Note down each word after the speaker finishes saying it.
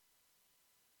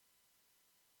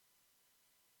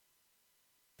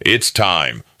It's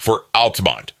time for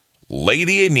Altamont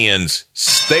Lady Indians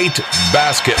State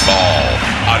Basketball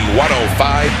on 105.5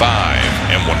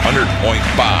 and 100.5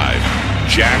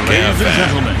 Jack Ladies and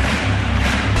gentlemen.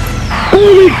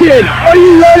 Bloomington, are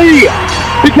you ready?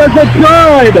 Because the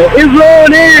time is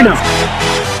rolling in.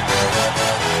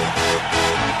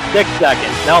 6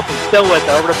 seconds. Nelson still with it.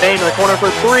 Over to Payne in the corner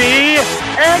for three.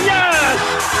 And yes!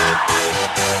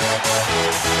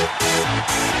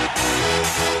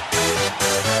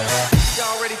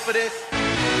 Y'all ready for this?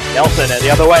 Nelson the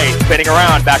other way, spinning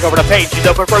around. Back over to Payne. She's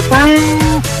open for three.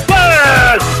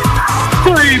 Yes!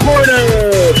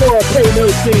 Three-pointer for a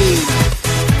Payne team.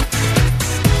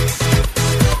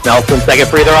 Nelson, second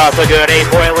free throw, also good.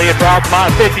 8-point lead for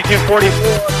Altamont,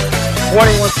 52-44.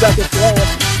 21 seconds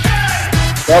left.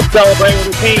 They'll celebrate with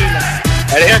the team.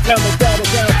 And here comes the Travel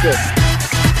Council.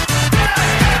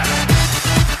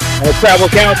 And the Travel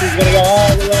Council is going to go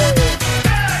all the way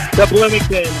to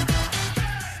Bloomington.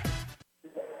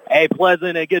 A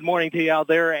pleasant and good morning to you out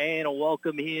there, and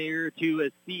welcome here to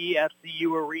a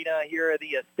CFCU Arena here at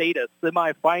the State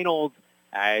Semifinals,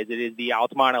 as it is the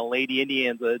Altamont Lady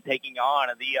Indians taking on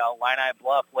the Illini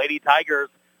Bluff Lady Tigers.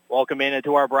 Welcome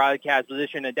into our broadcast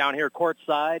position and down here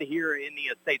courtside here in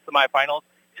the state semifinals.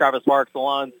 Travis Marks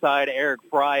alongside Eric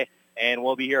Fry, and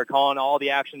we'll be here calling all the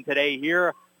action today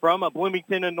here from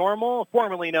Bloomington and Normal,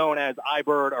 formerly known as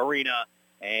iBird Arena.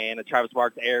 And Travis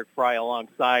Marks, Eric Fry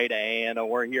alongside, and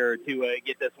we're here to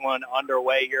get this one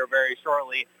underway here very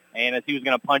shortly. And as he was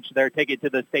going to punch their ticket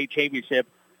to the state championship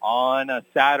on a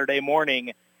Saturday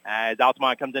morning, as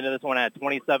Altamont comes into this one at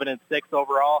 27-6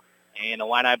 overall. And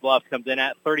Illini Bluff comes in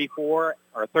at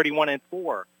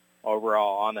 31-4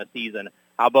 overall on the season.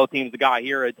 How both teams got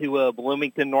here to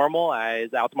Bloomington Normal,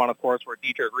 as Altamont, of course, were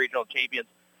Dietrich regional champions,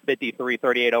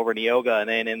 53-38 over Neoga, and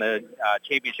then in the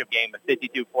championship game,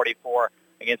 52-44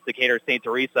 against Decatur St.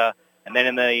 Teresa. And then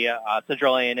in the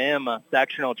Central A&M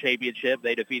sectional championship,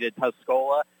 they defeated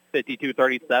Tuscola,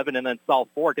 52-37, and then Salt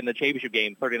Fork in the championship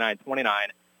game, 39-29.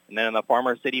 And then in the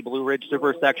Farmer City Blue Ridge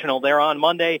Super Sectional there on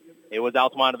Monday, it was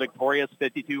Altamont victorious,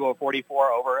 52-44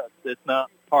 over Cissna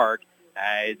Park.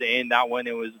 As in that one,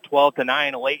 it was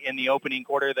 12-9 late in the opening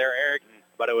quarter there, Eric.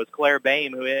 But it was Claire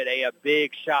Bame who hit a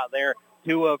big shot there,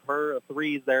 2 of her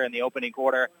threes there in the opening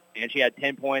quarter. And she had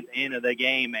 10 points into the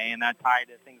game, and that tied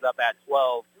things up at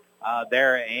 12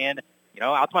 there. And, you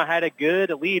know, Altamont had a good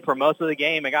lead for most of the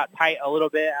game. It got tight a little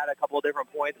bit at a couple of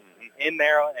different points in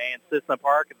there. And Cissna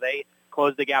Park, they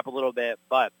closed the gap a little bit.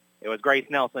 But it was Grace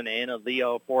Nelson in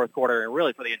the fourth quarter, and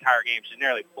really for the entire game, she's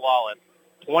nearly flawless.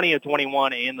 20 of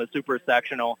 21 in the super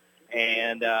sectional,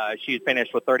 and she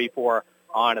finished with 34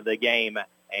 on the game,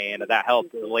 and that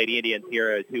helped the Lady Indians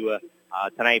here to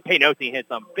tonight. Peyton Osteen hit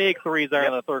some big threes there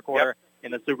in the third quarter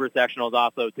in the super sectionals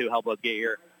also to help us get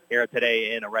here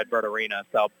today in a Redbird Arena.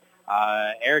 So,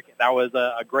 Eric, that was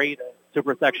a great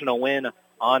super sectional win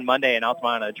on Monday, and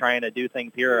Altamont trying to do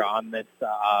things here on this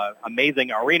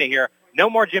amazing arena here. No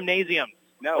more gymnasiums.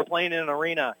 No. We're playing in an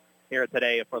arena here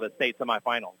today for the state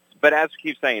semifinals. But as we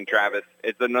keep saying, Travis,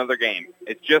 it's another game.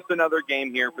 It's just another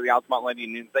game here for the Altamont Lady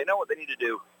Indians. They know what they need to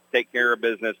do, take care of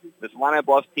business. This Illini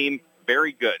Bluff team,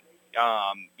 very good.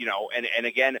 You know, and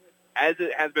again, as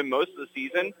it has been most of the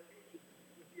season,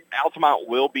 Altamont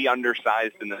will be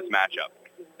undersized in this matchup.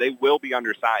 They will be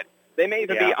undersized. They may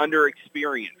even be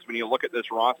underexperienced when you look at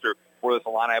this roster for this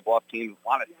Illini Bluff team. A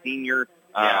lot of senior,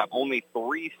 only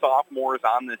 3 sophomores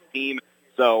on this team.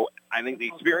 So I think the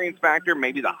experience factor,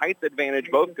 maybe the height advantage,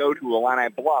 both go to Illini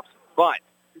Bluffs. But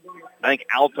I think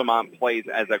Altamont plays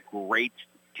as a great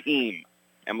team.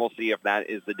 And we'll see if that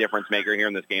is the difference maker here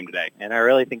in this game today. And I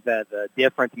really think that the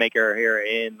difference maker here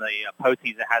in the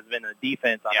postseason has been the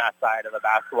defense on that side of the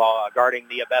basketball, guarding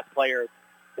the best players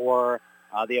for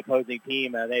the opposing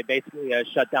team. They basically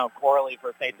shut down Corley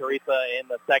for St. Teresa in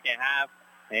the second half,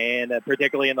 and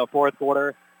particularly in the fourth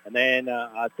quarter. And then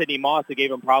Sydney Moss, who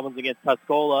gave him problems against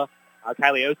Tuscola.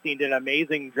 Kylie Osteen did an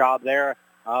amazing job there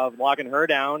of locking her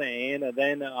down. And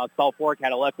then Salt Fork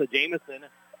had Alexa Jamison.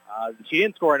 She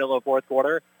didn't score until the fourth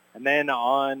quarter. And then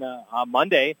on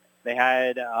Monday, they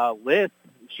had Liz.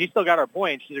 She still got her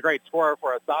points. She's a great scorer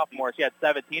for a sophomore. She had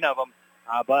 17 of them.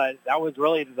 But that was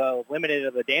really the limited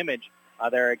of the damage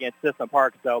there against Cissna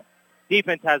Park. So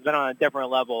defense has been on a different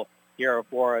level here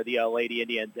for the Lady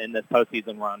Indians in this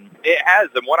postseason run. It has,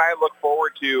 and what I look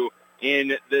forward to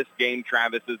in this game,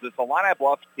 Travis, is this Illini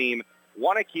Bluff team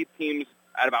want to keep teams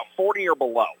at about 40 or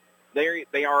below.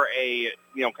 They are a,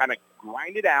 kind of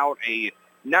grinded out, a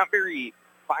not very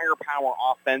firepower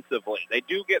offensively. They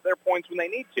do get their points when they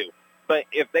need to, but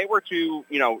if they were to,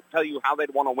 tell you how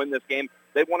they'd want to win this game,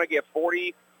 they'd want to get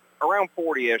 40 around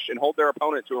 40-ish and hold their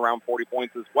opponent to around 40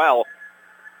 points as well.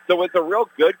 So it's a real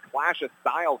good clash of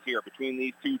styles here between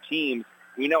these two teams.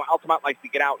 We know Altamont likes to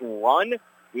get out and run.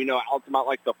 We know Altamont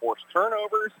likes to force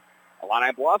turnovers.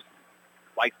 Illini Bluff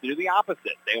likes to do the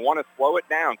opposite. They want to slow it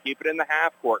down, keep it in the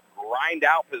half court, grind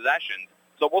out possessions.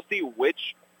 So we'll see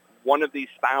which one of these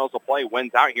styles of play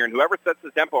wins out here. And whoever sets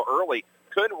the tempo early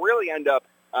could really end up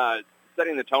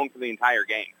setting the tone for the entire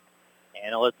game.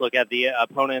 And let's look at the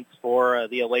opponents for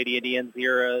the Lady Indians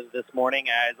here this morning,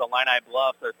 as Illini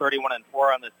Bluff. They're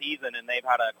 31-4 on the season, and they've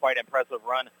had a quite impressive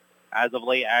run as of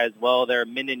late as well. They're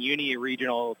Minden Uni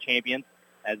regional champions,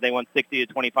 as they won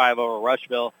 60-25 over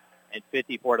Rushville and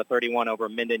 54-31 over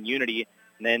Minden Unity.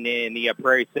 And then in the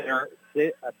Prairie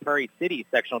City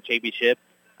sectional championship,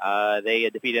 they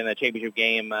defeated in the championship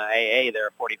game AA.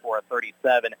 They're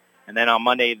 44-37. And then on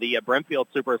Monday, the Brimfield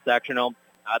Super Sectional,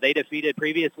 they defeated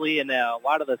previously in a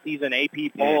lot of the season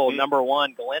AP poll number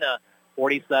one, Galena,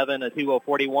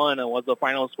 47-41 was the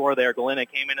final score there. Galena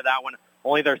came into that one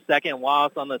only their second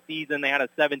loss on the season. They had a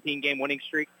 17-game winning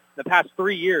streak. The past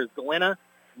 3 years, Galena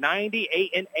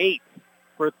 98-8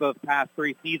 for the past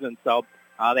 3 seasons. So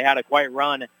they had a quite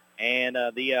run. And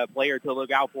the player to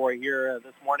look out for here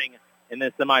this morning in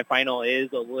this semifinal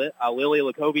is Lily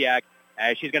Lakoviak.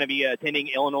 She's going to be attending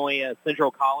Illinois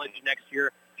Central College next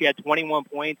year. She had 21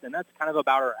 points, and that's kind of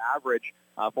about her average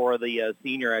for the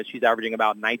senior, as she's averaging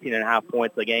about 19.5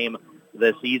 points a game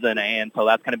this season. And so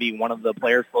that's going to be one of the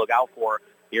players to look out for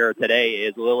here today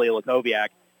is Lily Lakoviak.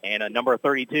 And number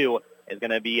 32 is going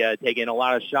to be taking a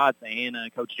lot of shots. And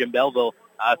Coach Jim Belleville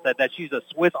said that she's a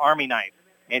Swiss Army knife,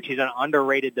 and she's an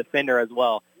underrated defender as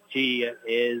well. She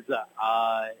is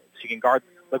she can guard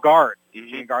the guard.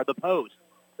 She can guard the post.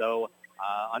 So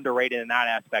underrated in that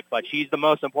aspect. But she's the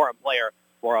most important player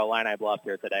for Illini Bluff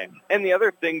here today. And the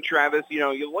other thing, Travis,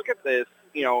 you look at this,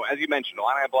 as you mentioned,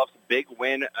 Illini Bluff's big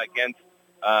win against,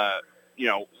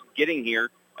 getting here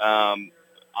on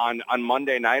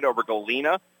Monday night over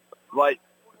Galena. But,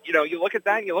 you look at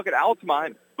that and you look at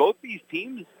Altamont, both these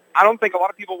teams, I don't think a lot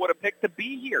of people would have picked to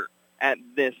be here at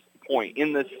this point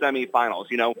in the semifinals.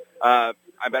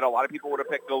 I bet a lot of people would have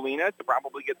picked Galena to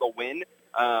probably get the win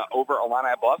over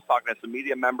Illini Bluff. Talking to some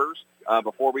media members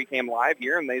before we came live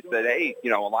here, and they said, hey,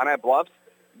 Illini Bluff,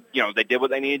 they did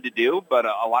what they needed to do, but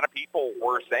a lot of people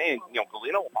were saying,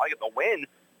 Galena will probably get the win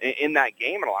in that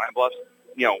game, and Illini Bluff's,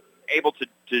 able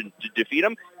to defeat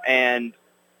them. And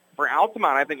for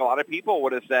Altamont, I think a lot of people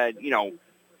would have said,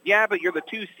 yeah, but you're the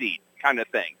 2 seed kind of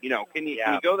thing. Can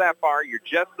you go that far? You're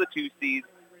just the 2 seeds.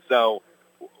 So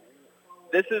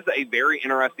this is a very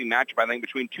interesting matchup, I think,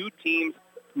 between two teams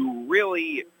who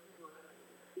really,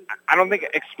 I don't think,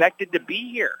 expected to be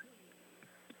here.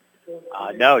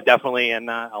 No, definitely, and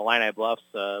Illini Bluffs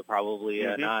probably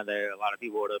not. A lot of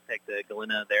people would have picked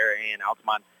Galena there and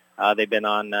Altamont. They've been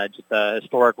on just a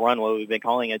historic run, what we've been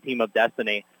calling a team of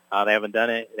destiny. They haven't done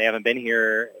it. They haven't been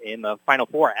here in the Final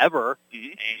Four ever,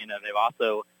 and they've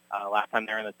also last time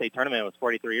they were in the state tournament was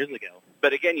 43 years ago.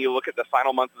 But again, you look at the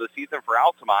final month of the season for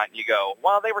Altamont, and you go,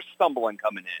 well, they were stumbling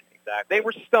coming in. Exactly. They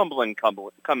were stumbling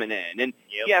coming in. And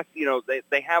yes,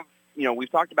 they have,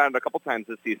 we've talked about it a couple times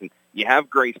this season. You have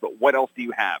Grace, but what else do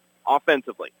you have?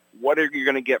 Offensively, what are you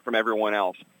going to get from everyone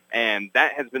else? And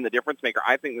that has been the difference maker.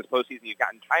 I think this postseason you've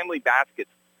gotten timely baskets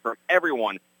from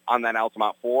everyone on that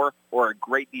Altamont 4, or a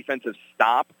great defensive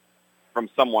stop from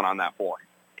someone on that 4.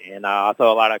 And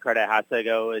also a lot of credit has to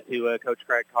go to Coach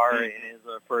Craig Carr in his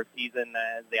first season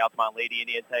as the Altamont Lady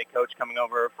Indians head coach, coming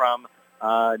over from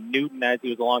Newton, as he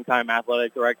was a longtime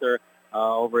athletic director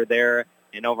over there.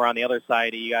 And over on the other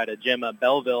side, you got Jim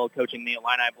Belleville coaching the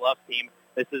Illini Bluff team.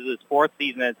 This is his 4th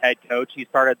season as head coach. He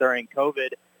started during COVID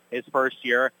his first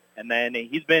year, and then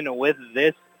he's been with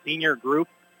this senior group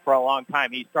for a long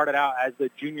time. He started out as the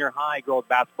junior high girls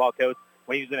basketball coach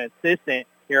when he was an assistant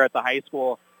here at the high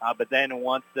school. But then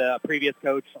once the previous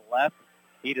coach left,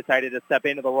 he decided to step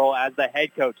into the role as the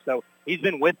head coach. So he's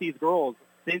been with these girls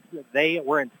since they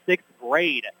were in 6th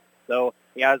grade. So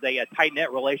he has a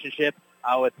tight-knit relationship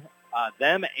with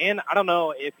them. And I don't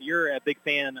know if you're a big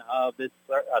fan of this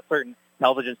certain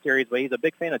television series, but he's a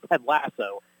big fan of Ted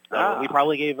Lasso. So he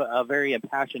probably gave a very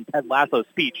impassioned Ted Lasso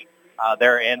speech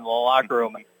there in the locker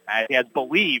room. He has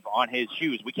 "Believe" on his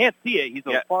shoes. We can't see it. He's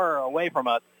far away from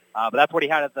us. But that's what he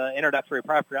had at the introductory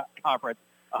press conference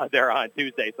there on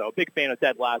Tuesday. So a big fan of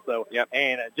Ted Lasso,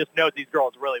 and just knows these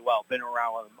girls really well. Been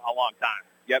around with them a long time.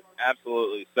 Yep,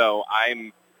 absolutely. So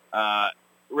I'm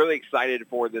really excited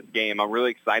for this game. I'm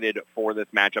really excited for this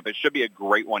matchup. It should be a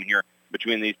great one here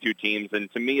between these two teams.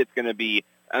 And to me, it's going to be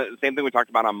the same thing we talked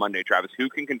about on Monday, Travis. Who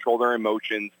can control their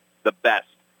emotions the best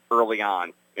early early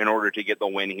on in order to get the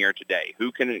win here today?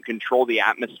 Who can control the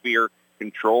atmosphere,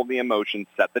 control the emotions,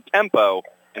 set the tempo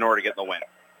in order to get the win?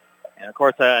 And, of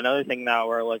course, another thing that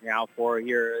we're looking out for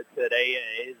here today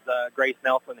is Grace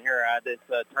Nelson here at this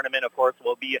tournament. Of course,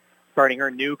 will be starting her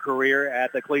new career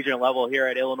at the collegiate level here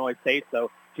at Illinois State,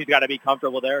 so she's got to be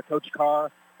comfortable there. Coach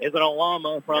Carr is an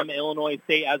alum from Illinois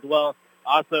State as well.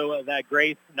 Also, that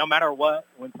Grace, no matter what,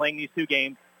 when playing these two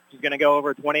games, she's going to go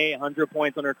over 2,800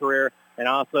 points in her career, and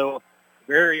also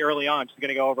very early on, she's going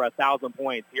to go over 1,000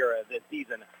 points here this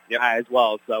season as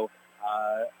well. So,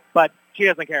 but she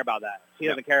doesn't care about that. She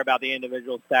doesn't care about the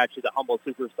individual stats. She's a humble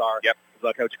superstar, as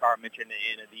Coach Carr mentioned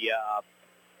in the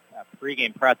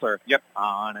pregame presser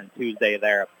on a Tuesday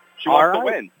there. She wants to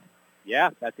win. Yeah,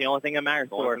 that's the only thing that matters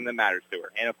to her.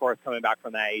 And, of course, coming back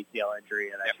from that ACL injury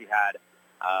that she had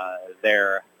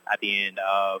there at the end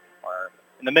of, or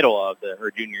in the middle of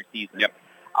her junior season.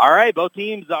 All right, both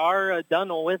teams are done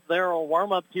with their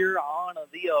warm-ups here on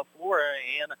the floor,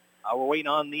 and we're waiting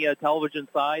on the television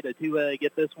side to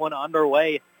get this one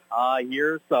underway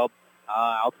here. So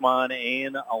Altamont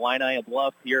and Illini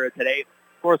Bluff here today.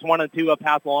 Of course, wanted to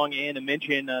pass along and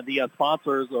mention the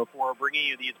sponsors for bringing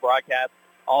you these broadcasts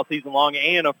all season long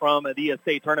and from the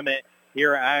state tournament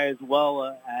here as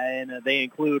well. And they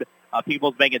include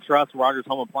People's Bank and Trust, Rogers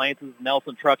Home Appliances,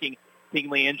 Nelson Trucking,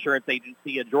 Tingley Insurance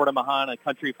Agency, Jordan Mahan,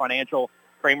 Country Financial,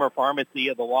 Kramer Pharmacy,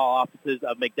 the law offices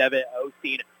of McDevitt,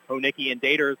 Osteen, Honicki, and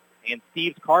Daters, and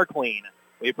Steve's Car Clean.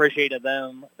 We appreciated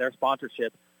their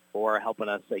sponsorship for helping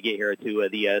us get here to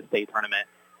the state tournament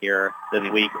here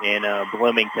this week in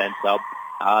Bloomington. So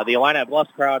the Illini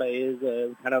Bluffs crowd is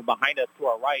kind of behind us to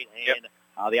our right, and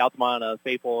the Altamont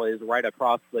faithful is right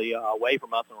across the way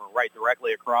from us, and we're right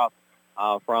directly across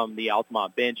from the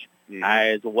Altamont bench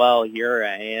as well here.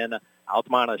 And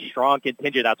Altamont, a strong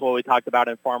contingent. That's what we talked about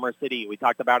in Farmer City. We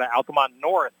talked about Altamont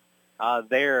North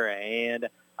there, and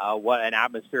what an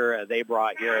atmosphere they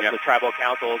brought here. The Tribal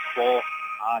Council is full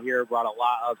here, brought a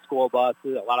lot of school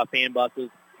buses, a lot of fan buses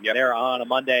there on a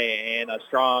Monday, and a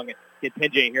strong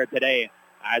contingent here today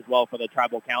as well for the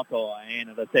Tribal Council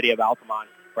and the city of Altamont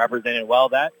represented well.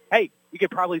 That, hey, you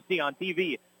could probably see on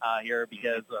TV here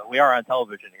because we are on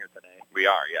television here today. We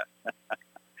are, yes.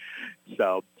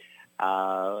 So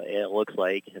it looks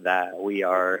like that we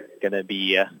are going to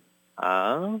be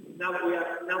we're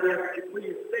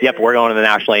going to the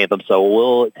national anthem, so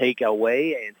we'll take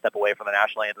away and step away from the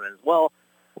national anthem as well.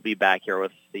 We'll be back here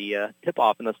with the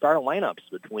tip-off and the starting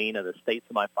lineups between the state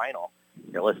semifinal.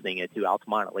 You're listening to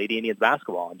Altamont Lady Indians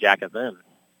basketball on Jack FM.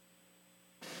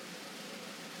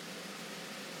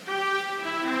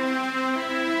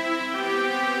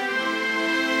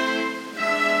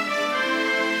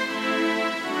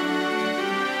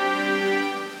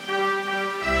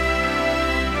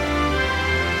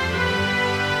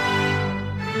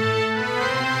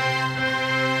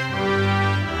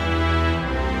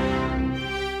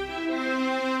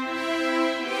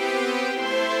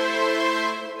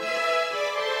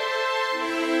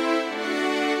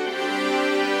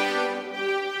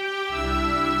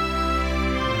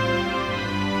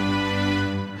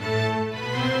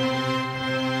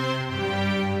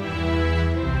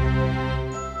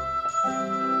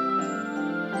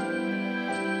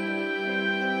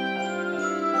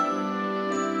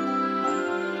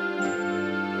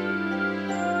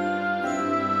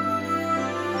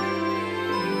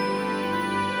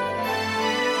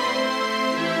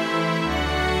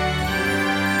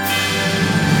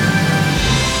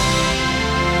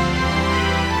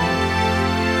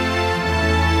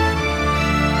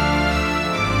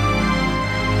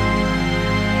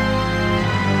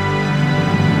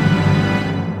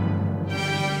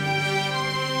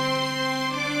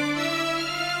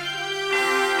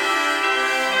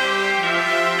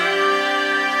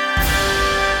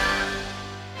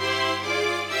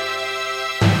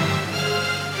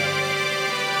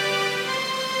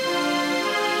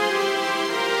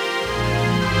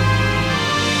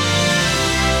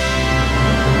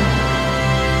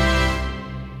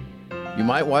 You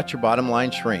might watch your bottom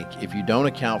line shrink if you don't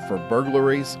account for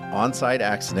burglaries, on-site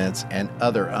accidents, and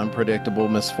other unpredictable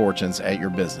misfortunes at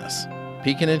your business.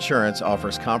 Pekin Insurance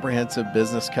offers comprehensive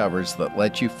business coverage that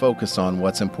lets you focus on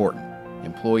what's important: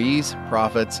 employees,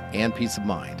 profits, and peace of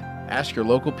mind. Ask your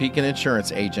local Pekin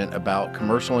Insurance agent about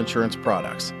commercial insurance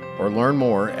products or learn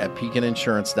more at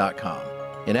pekininsurance.com.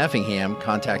 In Effingham,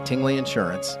 contact Tingley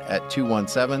Insurance at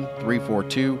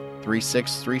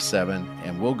 217-342-3637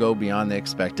 and we'll go beyond the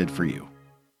expected for you.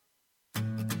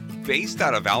 Based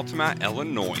out of Altamont,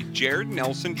 Illinois, Jared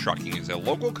Nelson Trucking is a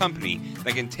local company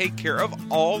that can take care of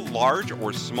all large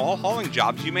or small hauling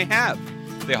jobs you may have.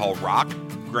 They haul rock,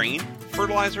 grain,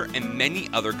 fertilizer, and many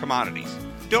other commodities.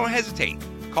 Don't hesitate.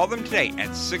 Call them today at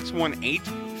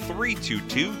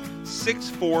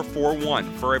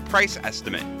 618-322-6441 for a price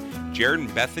estimate. Jared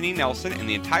and Bethany Nelson and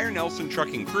the entire Nelson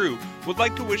Trucking crew would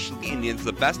like to wish the Indians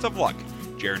the best of luck.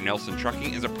 Jared Nelson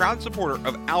Trucking is a proud supporter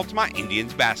of Altamont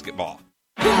Indians basketball.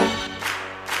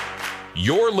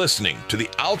 You're listening to the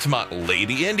Altamont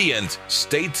Lady Indians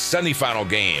state semifinal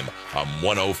game on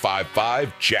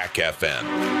 105.5 Jack FM.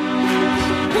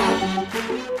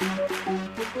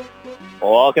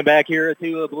 Welcome back here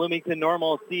to Bloomington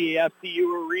Normal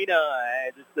CFCU Arena.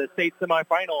 It's the state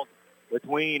semifinals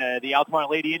between the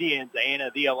Altamont Lady Indians and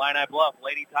the Illini Bluff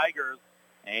Lady Tigers.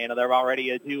 And they're all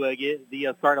ready to get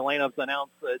the starting lineups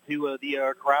announced to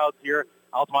the crowds here.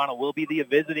 Altamont will be the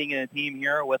visiting team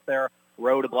here with their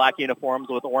road black uniforms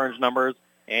with orange numbers.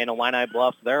 And Illini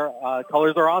Bluff, their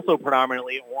colors are also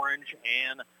predominantly orange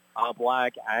and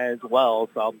black as well.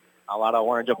 So a lot of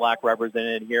orange and black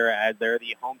represented here as they're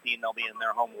the home team. They'll be in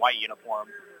their home white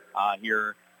uniforms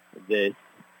here this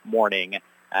morning.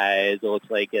 As it looks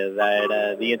like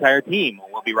that the entire team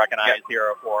will be recognized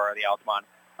here for the Altamont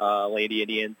Lady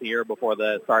Indians here before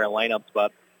the starting lineups.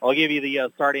 But I'll give you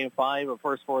the starting five.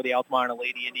 First for the Altamont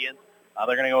Lady Indians.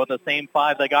 They're going to go with the same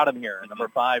five that got him here. Number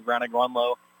 5, Brandon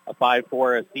Grunlow, a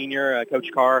 5'4", senior.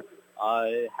 Coach Carr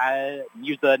had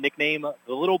used the nickname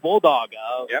the Little Bulldog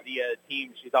of the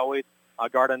team. She's always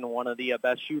guarding one of the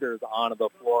best shooters on the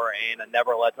floor and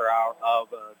never lets her out of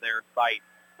their sight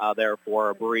there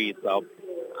for a breeze. So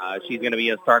she's going to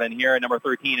be starting here. Number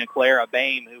 13, Clara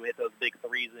Bame, who hit those big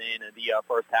threes in the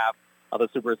first half of the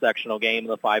super sectional game,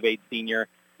 the 5'8" senior.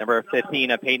 Number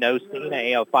 15, Peyton Osteen,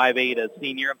 a 5'8"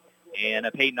 senior. And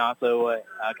Peyton also,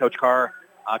 Coach Carr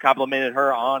complimented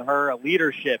her on her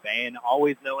leadership and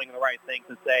always knowing the right thing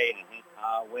to say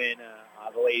when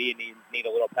the Lady Indians need a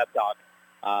little pep talk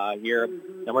here.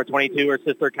 Number 22, her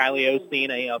sister Kylie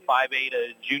Osteen, a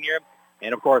 5'8" junior.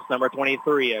 And, of course, number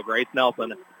 23, Grace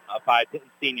Nelson, a 5'10"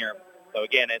 senior. So,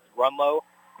 again, it's Grunlow,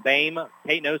 Bame,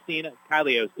 Peyton Osteen,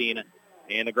 Kylie Osteen,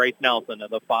 and Grace Nelson,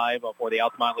 the 5 for the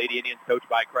Altamont Lady Indians, coached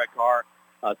by Craig Carr,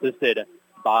 assisted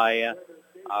by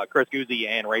Chris Guzzi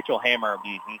and Rachel Hammer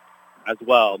as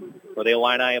well. For the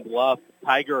Illini Bluff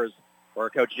Tigers, for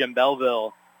Coach Jim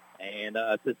Belleville, and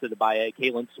assisted by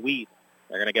Caitlin Sweet.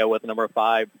 They're going to go with number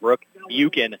 5, Brooke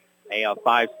Buchan, a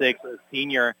 5'6"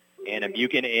 senior. And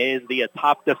Buchan is the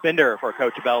top defender for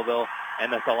Coach Belleville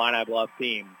and this Illini Bluff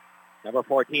team. Number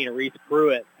 14, Reese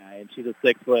Pruitt, and she's a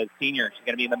 6-foot senior. She's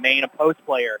going to be the main post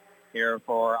player here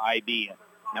for IB.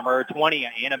 Number 20,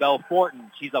 Annabelle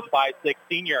Fortin. She's a 5'6"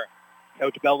 senior.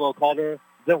 Coach Belleville called her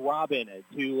the Robin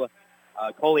to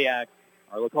Koliak,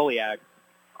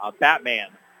 Batman.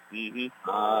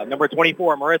 Number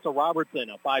 24, Marissa Robertson,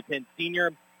 a 5'10"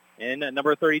 senior. And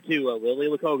number 32, Lily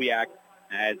Lakoviak,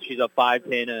 as she's a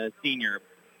 5'10" senior.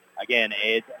 Again,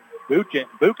 it's Buchan,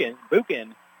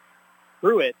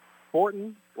 Pruitt,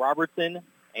 Fortin, Robertson,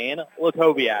 and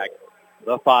Lakoviak,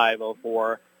 the 5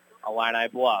 for Illini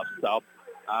Bluff. So,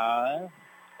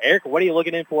 Eric, what are you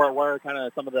looking in for? What are kind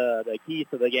of some of the keys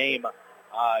to the game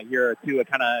here to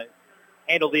kind of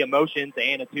handle the emotions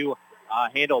and to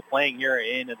handle playing here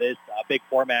in this big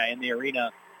format in the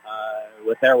arena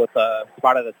with the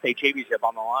spot of the state championship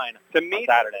on the line on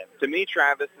Saturday? To me,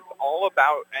 Travis, it's all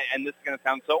about, and this is going to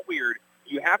sound so weird,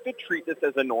 you have to treat this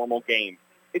as a normal game.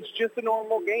 It's just a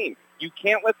normal game. You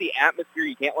can't let the atmosphere,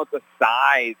 you can't let the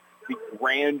size, the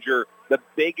grandeur, the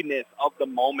bigness of the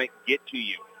moment get to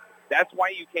you. That's why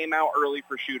you came out early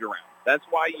for shoot-around. That's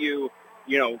why you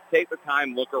take the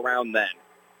time, look around then.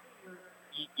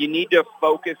 You need to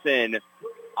focus in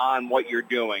on what you're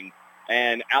doing.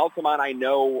 And Altamont, I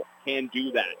know, can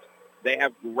do that. They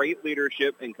have great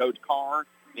leadership in Coach Carr,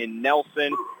 in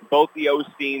Nelson, both the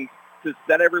Osteens, to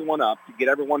set everyone up, to get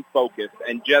everyone focused,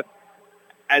 and just,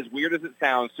 as weird as it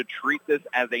sounds, to treat this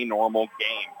as a normal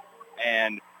game.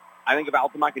 And I think if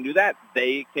Altamont can do that,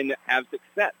 they can have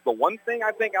success. The one thing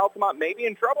I think Altamont may be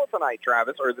in trouble tonight,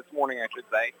 Travis, or this morning I should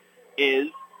say, is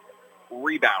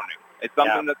rebounding. It's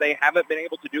something that they haven't been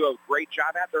able to do a great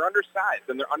job at. They're undersized,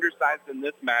 and they're undersized in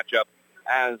this matchup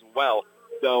as well.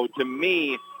 So to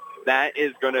me, that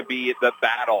is going to be the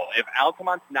battle. If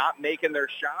Altamont's not making their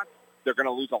shots, they're going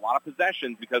to lose a lot of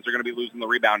possessions because they're going to be losing the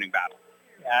rebounding battle.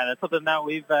 Yeah, that's something that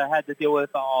we've had to deal with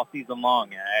all season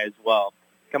long as well.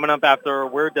 Coming up after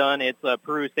we're done, it's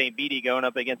Peru St. Beatty going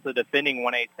up against the defending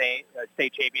 1A state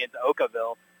champions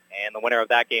Oakville, and the winner of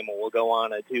that game will go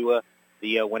on to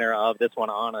the winner of this one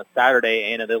on a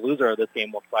Saturday, and the loser of this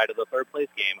game will fly to the third place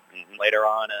game later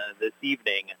on this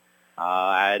evening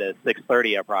at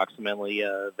 6:30 approximately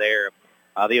there.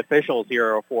 The officials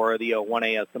here for the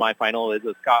 1A semifinal is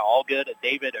Scott Allgood,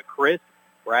 David Chris,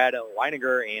 Brad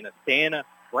Leininger, and Stan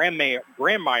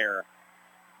Grandmeyer.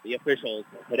 The officials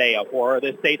today for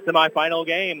the state semifinal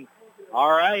game. All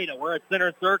right, we're at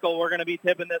center circle. We're going to be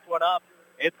tipping this one up.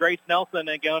 It's Grace Nelson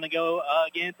going to go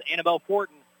against Annabelle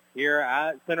Fortin here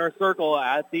at center circle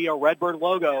at the Redbird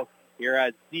logo here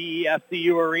at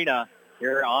CEFCU Arena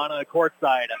here on the court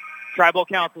side. Tribal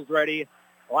Council's ready.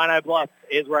 Illini Bluff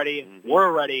is ready.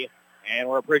 We're ready. And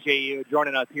we appreciate you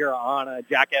joining us here on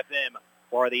Jack FM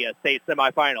for the state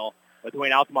semifinal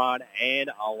between Altamont and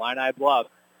Illini Bluff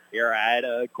here at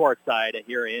courtside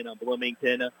here in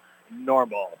Bloomington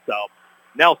Normal. So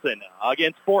Nelson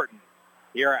against Fortin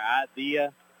here at the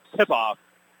tip-off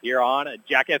here on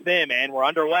Jack FM. And we're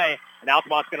underway. And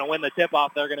Altamont's going to win the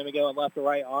tip-off. They're going to be going left to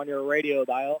right on your radio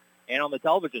dial and on the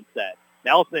television set.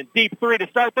 Nelson, deep three to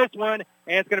start this one.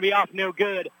 And it's going to be off no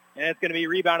good. And it's going to be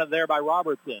rebounded there by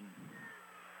Robertson.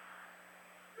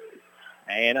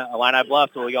 And Illini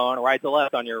Bluff will be going right to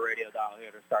left on your radio dial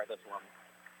here to start this one.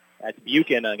 That's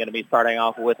Buchan going to be starting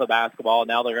off with the basketball.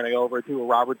 Now they're going to go over to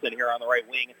Robertson here on the right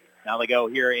wing. Now they go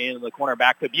here in the corner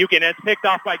back to Buchan. It's picked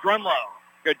off by Grunlow.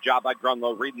 Good job by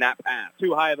Grunlow reading that pass.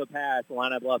 Too high of a pass.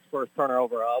 Illini Bluff's first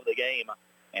turnover of the game.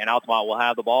 And Altamont will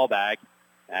have the ball back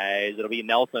as it'll be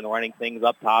Nelson running things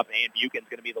up top. And Buchan's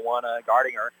going to be the one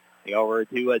guarding her. They go over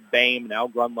to Bame. Now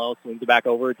Grunlow swings it back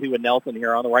over to Nelson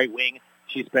here on the right wing.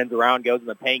 She spins around, goes in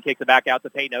the paint, kicks it back out to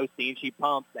Peyton Osteen. She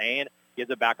pumps and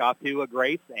gives it back off to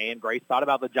Grace. And Grace thought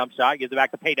about the jump shot, gives it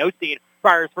back to Peyton Osteen.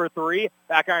 Fires for three.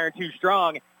 Back iron too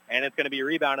strong. And it's going to be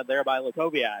rebounded there by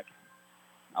Lukoviak.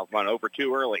 Altamont over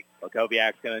too early.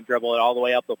 Lukoviak's going to dribble it all the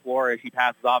way up the floor as she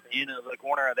passes off into the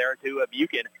corner there to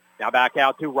Buchan. Now back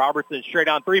out to Robertson. Straight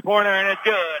on three-pointer, and it's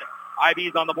good.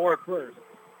 IB's on the board first.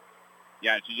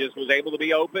 Yeah, she just was able to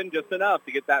be open just enough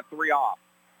to get that three off.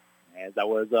 As that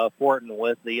was Fortin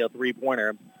with the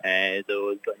three-pointer. As it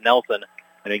was Nelson.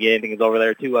 And again, things over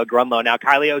there to Grunlow. Now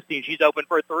Kylie Osteen, she's open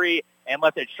for three and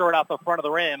left it short off the front of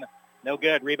the rim. No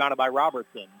good. Rebounded by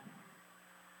Robertson.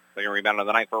 Second rebound of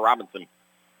the night for Robinson.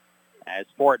 As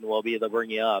Fortin will be the bring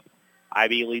you up.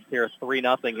 IB leads here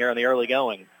 3-0 here in the early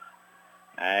going.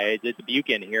 It's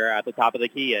Buchan here at the top of the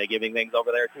key, giving things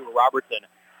over there to Robertson.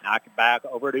 Knock it back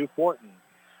over to Fortin.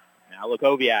 Now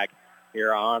Lukoviak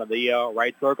here on the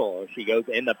right circle. She goes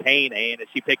in the paint, and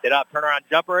she picked it up. Turnaround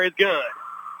jumper is good.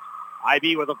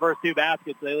 IB with the first two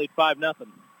baskets. They lead 5-0.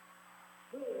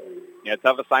 Yeah,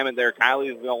 tough assignment there.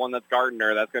 Kylie's the one that's guarding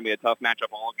her. That's going to be a tough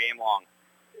matchup all game long.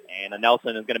 And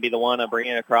Nelson is going to be the one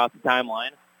bringing it across the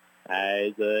timeline.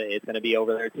 As it's going to be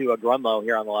over there to Grunlow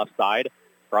here on the left side.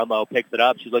 Grunlow picks it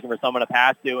up. She's looking for someone to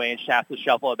pass to, and she has to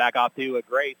shuffle it back off to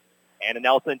Grace. And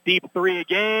Nelson, deep three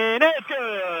again. It's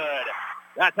good.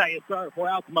 That's how you start for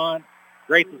Altamont.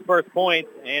 Grace's first point,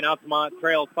 and Altamont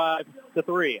trails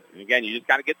 5-3. Again, you just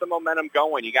got to get the momentum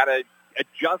going. You got to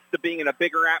adjust to being in a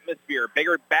bigger atmosphere,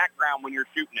 bigger background when you're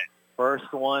shooting it.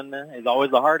 First one is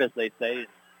always the hardest, they say.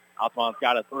 Altamont's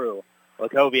got it through.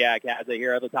 Lukoviak has it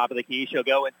here at the top of the key. She'll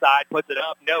go inside, puts it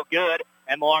up, no good.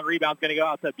 And the long rebound's going to go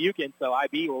out to Buchan, so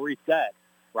IB will reset.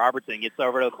 Robertson gets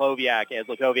over to Lukoviak as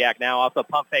Lukoviak now off the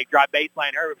pump fake, drive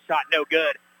baseline. Her shot no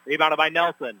good. Rebounded by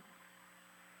Nelson.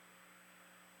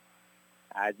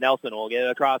 As Nelson will get it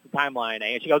across the timeline,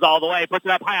 and she goes all the way, puts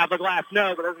it up high off the glass.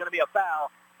 No, but there's going to be a foul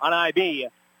on IB.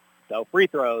 So free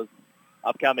throws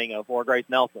upcoming for Grace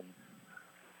Nelson.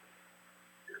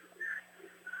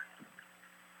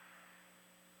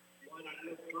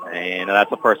 And that's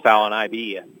the first foul on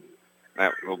IB.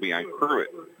 That will be on Pruitt,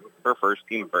 her first,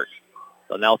 team first.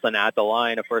 So Nelson at the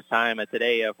line, the first time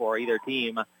today for either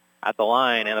team at the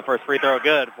line. And the first free throw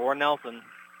good for Nelson.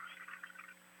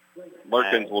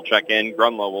 Lurkins will check in.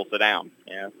 Grunlow will sit down.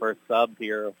 Yeah, first sub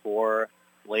here for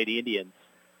Lady Indians.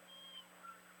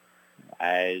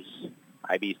 As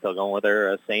IB still going with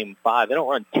her same five. They don't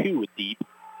run too deep.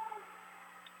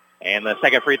 And the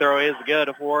second free throw is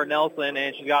good for Nelson,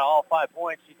 and she got all 5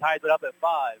 points. She ties it up at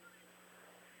 5.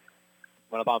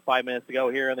 Went about 5 minutes to go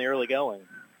here in the early going.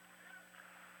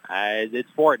 As it's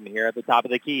Fortin here at the top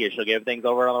of the key. She'll give things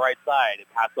over on the right side. It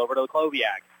passes over to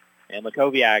Lukoviak. And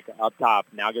Lukoviak up top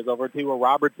now goes over to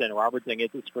Robertson. Robertson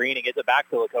gets a screen and gets it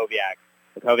back to Lukoviak.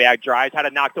 Lukoviak drives, had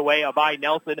it knocked away by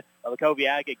Nelson.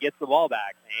 Lukoviak, it gets the ball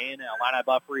back. And Illini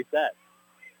Bluff reset.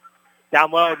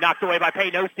 Down low, knocked away by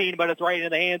Peyton Osteen, but it's right into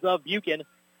the hands of Buchan.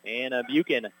 And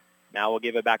Buchan now will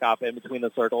give it back off in between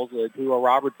the circles to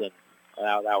Robertson.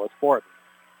 That was Fortin.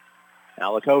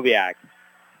 Now Lukoviak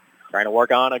trying to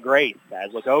work on a Grace.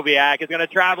 As Lukoviak is going to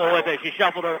travel with it. She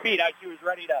shuffled her feet as she was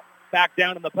ready to back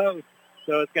down in the post.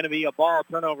 So it's going to be a ball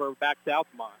turnover back to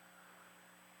Altamont.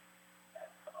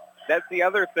 That's the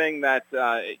other thing that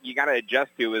you got to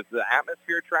adjust to is the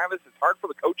atmosphere, Travis. It's hard for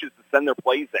the coaches to send their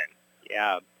plays in.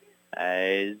 Yeah,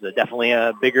 is definitely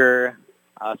a bigger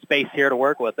space here to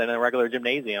work with than a regular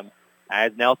gymnasium.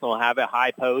 As Nelson will have it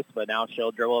high post, but now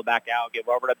she'll dribble it back out, give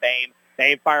over to Bame.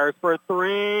 Bame fires for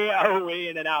three. Oh,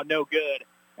 in and out, no good.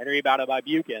 And rebounded by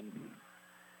Buchan.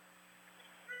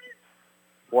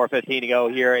 4:15 to go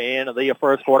here in the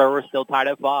first quarter. We're still tied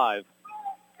at 5.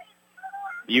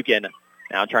 Buchan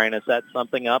now trying to set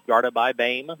something up, guarded by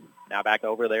Bame. Now back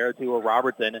over there to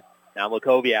Robertson. Now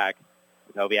Lukoviak.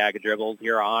 Lukoviak dribbles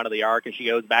here onto the arc as she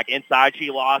goes back inside.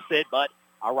 She lost it, but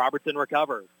Robertson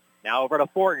recovers. Now over to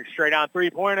Fortin, straight on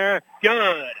three-pointer.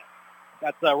 Good.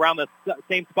 That's around the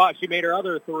same spot she made her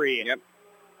other three. Yep.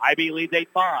 IB leads 8-5.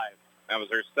 That was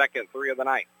her second three of the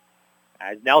night.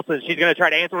 As Nelson, she's going to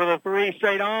try to answer with a three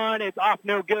straight on. It's off,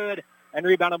 no good, and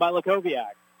rebounded by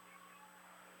Lukoviak.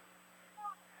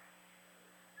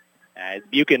 As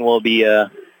Buchan will be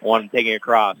one taking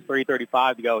across.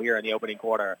 3:35 to go here in the opening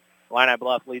quarter. Illini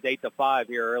Bluff leads 8-5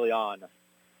 here early on.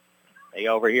 They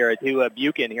go over here to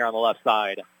Buchan here on the left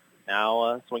side.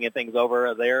 Now swinging things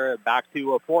over there back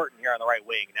to Fortin here on the right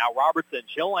wing. Now Robertson,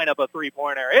 she'll line up a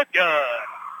three-pointer. It's good.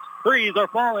 Threes are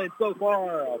falling so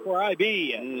far for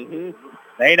IB. Mm-hmm.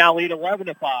 They now lead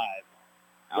 11-5.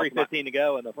 3:15 to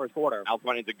go in the first quarter.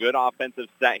 Altamont needs a good offensive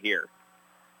set here.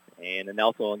 And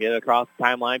Nelson will get it across the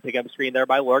timeline, pick up a screen there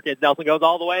by Lurkins. Nelson goes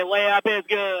all the way. Layup is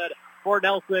good for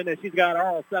Nelson, and she's got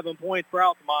all 7 points for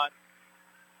Altamont.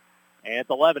 And it's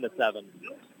 11-7.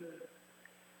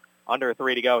 Under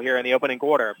 3 to go here in the opening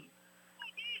quarter.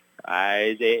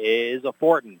 As it is a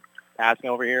Fortin.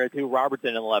 Passing over here to Robertson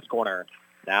in the left corner.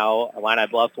 Now Illini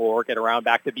Bluffs will work it around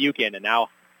back to Buchan. And now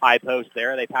high post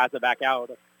there. They pass it back out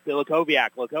to Lukoviak.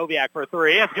 Lukoviak for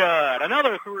three. It's good.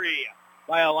 Another three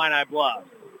by Illini Bluffs.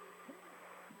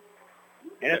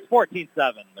 And it's 14-7.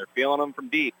 They're feeling them from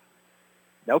deep.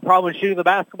 No problem shooting the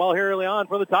basketball here early on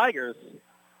for the Tigers.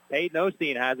 Peyton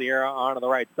Osteen has it here on the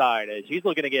right side. She's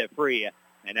looking to get free.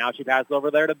 And now she passes over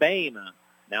there to Bame.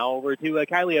 Now over to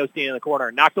Kylie Osteen in the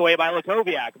corner. Knocked away by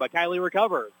Lukoviak, but Kylie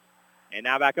recovers. And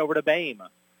now back over to Bame.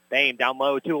 Bame down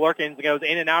low to Lurkins. Goes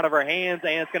in and out of her hands,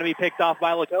 and it's going to be picked off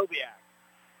by Lukoviak.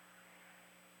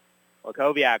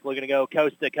 Lukoviak looking to go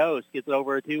coast to coast. Gets it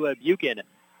over to Buchan.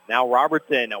 Now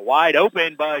Robertson wide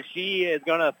open, but she is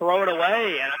going to throw it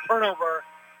away. And a turnover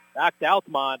back to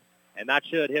Altamont. And that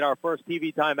should hit our first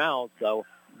TV timeout. So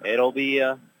it'll be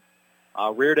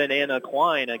Reardon and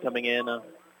Klein coming in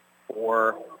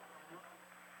for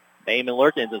Bame and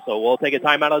Lurkins. And so we'll take a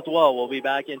timeout as well. We'll be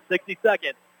back in 60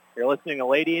 seconds. You're listening to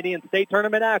Lady Indian State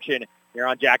Tournament action here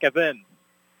on Jack FM.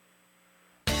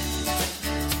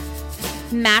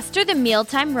 Master the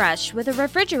mealtime rush with a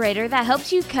refrigerator that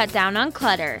helps you cut down on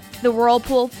clutter. The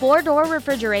Whirlpool 4-door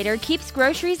refrigerator keeps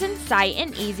groceries in sight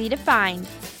and easy to find.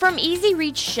 From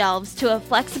easy-reach shelves to a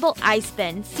flexible ice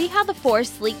bin, see how the 4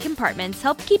 sleek compartments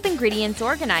help keep ingredients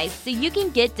organized so you can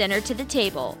get dinner to the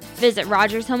table. Visit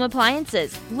Rogers Home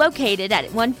Appliances, located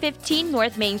at 115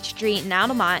 North Main Street in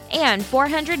Altamont and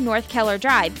 400 North Keller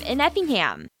Drive in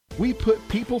Effingham. We put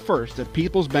people first at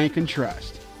People's Bank and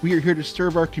Trust. We are here to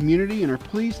serve our community and are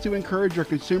pleased to encourage our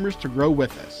consumers to grow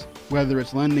with us. Whether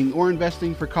it's lending or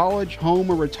investing for college,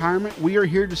 home, or retirement, we are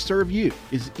here to serve you.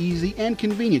 It's easy and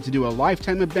convenient to do a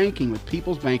lifetime of banking with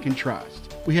People's Bank and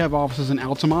Trust. We have offices in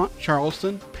Altamont,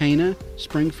 Charleston, Pana,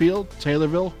 Springfield,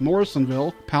 Taylorville,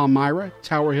 Morrisonville, Palmyra,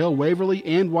 Tower Hill, Waverly,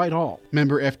 and Whitehall.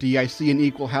 Member FDIC and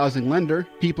equal housing lender,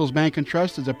 People's Bank and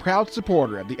Trust is a proud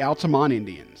supporter of the Altamont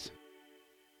Indians.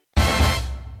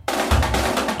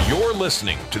 You're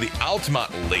listening to the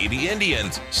Altamont Lady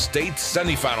Indians State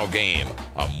Semifinal game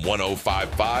on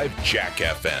 105.5 Jack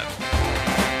FM.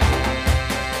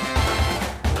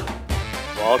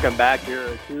 Welcome back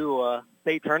here to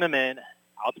state tournament,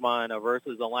 Altamont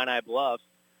versus Illini Bluff.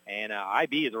 And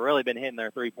IB has really been hitting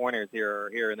their three-pointers here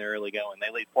in the early going.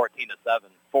 They lead 14-7.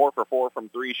 4 for 4 from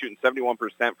three, shooting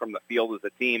 71% from the field as a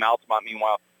team. Altamont,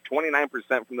 meanwhile,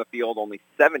 29% from the field, only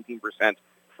 17%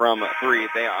 from three.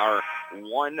 They are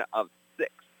 1 of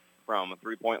 6 from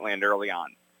three-point land early on.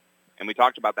 And we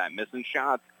talked about that, missing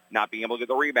shots, not being able to get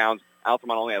the rebounds.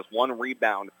 Altamont only has 1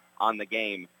 rebound on the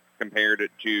game compared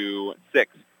to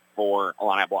 6 for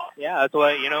Illini Bluff. Yeah, that's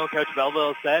what, Coach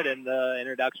Belleville said in the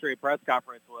introductory press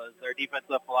conference was their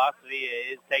defensive philosophy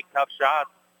is take tough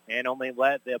shots and only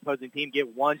let the opposing team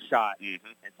get 1 shot. Mm-hmm.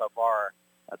 And so far,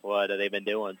 that's what they've been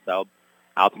doing. So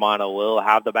Altamont will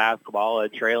have the basketball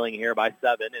trailing here by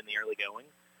 7 in the early going.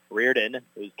 Reardon,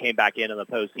 who came back in the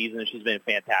postseason, she's been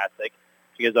fantastic.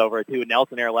 She goes over to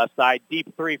Nelson here left side.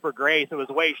 Deep three for Grace. It was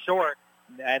way short.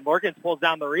 And Morkins pulls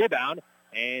down the rebound.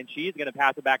 and she's going to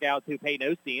pass it back out to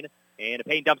Peyton Osteen. And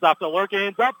Peyton dumps off to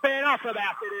Lurkins, up and off the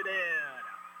basket and in.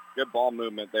 Good ball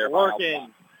movement there. Lurkins,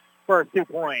 first 2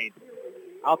 points.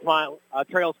 Altamont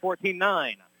trails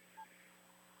 14-9.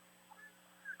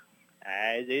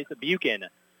 As it's Buchan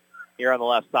here on the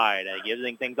left side.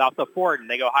 Giving things off to Fortin.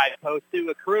 They go high post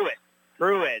to Pruitt.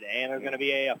 And there's going to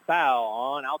be a foul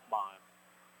on Altamont.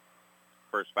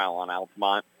 First foul on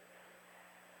Altamont.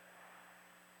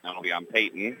 That'll be on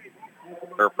Peyton.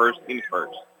 Her first, team's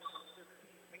first.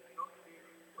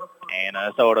 And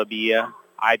so it'll be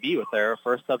IB with their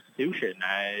first substitution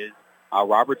as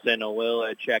Robertson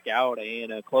will check out,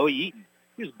 and Chloe Eaton.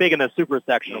 She was big in the super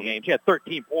sectional game. She had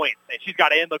 13 points, and she's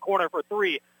got it in the corner for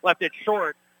 3, left it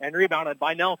short, and rebounded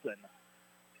by Nelson.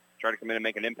 Try to come in and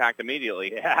make an impact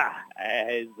immediately. Yeah,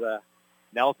 as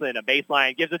Nelson, a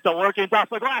baseline, gives it to Lurkins off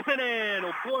the glass and in.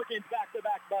 Lurkins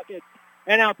back-to-back buckets,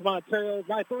 and Altamont trails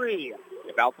by 3.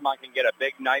 If Altamont can get a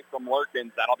big night from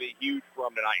Lurkins, that'll be huge for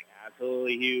them tonight.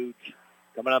 Absolutely huge.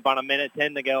 Coming up on a minute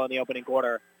 10 to go in the opening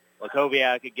quarter.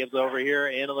 Lakoviak gives over here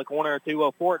into the corner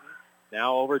to Fortin.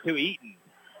 Now over to Eaton.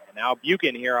 And now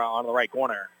Buchan here on the right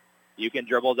corner. Buchan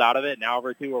dribbles out of it. Now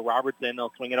over to Robertson.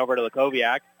 They'll swing it over to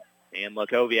Lakoviak. And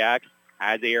Lakoviak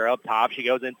has it here up top. She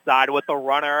goes inside with the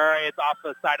runner. It's off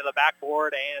the side of the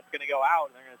backboard, and it's going to go out.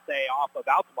 And they're going to stay off of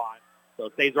Altamont. So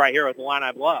it stays right here with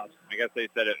Illini Bluff. I guess they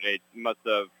said it must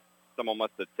have, someone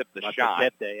must have tipped the shot. Have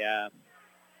tipped it, yeah.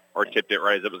 Or tipped it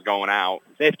right as it was going out.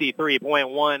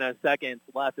 53.1 seconds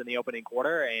left in the opening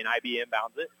quarter, and IB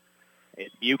inbounds it.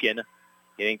 It's Buchan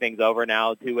getting things over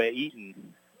now to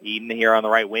Eaton. Eaton here on the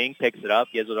right wing picks it up,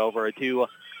 gives it over to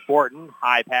Fortin.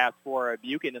 High pass for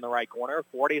Buchan in the right corner.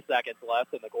 40 seconds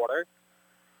left in the quarter.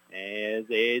 As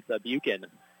it's Buchan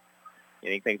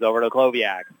getting things over to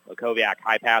Lakoviak. Lakoviak,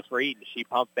 high pass for Eaton. She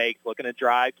pump fakes, looking to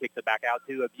drive, kicks it back out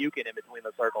to Buchan in between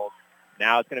the circles.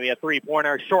 Now it's going to be a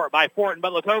three-pointer short by Fortin,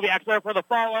 but Lakoviak's there for the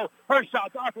follow. Her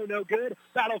shot's also no good.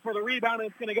 Battle for the rebound, and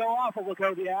it's going to go off of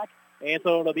Lakoviak. And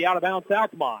so it'll be out of bounds to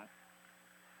Altamont.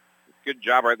 Good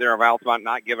job right there of Altamont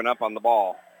not giving up on the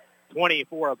ball.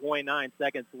 24.9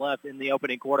 seconds left in the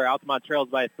opening quarter. Altamont trails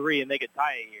by 3, and they could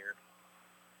tie it here.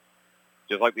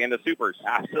 Just like the end of Supers.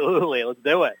 Absolutely. Let's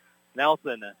do it.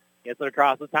 Nelson gets it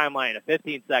across the timeline.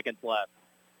 15 seconds left.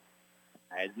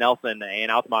 As Nelson and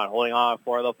Altamont holding on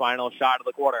for the final shot of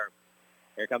the quarter.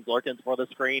 Here comes Lurkins for the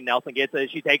screen. Nelson gets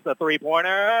it. She takes a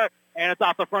three-pointer, and it's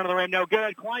off the front of the rim. No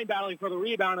good. Klein battling for the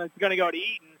rebound, and it's going to go to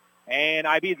Eaton. And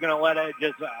IB is going to let it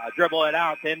just dribble it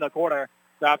out in the quarter.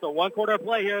 So after one quarter of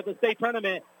play here at the state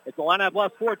tournament, it's Illini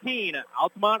Bluff 14,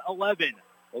 Altamont 11.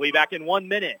 We'll be back in 1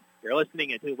 minute. You're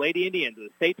listening to Lady Indians, the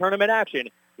state tournament action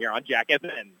here on Jack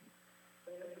FM.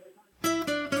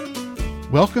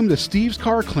 Welcome to Steve's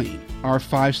Car Clean. Our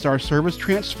 5-star service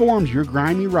transforms your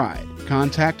grimy ride.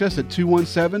 Contact us at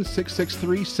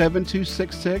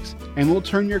 217-663-7266 and we'll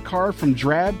turn your car from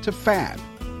drab to fab.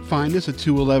 Find us at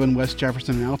 211 West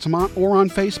Jefferson in Altamont or on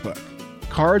Facebook.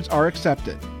 Cards are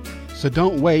accepted. So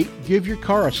don't wait, give your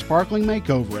car a sparkling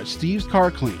makeover at Steve's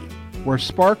Car Clean, where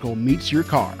sparkle meets your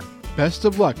car. Best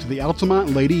of luck to the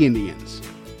Altamont Lady Indians.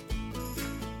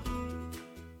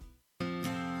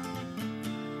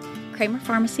 Kramer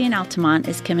Pharmacy in Altamont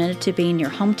is committed to being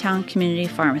your hometown community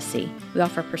pharmacy. We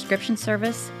offer prescription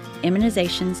service,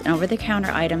 immunizations, and over-the-counter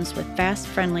items with fast,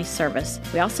 friendly service.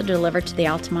 We also deliver to the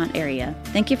Altamont area.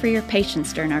 Thank you for your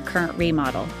patience during our current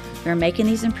remodel. We are making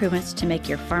these improvements to make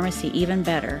your pharmacy even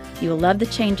better. You will love the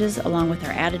changes along with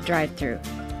our added drive-thru.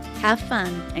 Have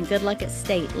fun and good luck at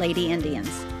State, Lady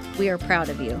Indians. We are proud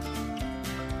of you.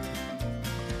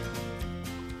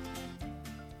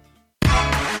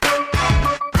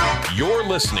 You're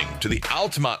listening to the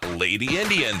Altamont Lady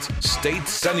Indians state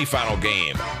semifinal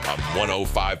game on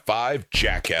 105.5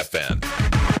 Jack FM.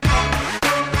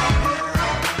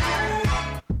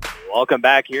 Welcome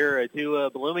back here to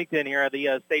Bloomington here at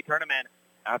the state tournament.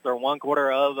 After one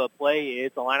quarter of play,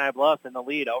 it's Illini Bluff in the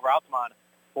lead over Altamont,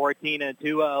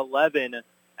 14-11.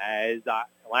 As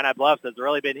Illini Bluff has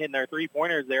really been hitting their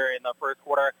three-pointers there in the first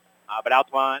quarter, but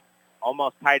Altamont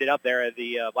almost tied it up there at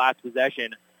the last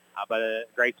possession. But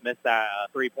Grace missed that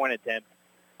three-point attempt.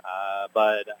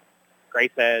 But Grace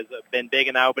has been big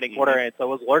in that opening quarter, and so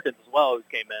was Lurkins as well, who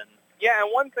came in. Yeah,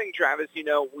 and one thing, Travis, we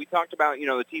talked about,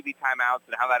 the TV timeouts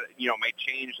and how that, may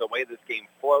change the way this game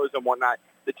flows and whatnot.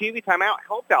 The TV timeout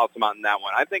helped Altamont in that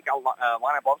one. I think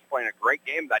Illini Bluff's playing a great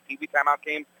game. That TV timeout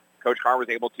came. Coach Carr was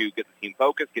able to get the team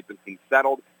focused, get the team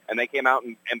settled, and they came out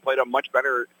and played a much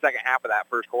better second half of that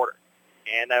first quarter.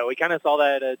 And we kind of saw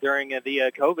that during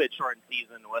the COVID-shortened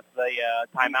season with the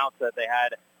timeouts that they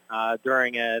had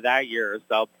during that year.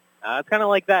 So It's kind of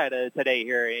like that today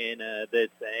here in this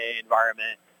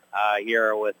environment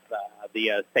here with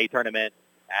the state tournament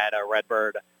at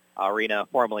Redbird Arena,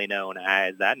 formerly known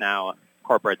as that now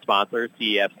corporate sponsor,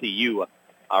 CFCU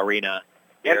Arena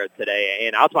here today.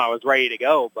 And Altamont was ready to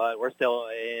go, but we're still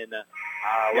in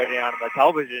waiting on the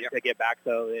television to get back.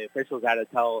 So the officials had to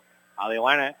tell the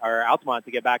Illini or Altamont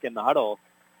to get back in the huddle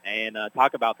and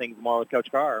talk about things more with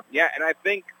Coach Carr. Yeah, and I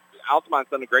think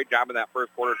Altamont's done a great job in that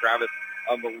first quarter, Travis,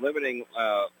 of limiting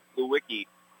Lewicki.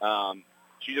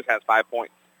 She just has 5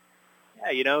 points.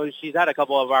 Yeah, she's had a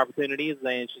couple of opportunities,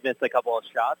 and she's missed a couple of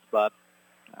shots, but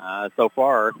so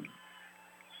far,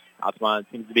 Altamont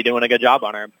seems to be doing a good job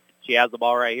on her. She has the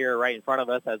ball right here, right in front of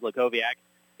us, as Lakoviak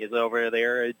is over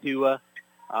there to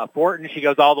Fortin. She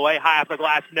goes all the way, high off the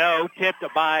glass, no, tipped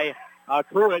by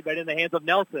Pruitt, but in the hands of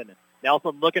Nelson.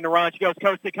 Nelson looking to run. She goes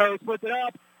coast to coast, puts it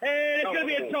up, and it's going to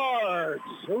be a charge.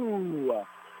 Ooh.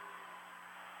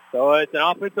 So it's an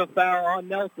offensive foul on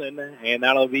Nelson, and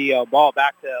that'll be a ball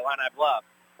back to Illini Bluff.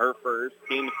 Her first,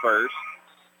 team's first.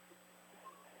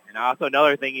 And also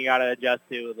another thing you got to adjust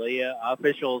to, the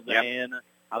officials and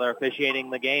how they're officiating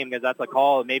the game, because that's a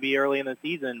call maybe early in the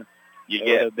season. It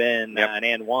would have been an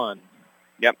and one.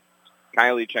 Yep.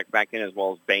 Kylie checked back in as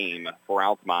well as Bame for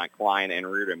Altamont. Klein and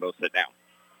Reardon both sit down.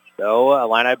 So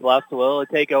Illini Bluffs will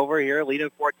take over here, leading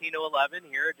 14-11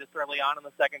 here just early on in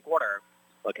the second quarter.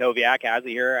 Lakoviak has it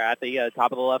here at the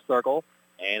top of the left circle,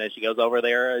 and as she goes over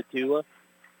there to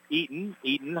Eaton.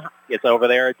 Eaton gets over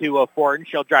there to Fortin.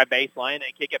 She'll drive baseline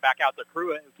and kick it back out to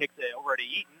Pruitt, who kicks it over to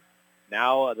Eaton.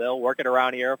 Now they'll work it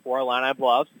around here for Illini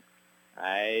Bluffs.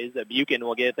 As Buchan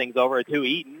will get things over to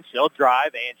Eaton. She'll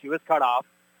drive, and she was cut off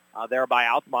there by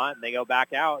Altamont, and they go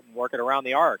back out and work it around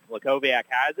the arc. Lakoviak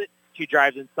has it. She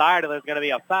drives inside, and there's going to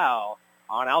be a foul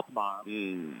on Altamont.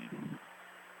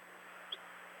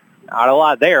 Not a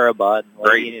lot there, but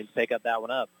Lady didn't pick up that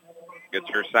one up. Gets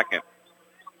her second.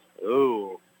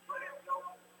 Ooh.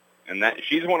 And that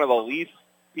she's one of the least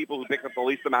people who picked up the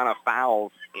least amount of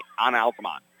fouls on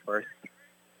Altamont. First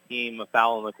team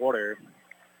foul in the quarter.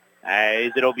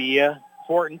 As it'll be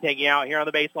Fortin taking out here on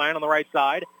the baseline on the right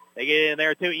side. They get in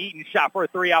there too. Eaton shot for a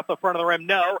three off the front of the rim.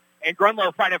 No. And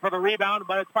Grunlow fighting for the rebound,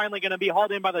 but it's finally going to be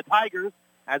hauled in by the Tigers,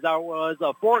 as that was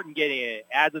Fortin getting it.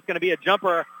 As it's going to be a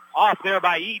jumper off there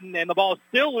by Eaton, and the ball is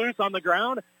still loose on the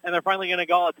ground, and they're finally going to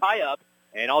call a tie-up.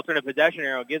 And alternate possession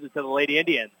arrow gives it to the Lady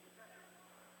Indians.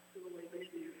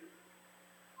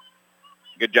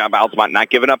 Good job, Altamont, not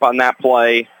giving up on that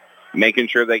play, making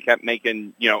sure they kept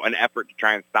making, an effort to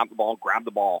try and stop the ball, grab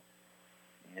the ball.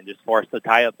 And just force the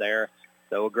tie-up there.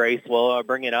 So Grace will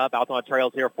bring it up. Altamont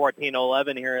trails here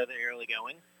 14-11 here at the early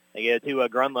going. They get it to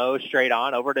Grunlow straight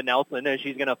on over to Nelson, and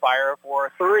she's going to fire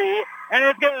for three, and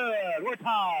it's good. We're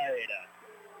tied.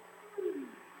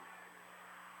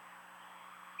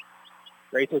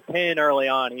 Grace with 10 early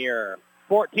on here.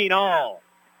 14-all.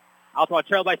 Altamont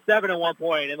trailed by 7 at one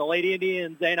point, and the Lady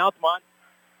Indians and Altamont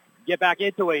get back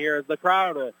into it here as the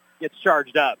crowd gets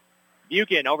charged up.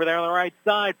 Buchan over there on the right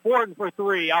side. Fortin for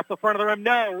three. Off the front of the rim.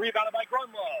 No. Rebounded by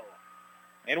Grunlow.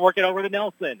 And work it over to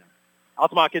Nelson.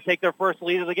 Altamont can take their first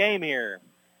lead of the game here.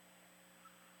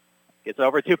 Gets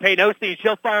over to Paynosi.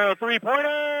 She'll fire a three-pointer.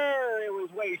 It was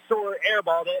way short.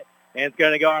 Airballed it. And it's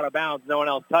going to go out of bounds. No one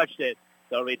else touched it.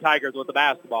 So it'll be Tigers with the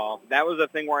basketball. That was a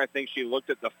thing where I think she looked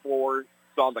at the floor,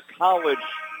 saw the college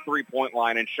three-point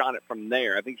line, and shot it from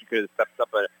there. I think she could have stepped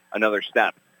up another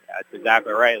step. That's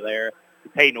exactly right there.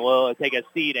 Peyton will take a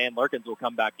seat, and Lurkins will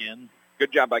come back in.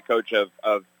 Good job by Coach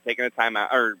of taking a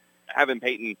timeout, or having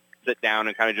Peyton sit down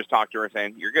and kind of just talk to her,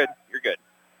 saying, you're good, you're good.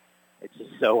 It's just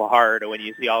so hard when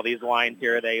you see all these lines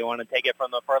here. They want to take it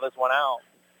from the furthest one out.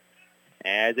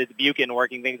 As it's Buchan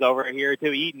working things over here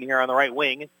to Eaton here on the right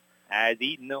wing. As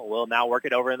Eaton will now work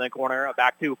it over in the corner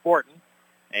back to Fortin.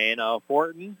 And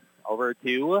Fortin over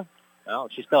to,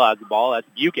 she still has the ball. That's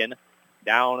Buchan.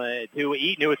 Down to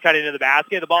Eaton, who was cut into the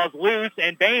basket. The ball's loose,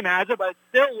 and Bame has it, but it's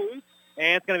still loose.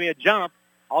 And it's going to be a jump.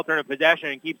 Alternate possession,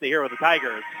 and keeps it here with the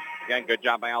Tigers. Again, good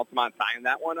job by Altamont tying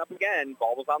that one up again.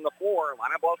 Ball was on the floor.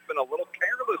 Illini Bluff's been a little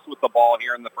careless with the ball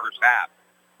here in the first half.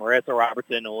 Marissa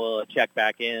Robertson will check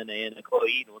back in, and Chloe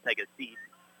Eaton will take a seat.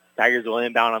 Tigers will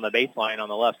inbound on the baseline on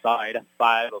the left side.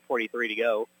 5:43 to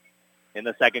go in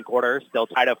the second quarter. Still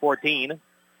tied at 14.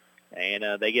 And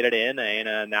they get it in,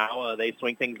 and now they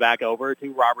swing things back over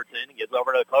to Robertson. Gives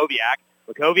over to Lakoviak.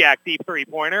 Lakoviak, deep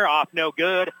three-pointer, off no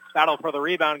good. Battle for the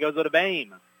rebound goes to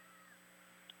Bame.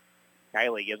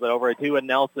 Kylie gives it over to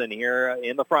Nelson here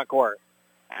in the front court.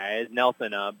 As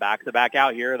Nelson backs it back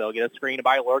out here, they'll get a screen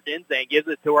by Lurkins and gives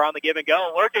it to her on the give and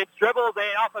go. Lurkins dribbles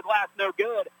and off the glass, no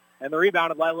good. And the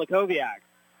rebound by Lakoviak.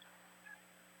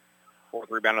 Fourth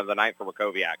rebound of the night for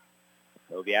Wachowiak.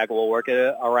 Wachowiak will work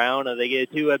it around. They get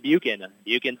it to Buchan.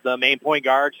 Buchan's the main point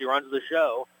guard. She runs the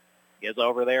show. Gets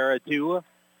over there to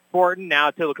Fortin.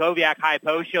 Now to Wachowiak, high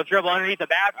post. She'll dribble underneath the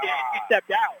basket. She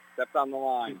stepped out. Stepped on the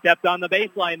line. She stepped on the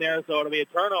baseline there, so it'll be a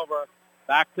turnover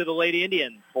back to the Lady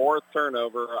Indians. Fourth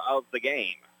turnover of the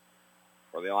game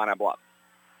for the Illini Bluff.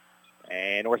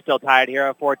 And we're still tied here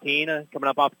at 14, coming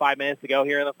up off 5 minutes to go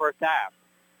here in the first half.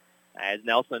 As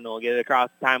Nelson will get it across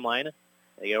the timeline.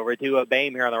 They go over to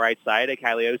Bame here on the right side.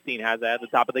 Kylie Osteen has that at the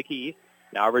top of the key.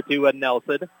 Now over to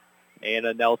Nelson.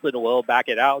 And Nelson will back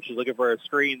it out. She's looking for a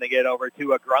screen. They get over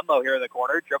to Grunlow here in the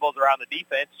corner. Dribbles around the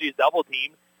defense. She's double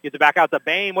teamed. Gets it back out to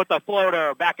Bame with the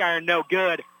floater. Back iron no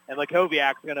good. And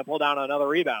Wachowiak's going to pull down another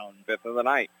rebound. Fifth of the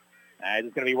night.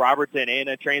 It's going to be Robertson in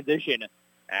a transition.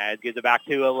 Gives it back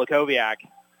to Wachowiak.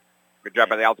 Good job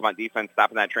by the Altamont defense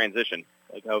stopping that transition.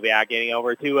 Wachowiak getting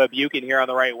over to Buchan here on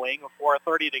the right wing.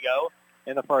 4:30 to go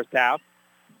in the first half.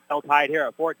 Still tied here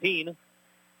at 14.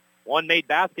 One made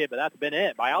basket, but that's been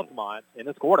it by Altamont in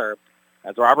this quarter.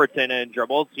 As Robertson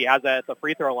dribbles, she has that at the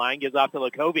free throw line. Gives off to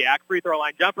Wachowiak. Free throw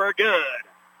line jumper, good.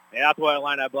 And that's what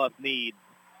Illini Bluff needs.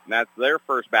 And that's their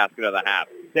first basket of the half.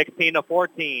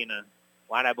 16-14.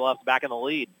 Illini Bluff's back in the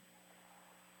lead.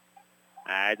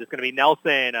 It's going to be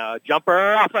Nelson.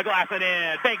 Jumper off the glass and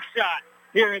in. Big shot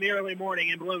here in the early morning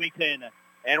in Bloomington.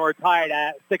 And we're tied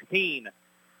at 16.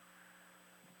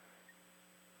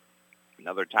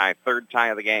 Another tie, third tie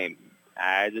of the game.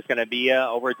 It's just going to be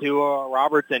over to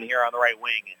Robertson here on the right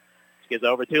wing. She gets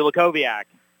over to Wachowiak.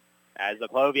 As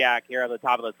Wachowiak here at the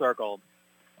top of the circle.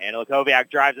 And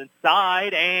Wachowiak drives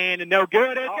inside, and no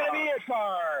good. It's going to be a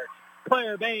charge.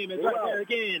 Claire Bame is right there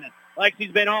again, like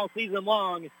she's been all season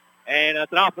long. And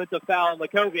it's an offensive foul on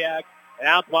Wachowiak, and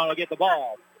Altamont will get the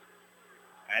ball.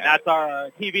 And that's our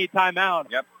TV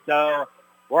timeout. Yep. So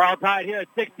we're all tied here at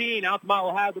 16. Altamont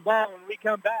will have the ball when we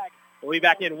come back. We'll be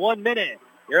back in 1 minute.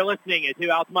 You're listening to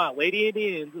Altamont Lady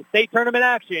Indians state tournament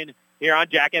action here on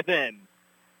Jack FM.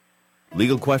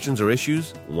 Legal questions or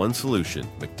issues? One solution.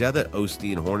 McDevitt,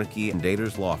 Osteen, Hornicky, and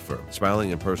Daters Law Firm. Spiraling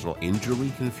in personal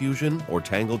injury confusion or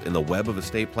tangled in the web of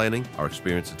estate planning? Our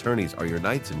experienced attorneys are your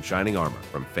knights in shining armor.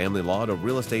 From family law to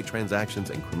real estate transactions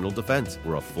and criminal defense,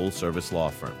 we're a full-service law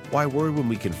firm. Why worry when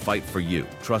we can fight for you?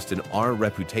 Trust in our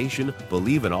reputation.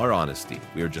 Believe in our honesty.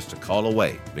 We are just a call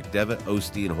away. McDevitt,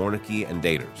 Osteen, Hornicky, and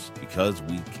Daters. Because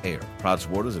we care. Proud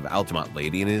supporters of Altamont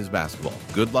Lady Indians basketball.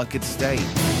 Good luck at state.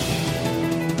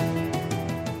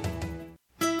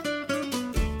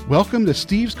 Welcome to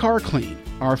Steve's Car Clean.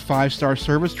 Our 5-star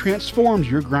service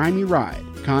transforms your grimy ride.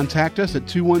 Contact us at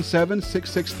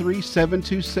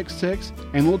 217-663-7266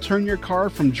 and we'll turn your car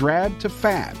from drab to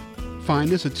fab.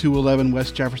 Find us at 211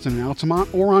 West Jefferson in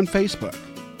Altamont or on Facebook.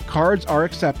 Cards are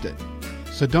accepted.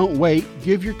 So don't wait,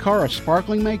 give your car a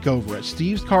sparkling makeover at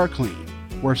Steve's Car Clean,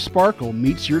 where sparkle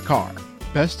meets your car.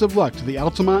 Best of luck to the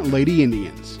Altamont Lady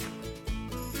Indians.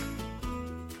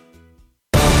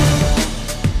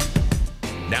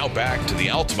 Now back to the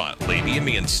Altamont Lady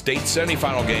Indians state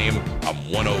semifinal game on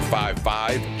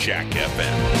 105.5 Jack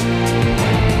FM.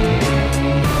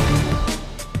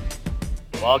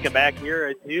 Welcome back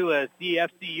here to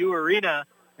CFCU Arena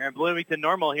here in Bloomington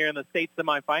Normal here in the state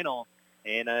semifinal.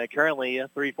 And currently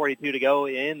 3:42 to go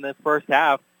in this first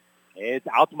half. It's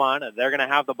Altamont. They're going to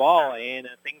have the ball, and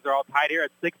things are all tied here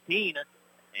at 16.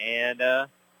 And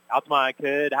Altamont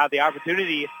could have the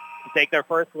opportunity to take their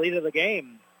first lead of the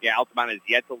game. Yeah, Altamont is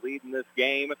yet to lead in this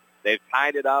game. They've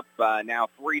tied it up now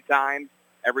 3 times.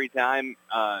 Every time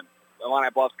Illini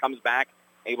Bluff comes back,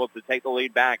 able to take the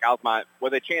lead back. Altamont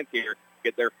with a chance here to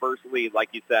get their first lead, like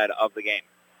you said, of the game.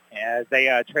 As they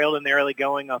trailed in the early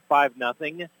going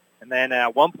 5-0. And then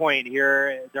at one point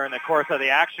here during the course of the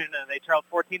action, they trailed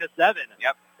 14-7.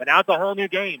 Yep. But now it's a whole new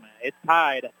game. It's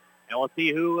tied. And we'll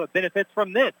see who benefits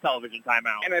from this television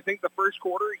timeout. And I think the first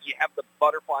quarter, you have the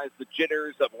butterflies, the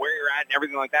jitters of where you're at and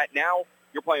everything like that. Now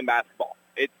you're playing basketball.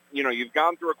 It's, you've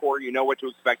gone through a quarter. You know what to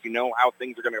expect. You know how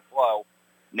things are going to flow.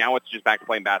 Now it's just back to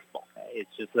playing basketball.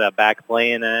 It's just back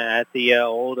playing at the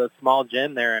old small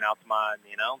gym there in Altamont,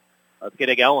 Let's get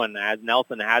it going as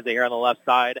Nelson has it here on the left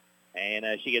side. And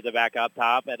she gets it back up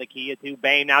top at the key to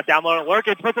Bame. Now down low to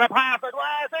Lurkins. Puts it up high off the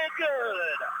glass. It's good.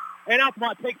 And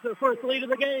Altamont takes their first lead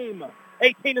of the game,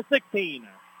 18-16.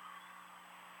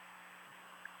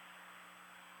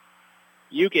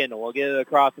 Buchan will get it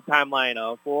across the timeline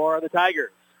for the Tigers.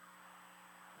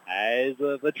 As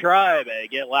the Tribe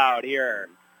get loud here.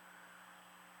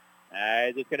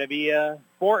 As it's going to be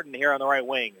Fortin here on the right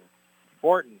wing.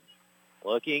 Fortin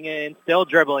looking and still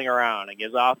dribbling around and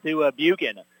gives off to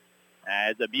Buchan.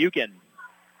 As Buchan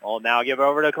Well, now give it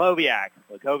over to Kloviak.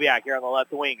 Kloviak here on the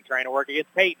left wing, trying to work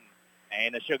against Peyton.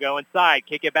 And she'll go inside,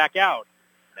 kick it back out.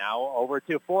 Now over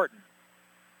to Fortin.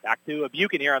 Back to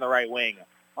Buchan here on the right wing.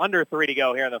 Under 3 to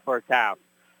go here in the first half.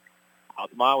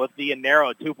 Altamont with the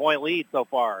narrow 2-point lead so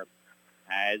far.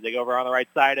 As they go over on the right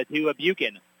side to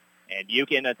Buchan. And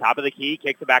Buchan, at top of the key,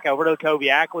 kicks it back over to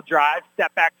Kloviak. Will drive,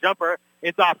 step back jumper.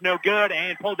 It's off no good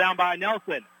and pulled down by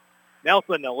Nelson.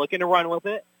 Nelson looking to run with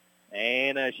it.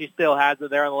 And she still has it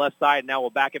there on the left side. Now we'll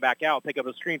back it back out. Pick up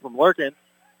a screen from Lurkin.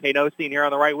 Peyton Osteen here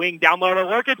on the right wing. Down low to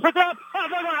Lurkin. Puts up.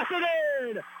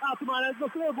 Altamont has the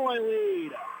 4-point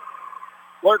lead.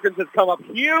 Lurkins has come up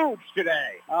huge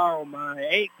today. Oh, my.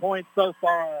 8 points so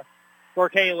far for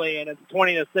Kaylee, and it's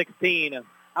 20-16.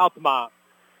 Altamont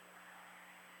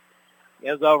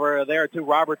is over there to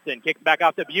Robertson. Kicks back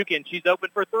off to Buchan. She's open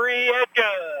for 3. It's good.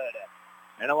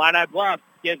 And Illini Bluff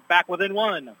gets back within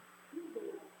 1.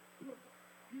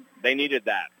 They needed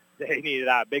that. They needed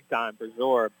that big time for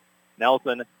sure.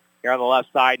 Nelson here on the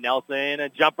left side. Nelson, a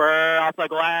jumper off the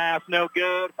glass. No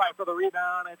good. Fight for the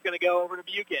rebound. It's going to go over to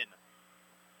Buchan.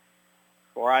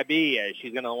 For IB,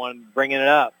 she's going to want bringing it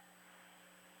up.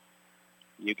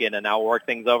 Buchan and now work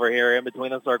things over here in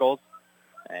between the circles.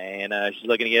 And she's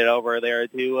looking to get it over there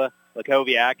to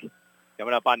Lakoviak.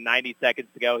 Coming up on 90 seconds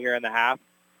to go here in the half.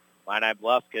 Illini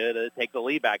Bluff could take the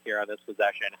lead back here on this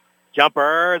possession.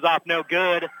 Jumper is off no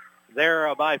good.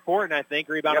 There by Fortin, I think.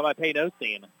 Rebounded by Peyton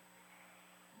Osteen.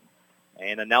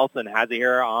 And Nelson has it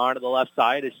here on the left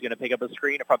side. She's going to pick up a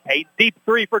screen from Peyton. Deep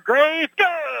 3 for Grace. Good!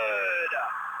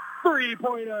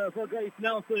 3-pointer for Grace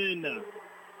Nelson.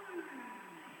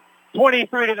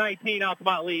 23-19,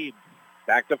 Altamont leads.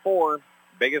 Back to 4.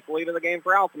 Biggest lead of the game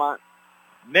for Altamont.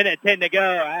 Minute 10 to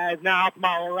go as now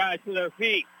Altamont will rise to their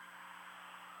feet.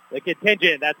 The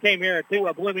contingent that came here to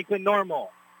a Bloomington Normal.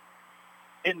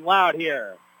 Getting loud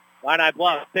here. Illini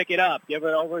Bluff, pick it up. Give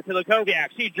it over to Lakoviak.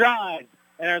 She drives.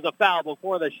 And there's a foul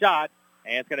before the shot.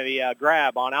 And it's going to be a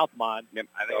grab on Altamont. Yep,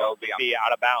 I think it'll be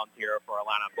out of bounds here for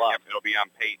Illini Bluff. Yep, it'll be on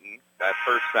Peyton. That's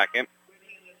her second.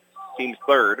 Team's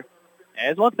third.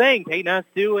 And it's one thing. Peyton has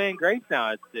 2 and Grace now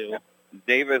has 2. Yep.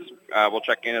 Davis will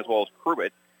check in as well as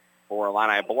Krubit for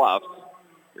Illini Bluff.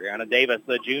 Brianna Davis,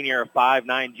 the junior,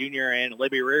 5'9" junior, and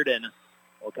Libby Reardon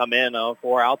will come in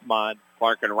for Altamont.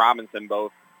 Clark and Robinson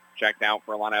both checked out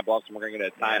for Illini Bluff, and we're going to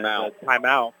get a timeout.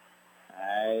 Timeout.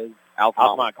 As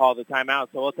Altamont called the timeout,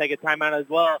 so we'll take a timeout as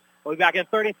well. We'll be back in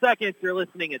 30 seconds. You're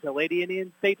listening to Lady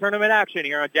Indian State Tournament action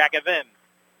here on Jack FM.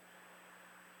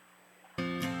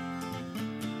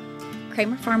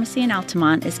 Kramer Pharmacy in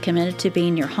Altamont is committed to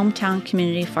being your hometown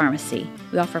community pharmacy.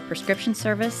 We offer prescription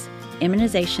service,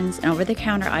 immunizations, and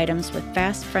over-the-counter items with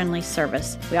fast, friendly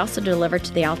service. We also deliver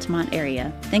to the Altamont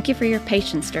area. Thank you for your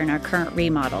patience during our current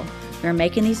remodel. We are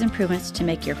making these improvements to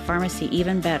make your pharmacy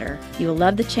even better. You will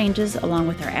love the changes along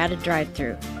with our added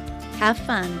drive-thru. Have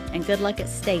fun and good luck at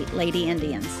State, Lady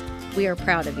Indians. We are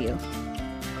proud of you.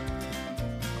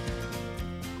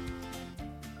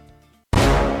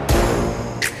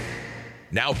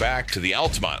 Now back to the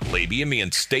Altamont Lady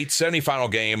Indians State Semifinal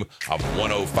game of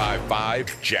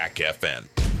 105.5 Jack FM.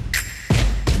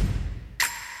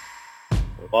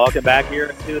 Welcome back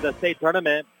here to the state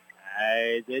tournament.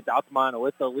 It's Altamont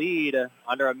with the lead,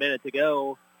 under a minute to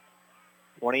go.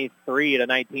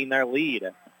 23-19 their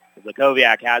lead.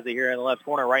 Lakoviak has it here in the left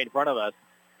corner right in front of us.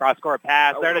 Cross-court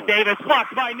pass there to Davis,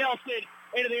 blocked by Nelson.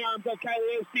 Into the arms of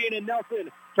Kylie Osteen, and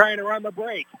Nelson trying to run the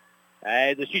break.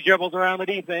 As she dribbles around the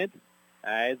defense.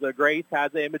 As Grace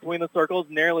has it in between the circles,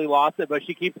 nearly lost it, but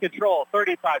she keeps control.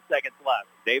 35 seconds left.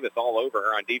 Davis all over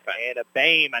her on defense. And a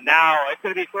Bame, and now it's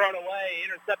going to be thrown away,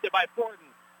 intercepted by Fortin.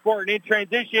 Fortin in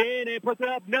transition, and puts it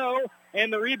up, no,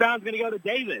 and the rebound's going to go to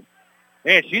Davis.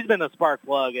 Man, she's been the spark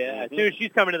plug as soon as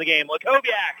she's coming to the game.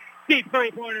 Lakoviak, deep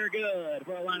three-pointer, good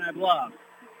for Illini Bluff.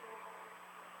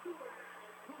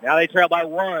 Now they trail by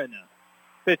 1.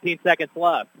 15 seconds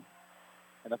left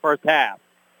in the first half.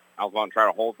 Altamont try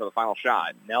to hold for the final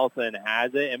shot. Nelson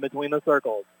has it in between the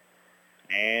circles.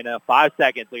 And 5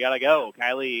 seconds. We got to go.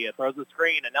 Kylie throws the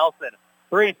screen to Nelson.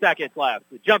 3 seconds left.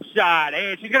 The jump shot,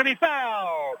 and she's going to be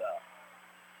fouled.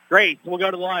 Grace will go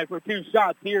to the line for 2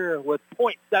 shots here with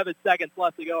 0.7 seconds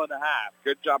left to go in the half.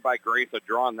 Good job by Grace of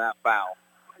drawing that foul.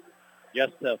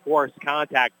 Just to force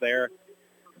contact there.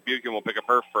 Buchan will pick up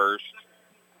her first.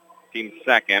 Team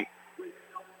second.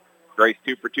 Grace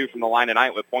 2 for 2 from the line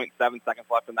tonight with 0.7 seconds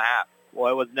left in the half.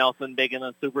 Boy, was Nelson big in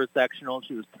the super sectional.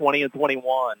 She was 20 and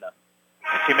 21.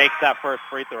 And she makes that first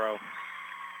free throw.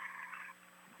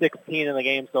 16 in the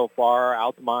game so far.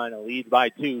 Altamont leads by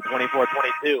 2,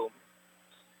 24-22.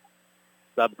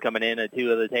 Subs coming in at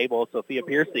 2 of the table. Sophia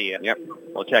Piercy. Yep.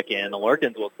 We'll check in. The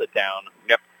Lurkins will sit down.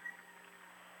 Yep.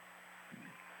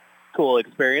 Cool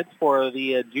experience for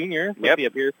the junior,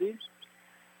 Sophia Piercy.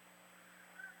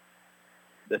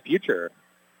 The future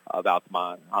of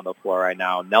Altamont on the floor right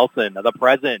now. Nelson, the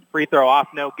present. Free throw off,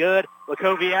 no good.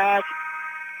 Lakoviak,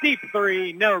 deep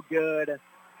three, no good.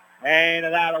 And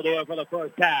that'll do it for the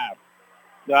first half.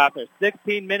 So after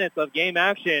 16 minutes of game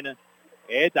action,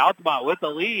 it's Altamont with the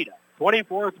lead.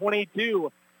 24-22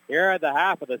 here at the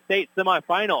half of the state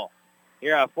semifinal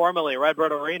here at formerly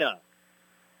Redbird Arena.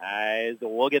 As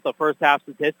we'll get the first half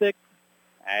statistics,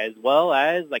 as well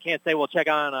as, I can't say we'll check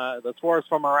on the scores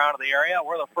from around the area.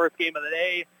 We're the first game of the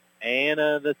day, and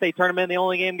the state tournament, the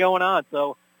only game going on.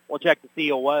 So we'll check to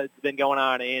see what's been going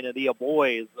on in the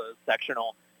boys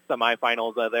sectional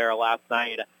semifinals there last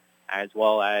night, as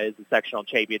well as the sectional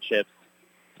championships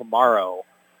tomorrow,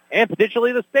 and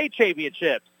potentially the state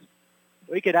championships.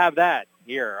 We could have that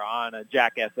here on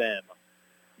Jack FM.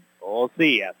 We'll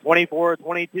see.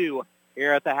 24-22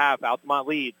 here at the half. Altamont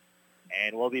leads.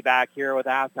 And we'll be back here with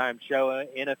the halftime show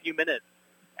in a few minutes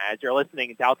as you're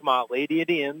listening to Altamont Lady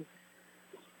Indians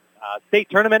state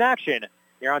tournament action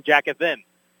here on Jack FM.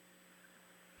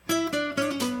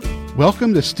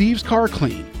 Welcome to Steve's Car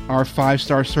Clean. Our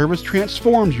 5-star service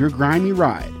transforms your grimy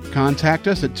ride. Contact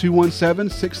us at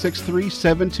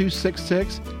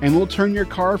 217-663-7266 and we'll turn your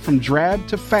car from drab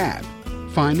to fab.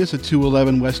 Find us at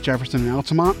 211 West Jefferson in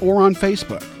Altamont or on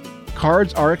Facebook.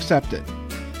 Cards are accepted.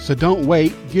 So don't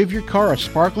wait, give your car a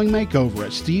sparkling makeover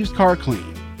at Steve's Car Clean,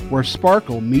 where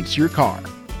sparkle meets your car.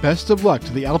 Best of luck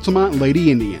to the Altamont Lady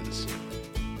Indians.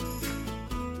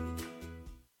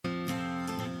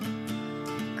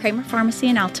 Kramer Pharmacy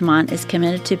in Altamont is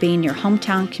committed to being your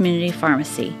hometown community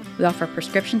pharmacy. We offer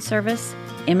prescription service,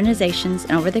 immunizations,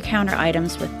 and over-the-counter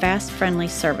items with fast, friendly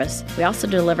service. We also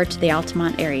deliver to the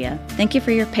Altamont area. Thank you for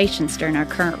your patience during our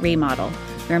current remodel.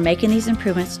 We are making these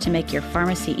improvements to make your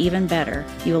pharmacy even better.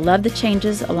 You will love the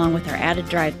changes along with our added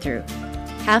drive-thru.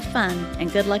 Have fun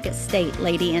and good luck at State,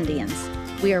 Lady Indians.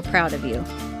 We are proud of you.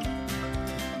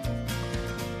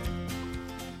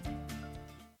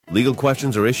 Legal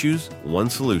questions or issues? One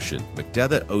solution.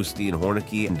 McDevitt, Osteen,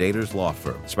 Hornicky, and Daters Law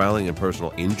Firm. Spiraling in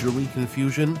personal injury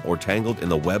confusion or tangled in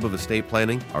the web of estate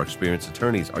planning? Our experienced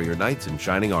attorneys are your knights in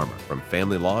shining armor. From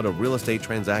family law to real estate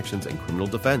transactions and criminal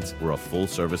defense, we're a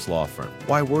full-service law firm.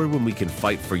 Why worry when we can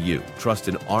fight for you? Trust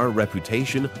in our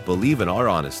reputation. Believe in our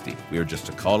honesty. We are just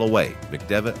a call away.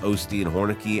 McDevitt, Osteen,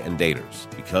 Hornicky, and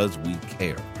Daters. Because we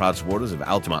care. Proud supporters of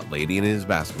Altamont Lady Indians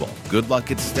basketball. Good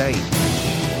luck at State.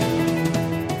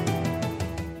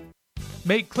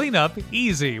 Make cleanup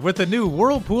easy with the new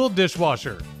Whirlpool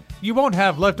dishwasher. You won't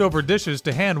have leftover dishes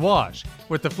to hand wash,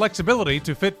 with the flexibility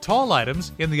to fit tall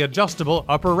items in the adjustable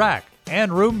upper rack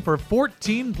and room for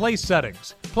 14 place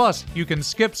settings. Plus, you can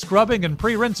skip scrubbing and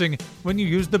pre-rinsing when you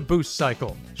use the boost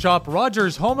cycle. Shop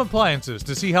Rogers Home Appliances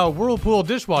to see how Whirlpool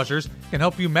dishwashers can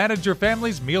help you manage your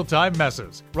family's mealtime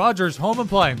messes. Rogers Home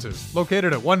Appliances,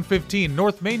 located at 115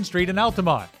 North Main Street in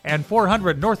Altamont and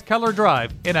 400 North Keller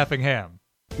Drive in Effingham.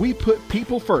 We put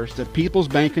people first at People's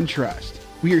Bank and Trust.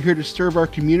 We are here to serve our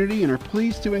community and are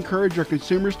pleased to encourage our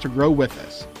consumers to grow with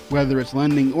us. Whether it's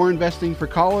lending or investing for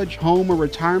college, home, or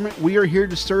retirement, we are here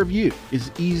to serve you.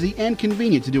 It's easy and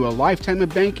convenient to do a lifetime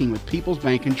of banking with People's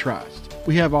Bank and Trust.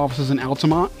 We have offices in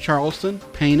Altamont, Charleston,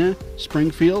 Pana,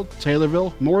 Springfield,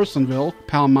 Taylorville, Morrisonville,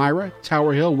 Palmyra,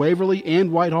 Tower Hill, Waverly,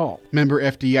 and Whitehall. Member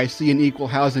FDIC and equal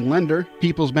housing lender,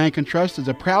 People's Bank and Trust is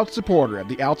a proud supporter of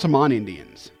the Altamont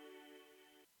Indians.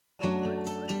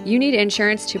 You need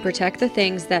insurance to protect the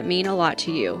things that mean a lot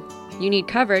to you. You need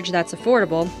coverage that's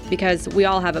affordable because we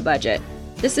all have a budget.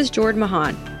 This is Jordan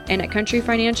Mahan, and at Country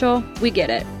Financial, we get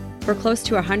it. For close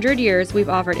to 100 years, we've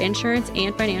offered insurance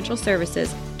and financial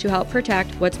services to help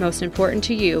protect what's most important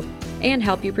to you and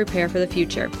help you prepare for the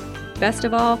future. Best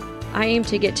of all, I aim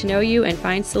to get to know you and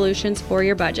find solutions for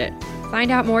your budget.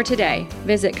 Find out more today.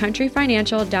 Visit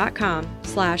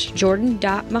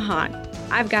countryfinancial.com/jordan.mahan.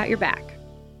 I've got your back.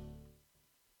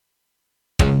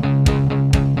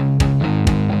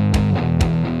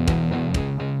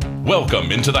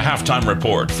 Welcome into the halftime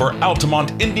report for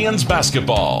Altamont Indians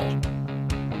basketball.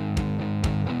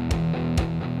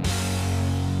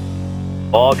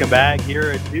 Welcome back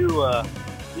here to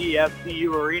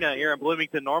CFCU Arena here in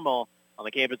Bloomington Normal on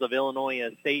the campus of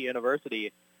Illinois State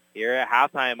University. Here at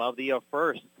halftime of the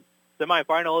first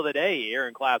semifinal of the day here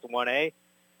in Class 1A.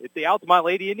 It's the Altamont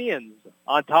Lady Indians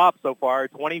on top so far,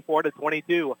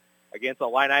 24-22 against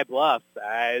Illini Bluff,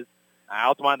 as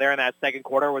Altamont there in that second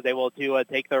quarter was able to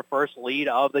take their first lead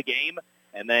of the game,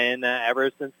 and then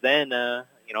ever since then,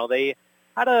 they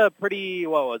had a pretty,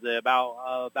 what was it,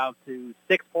 about to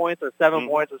 6 points or 7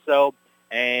 points or so.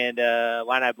 And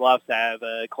Illini Bluffs have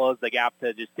closed the gap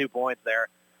to just 2 points there.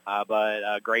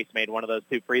 But Grace made one of those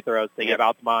 2 free throws to give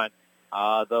Altamont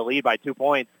the lead by 2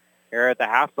 points here at the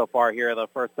half so far here in the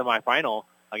first semifinal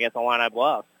against Illini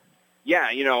Bluffs. Yeah,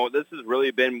 this has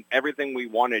really been everything we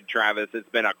wanted, Travis. It's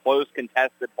been a close,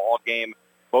 contested ball game.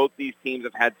 Both these teams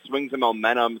have had swings and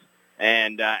momentums,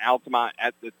 and Altamont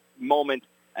at the moment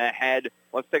ahead.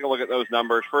 Let's take a look at those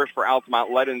numbers. First for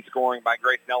Altamont, led in scoring by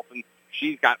Grace Nelson.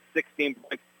 She's got 16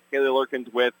 points. Kaylee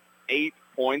Lurkins with 8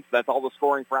 points. That's all the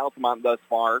scoring for Altamont thus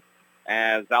far.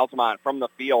 As Altamont from the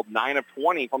field, 9 of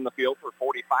 20 from the field for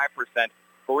 45%.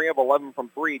 3 of 11 from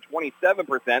 3,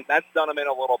 27%. That's done them in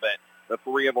a little bit. The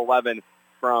 3 of 11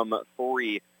 from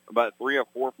 3, but 3 of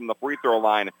 4 from the free throw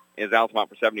line is Altamont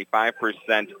for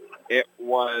 75%. It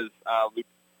was,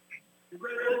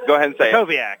 go ahead and say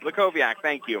Lakoviak. it. Lakoviak,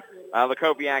 thank you.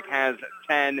 Lakoviak has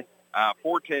 10.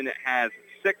 Fortin has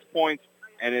 6 points,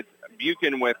 and it's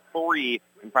Buchan with 3,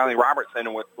 and finally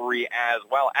Robertson with 3 as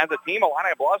well. As a team,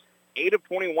 Illini Bluffs, 8 of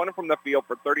 21 from the field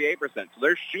for 38%. So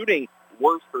they're shooting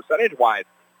worse percentage-wise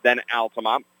than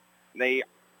Altamont. They,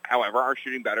 however, are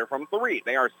shooting better from 3.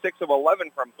 They are 6 of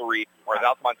 11 from 3, whereas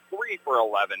Altamont's 3 for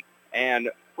 11. And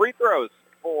free throws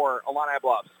for Illini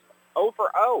Bluffs, 0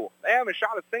 for 0. They haven't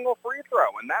shot a single free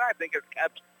throw, and that, I think, has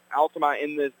kept Altamont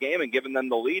in this game and given them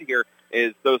the lead here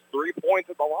is those 3 points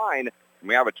at the line. And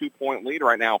we have a 2-point lead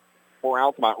right now for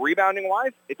Altamont.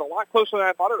 Rebounding-wise, it's a lot closer than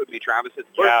I thought it would be, Travis. It's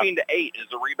 13-8 is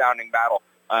the rebounding battle.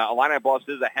 Illini Bluffs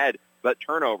is ahead, but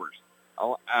turnovers.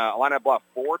 Illini Bluff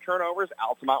 4 turnovers,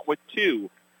 Altamont with 2.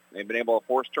 They've been able to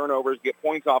force turnovers, get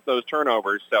points off those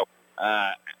turnovers. So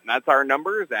that's our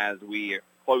numbers as we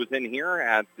close in here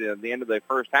at the end of the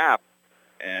first half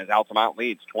as Altamont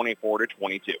leads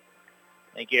 24-22.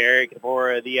 Thank you, Eric,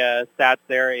 for the stats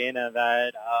there in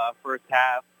that first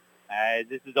half.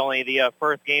 This is only the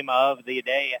first game of the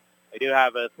day. We do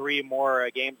have 3 more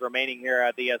games remaining here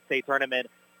at the state tournament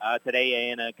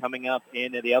today and coming up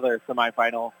in the other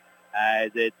semifinal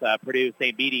as it's Purdue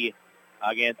St. Beatty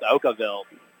against Oakville.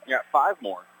 We got 5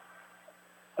 more.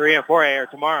 3 and 4A are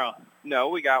tomorrow. No,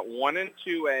 we got 1 and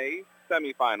 2A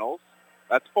semifinals.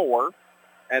 That's 4.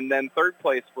 And then third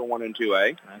place for 1 and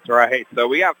 2A. That's right. So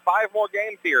we have 5 more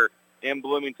games here in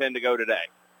Bloomington to go today.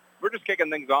 We're just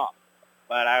kicking things off.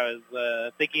 But I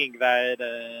was thinking that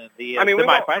the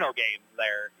semifinal games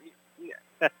there.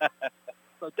 Yeah.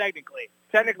 So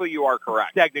technically you are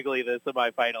correct. Technically the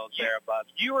semifinals there, but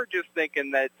you were just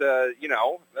thinking that the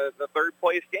third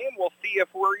place game. We'll see if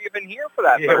we're even here for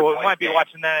that. Yeah, we might be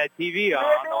watching that at TV on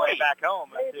the way back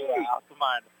home to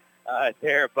Altamont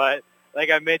there. But like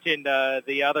I mentioned,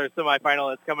 the other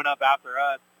semifinal that's coming up after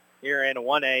us here in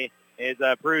 1A is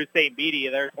Purdue St. Beatty.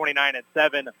 They're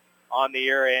 29-7 on the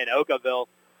year in Oakville.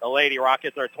 The Lady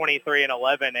Rockets are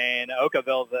 23-11, and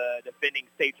Oakville, the defending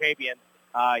state champions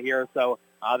here. So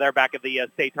they're back at the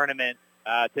state tournament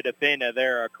to defend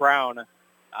their crown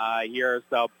here.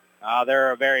 So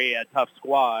they're a very tough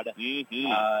squad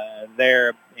there.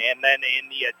 And then in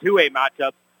the 2A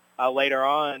matchups later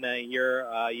on here,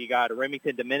 you got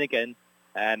Remington Dominican,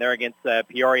 and they're against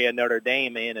Peoria Notre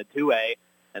Dame in a 2A.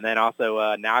 And then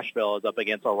also Nashville is up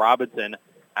against Robinson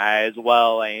as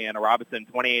well. And Robinson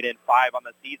 28-5 on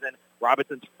the season.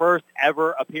 Robinson's first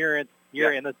ever appearance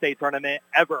here in the state tournament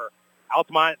ever.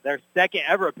 Altamont, their second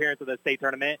ever appearance of the state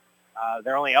tournament.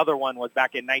 Their only other one was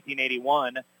back in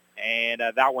 1981, and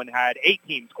that one had 8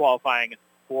 teams qualifying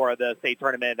for the state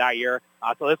tournament that year.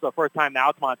 So this is the first time that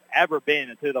Altamont's ever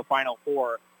been to the Final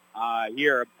Four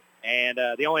here. And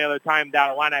the only other time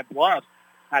that Illini Bluff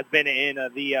has been in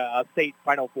the state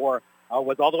Final Four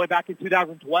was all the way back in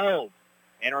 2012.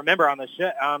 And remember, on the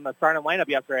starting lineup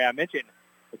yesterday, I mentioned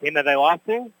the team that they lost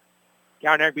to,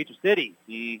 Eric Beecher City.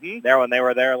 There when they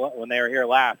were here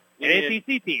last. An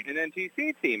NTC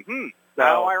team. So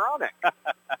how ironic.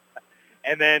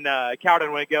 And then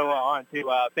Cowden would go on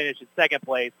to finish in second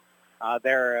place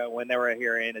there when they were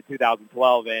here in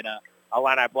 2012. And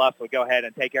Illini Bluffs would go ahead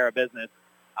and take care of business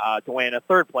to win a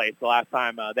third place the last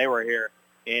time they were here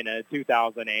in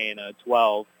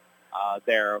 2012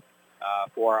 there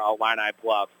for Illini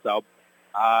Bluffs. So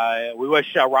we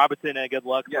wish Robinson good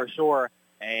luck for sure.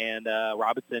 And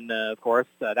Robinson, of course,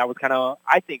 that was kind of,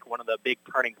 I think, one of the big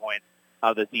turning points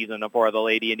of the season for the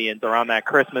Lady Indians around that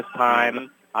Christmas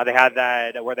time. They had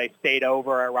that where they stayed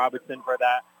over at Robinson for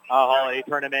that holiday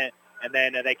tournament, and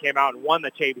then they came out and won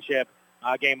the championship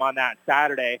game on that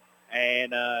Saturday.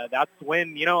 And that's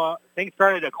when, things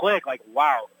started to click. Like,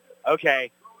 wow, okay,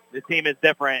 this team is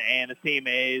different, and this team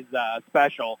is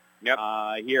special.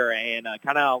 here. And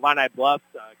kind of Illini Bluff,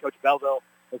 Coach Belleville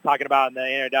was talking about in the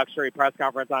introductory press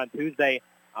conference on Tuesday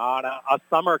on a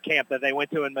summer camp that they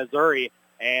went to in Missouri,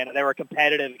 and they were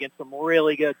competitive against some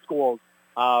really good schools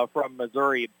from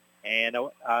Missouri. And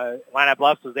Illini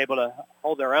Bluff was able to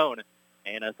hold their own.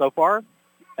 And so far,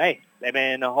 hey, they've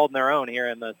been holding their own here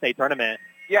in the state tournament,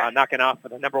 knocking off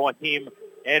the number one team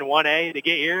in 1A to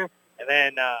get here, and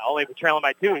then only trailing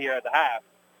by 2 here at the half.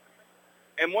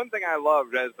 And one thing I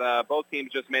loved as both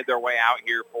teams just made their way out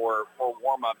here for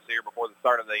warm-ups here before the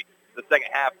start of the second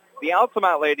half, the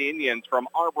Altamont Lady Indians from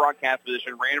our broadcast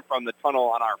position ran from the tunnel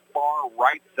on our far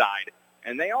right side,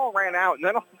 and they all ran out. And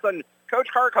then all of a sudden, Coach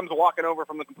Carr comes walking over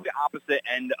from the complete opposite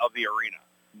end of the arena.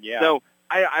 Yeah. So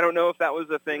I don't know if that was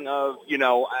a thing of,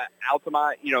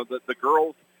 Altamont, the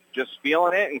girls just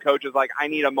feeling it, and Coach is like, I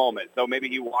need a moment. So maybe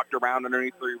he walked around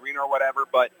underneath the arena or whatever,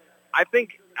 but I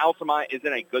think Altamont is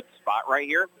in a good spot right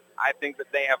here. I think that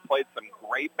they have played some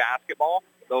great basketball.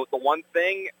 The one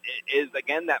thing is,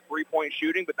 again, that three-point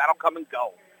shooting, but that'll come and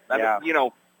go.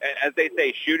 As they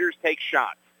say, shooters take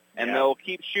shots, and they'll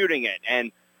keep shooting it.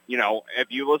 And, if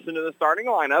you listen to the starting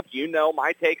lineup,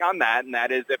 my take on that, and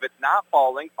that is if it's not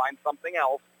falling, find something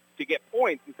else to get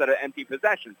points instead of empty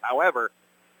possessions. However,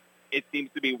 it seems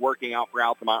to be working out for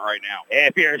Altamont right now.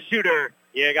 If you're a shooter,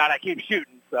 you got to keep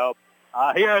shooting. So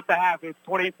here at the half, it's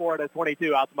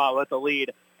 24-22, Altamont with the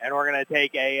lead, and we're going to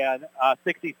take a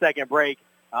 60-second break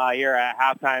here at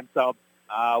halftime. So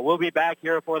we'll be back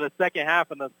here for the second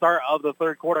half and the start of the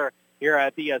third quarter here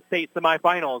at the state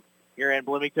semifinals here in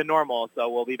Bloomington Normal. So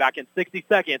we'll be back in 60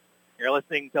 seconds. You're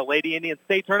listening to Lady Indian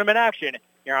State Tournament action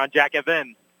here on Jack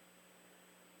FM.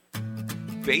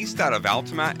 Based out of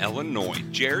Altamont, Illinois,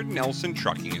 Jared Nelson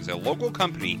Trucking is a local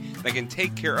company that can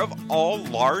take care of all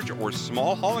large or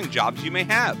small hauling jobs you may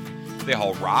have. They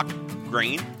haul rock,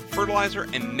 grain, fertilizer,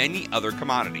 and many other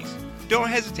commodities. Don't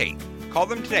hesitate. Call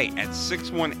them today at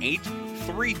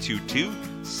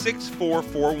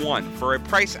 618-322-6441 for a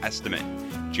price estimate.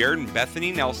 Jared and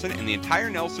Bethany Nelson and the entire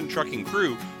Nelson Trucking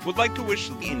crew would like to wish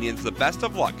the Indians the best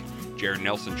of luck. Jared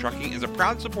Nelson Trucking is a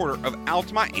proud supporter of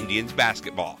Altamont Indians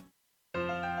basketball.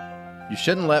 You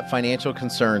shouldn't let financial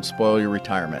concerns spoil your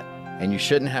retirement, and you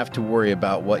shouldn't have to worry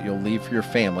about what you'll leave for your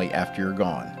family after you're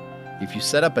gone. If you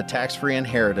set up a tax-free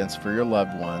inheritance for your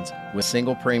loved ones with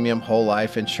single premium whole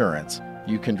life insurance,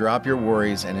 you can drop your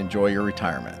worries and enjoy your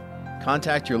retirement.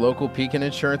 Contact your local Pekin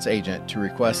Insurance agent to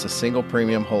request a single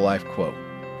premium whole life quote.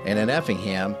 And in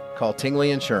Effingham, call Tingley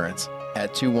Insurance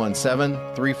at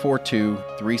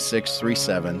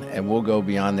 217-342-3637, and we'll go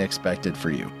beyond the expected for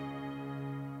you.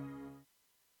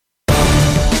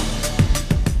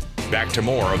 Back to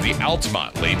more of the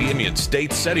Altamont Lady Indian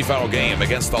State semifinal game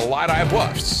against the Illini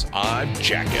Bluffs on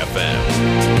Jack FM.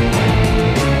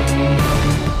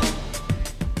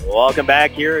 Welcome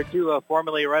back here to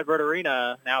formerly Redbird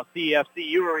Arena, now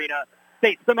CFCU Arena,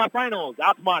 state semifinals.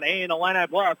 Altamont and Illini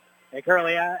Bluffs, and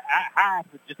currently at half,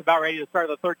 just about ready to start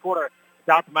the third quarter. It's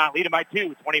Altamont leading by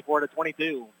 2,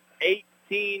 24-22.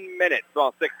 18 minutes,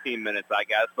 well, 16 minutes, I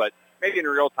guess, but maybe in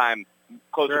real time,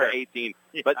 closer to 18.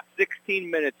 Yeah. But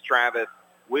 16 minutes, Travis,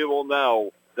 we will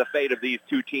know the fate of these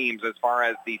two teams as far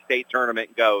as the state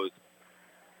tournament goes.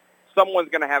 Someone's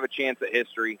going to have a chance at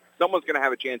history. Someone's going to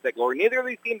have a chance at glory. Neither of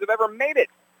these teams have ever made it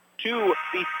to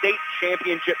the state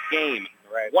championship game.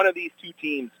 Right. One of these two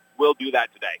teams will do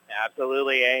that today.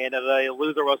 Absolutely, and the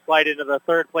loser will slide into the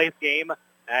third place game,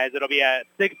 as it'll be at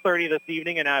 6:30 this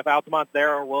evening, and if Altamont's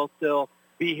there, we'll still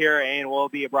be here, and we'll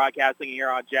be broadcasting here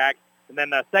on Jack. And then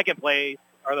the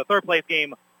third place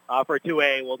game for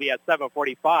 2A will be at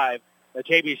 7:45. The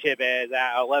championship is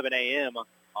at 11 a.m.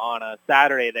 on a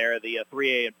Saturday there. The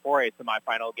 3A and 4A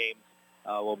semifinal games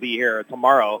will be here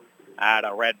tomorrow at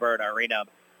Redbird Arena.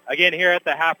 Again, here at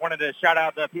the half, wanted to shout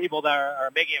out the people that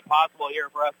are making it possible here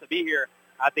for us to be here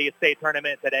at the state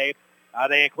tournament today.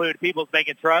 They include People's Bank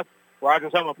and Trust,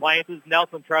 Rogers Home Appliances,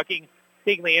 Nelson Trucking,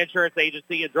 Tingley Insurance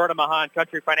Agency, and Jordan Mahan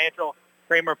Country Financial,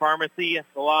 Kramer Pharmacy,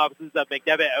 the law offices of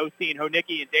McDevitt, Osteen,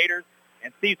 Honicki, and Daters,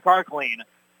 and Steve's Car Clean.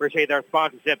 Appreciate their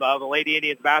sponsorship of the Lady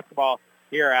Indians basketball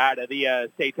here at the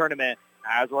state tournament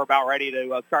as we're about ready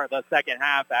to start the second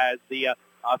half, as the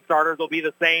starters will be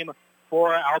the same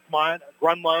for Altamont: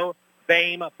 Grunlow,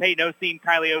 Bame, Peyton Osteen,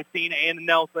 Kylie Osteen, and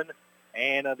Nelson.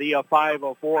 And the 5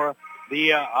 for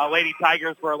the Lady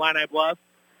Tigers for Illini Bluff: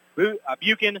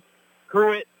 Buchan,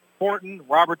 Pruitt, Fortin,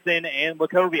 Robertson, and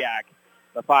Lakoviak.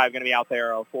 The 5 going to be out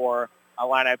there for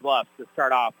Illini Bluff to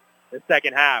start off the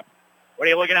second half. What are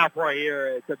you looking out for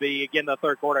here to begin the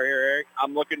third quarter here, Eric?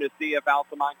 I'm looking to see if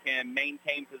Altamont can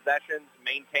maintain possessions,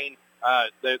 maintain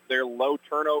their low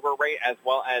turnover rate, as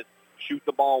well as shoot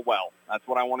the ball well. That's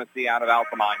what I want to see out of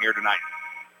Altamont here tonight.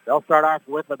 They'll start off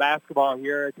with the basketball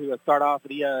here to start off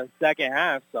the second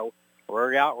half. So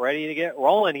we're out ready to get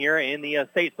rolling here in the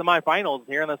state semifinals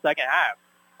here in the second half.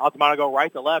 Altamont will go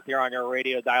right to left here on your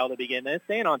radio dial to begin this,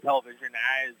 and on television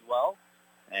as well.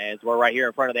 As we're right here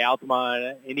in front of the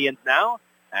Altamont Indians now.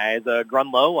 As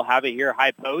Grunlow will have it here,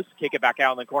 high post, kick it back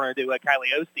out in the corner to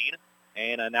Kylie Osteen.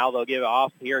 And now they'll give it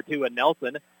off here to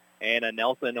Nelson. And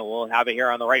Nelson will have it here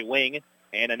on the right wing.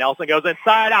 And Nelson goes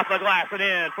inside, off the glass and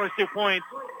in. First 2 points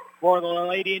for the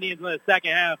Lady Indians in the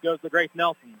second half goes to Grace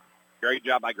Nelson. Great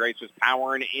job by Grace, just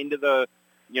powering into the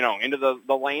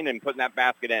lane and putting that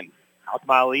basket in.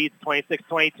 Altamont leads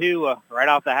 26-22 right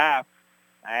off the half.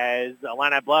 As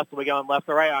Illini Bluff will be going left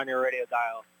to right on your radio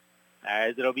dial.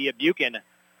 As it'll be a Buchan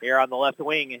here on the left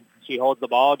wing. She holds the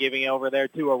ball, giving it over there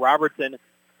to a Robertson.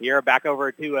 Here back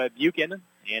over to a Buchan.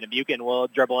 And a Buchan will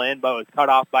dribble in, but was cut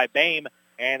off by Bame.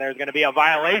 And there's going to be a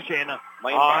violation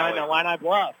on Illini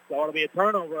Bluff. So it'll be a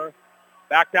turnover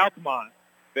back to Altamont.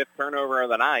 5th turnover of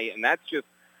the night, and that's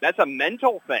a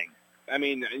mental thing. I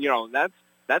mean,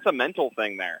 that's a mental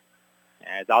thing there.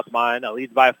 As Altamont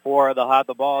leads by 4, they'll have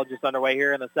the ball just underway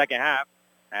here in the second half.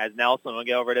 As Nelson will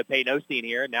go over to Peyton Osteen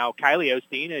here. Now Kylie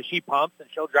Osteen, as she pumps, and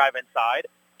she'll drive inside,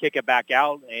 kick it back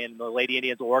out, and the Lady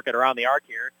Indians will work it around the arc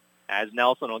here. As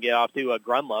Nelson will get off to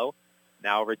Grunlow.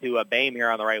 Now over to Bame here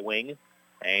on the right wing.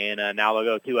 And now they'll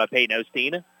go to Peyton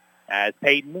Osteen. As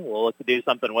Peyton will look to do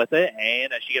something with it.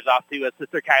 And she gives off to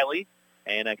sister Kylie.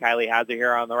 And Kylie has it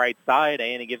here on the right side,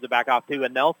 and he gives it back off to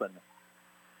Nelson.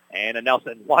 And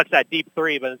Nelson wants that deep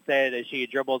three, but instead she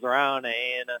dribbles around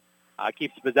and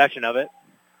keeps possession of it.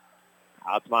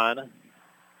 Altamont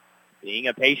being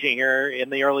a patient here in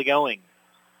the early going.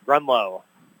 Grunlow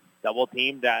double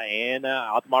teamed, and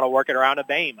Altamont will work it around to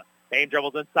Bame. Bame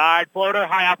dribbles inside, floater,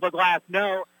 high off the glass,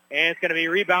 no. And it's going to be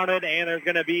rebounded, and there's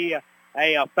going to be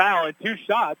a foul and 2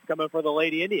 shots coming for the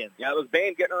Lady Indians. Yeah, it was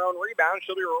Bame getting her own rebound.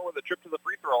 She'll be rolling with a trip to the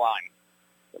free throw line.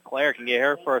 So Claire can get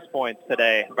her first points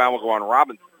today. Foul will go on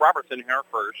Robertson here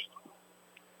first.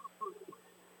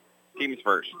 Team's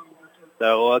first.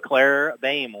 So Claire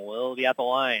Bame will be at the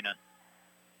line.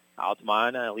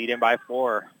 Altamont leading by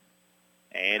 4.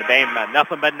 And Bame,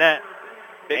 nothing but net.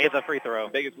 Made the free throw.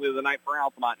 Biggest lead of the night for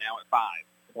Altamont now at 5.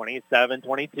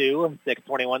 27-22,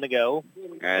 6:21 to go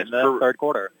as in the third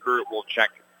quarter. Pruitt will check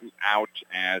out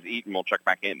as Eaton will check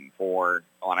back in for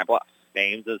Illini Bluff.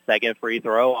 Bame's second free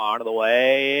throw onto the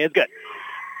way. It's good.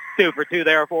 2 for 2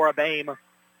 there for a Bame.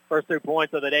 First 3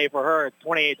 points of the day for her. It's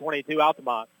 28-22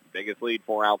 Altamont. Biggest lead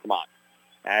for Altamont.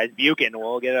 As Buchan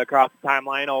will get across the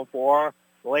timeline for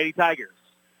the Lady Tigers.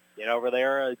 Get over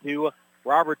there to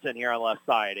Robertson here on the left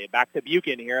side. Back to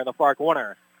Buchan here in the far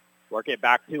corner. Work it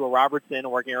back to Robertson,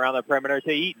 working around the perimeter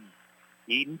to Eaton.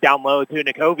 Eaton down low to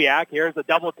Nikoviak. Here's a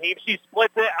double team. She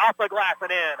splits it off the glass and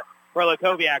in for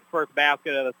Nikoviak's first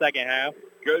basket of the second half.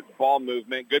 Good ball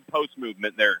movement, good post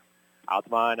movement there.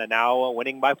 Altamont now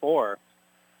winning by 4.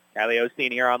 Kylie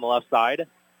Osteen here on the left side.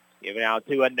 Giving out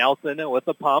to Nelson with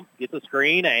the pump. Gets a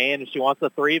screen, and she wants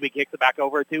the 3, but kicks it back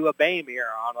over to a Bame here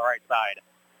on the right side.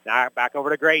 Now back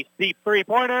over to Grace. Deep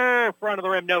three-pointer. Front of the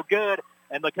rim, no good.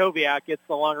 And Lakoviak gets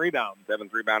the long rebound.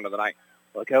 7th rebound of the night.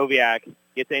 Lakoviak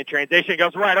gets in transition,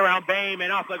 goes right around Bame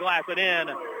and off the glass and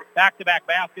in. Back-to-back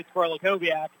baskets for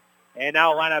Lakoviak. And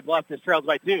now Illini Bluff just trails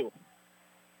by 2.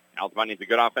 Altamont needs a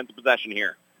good offensive possession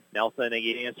here. Nelson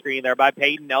getting a screen there by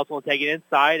Peyton. Nelson will take it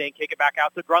inside and kick it back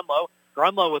out to Grunlow.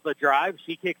 Grunlow with the drive.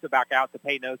 She kicks it back out to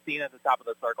Peyton Osteen at the top of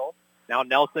the circle. Now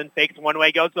Nelson fakes one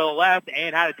way, goes to the left,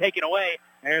 and had it taken away.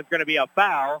 And it's going to be a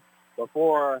foul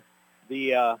before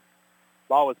the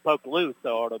ball was poked loose,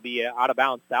 so it'll be out of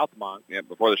bounds to Altamont. Yeah,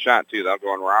 before the shot, too. That'll go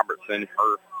on Robertson,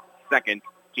 her second,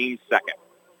 team's second.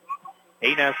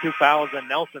 Peyton has 2 fouls, and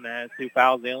Nelson has 2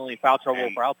 fouls. The only foul trouble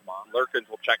for Altamont. Lurkins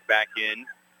will check back in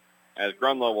as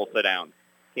Grunlow will sit down.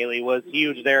 Kaylee was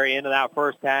huge there into that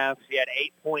first half. She had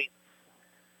 8 points.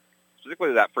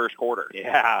 Specifically that first quarter.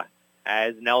 Yeah,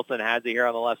 as Nelson has it here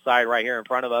on the left side right here in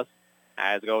front of us.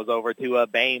 As it goes over to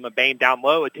Bame. Bame down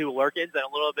low with 2 Lurkins and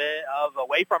a little bit of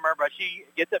away from her, but she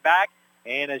gets it back,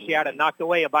 and she had it knocked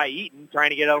away by Eaton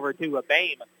trying to get over to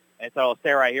Bame. And so it'll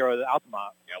stay right here with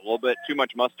Altamont. Yeah, a little bit too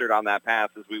much mustard on that pass,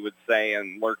 as we would say,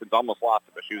 and Lurkins almost lost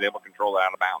it, but she was able to control it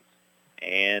out of bounds.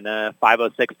 And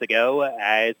 5:06 to go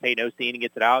as Peyton Osteen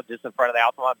gets it out just in front of the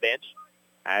Altamont bench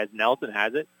as Nelson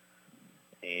has it.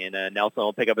 And Nelson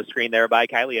will pick up a screen there by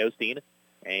Kylie Osteen.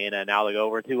 And now they go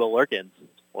over to Lurkins.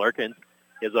 Lurkins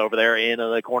is over there in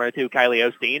the corner to Kylie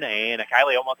Osteen. And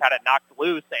Kylie almost had it knocked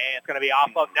loose, and it's going to be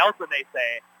off of Nelson, they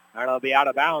say. And it'll be out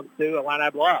of bounds to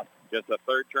Illini Bluff. Just a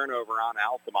third turnover on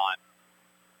Altamont.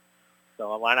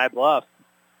 So Illini Bluff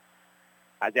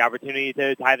has the opportunity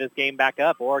to tie this game back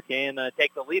up or can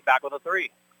take the lead back with a 3.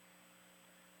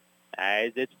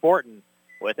 As it's Fortin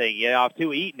with a get off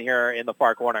to Eaton here in the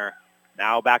far corner.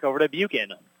 Now back over to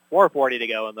Buchan. 4:40 to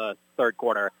go in the third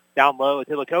quarter. Down low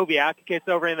to Lakoviak. Kicks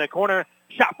over in the corner.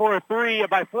 Shot for a 3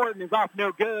 by Fortin is off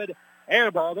no good.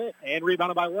 Airballed it and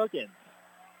rebounded by Wilkins.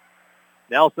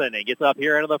 Nelson gets up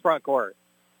here into the front court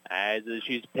as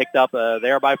she's picked up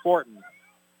there by Fortin.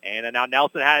 And now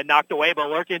Nelson had it knocked away, but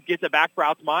Lurkins gets it back for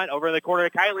Altamont over in the corner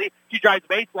to Kylie. She drives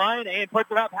baseline and puts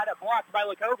it up. Had it blocked by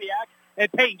Lakoviak.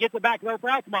 And Payton gets it back though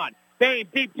for Altamont. Bain,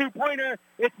 deep two-pointer.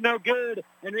 It's no good.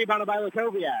 And rebounded by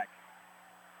Lakoviak.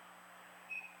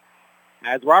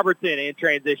 As Robertson in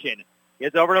transition.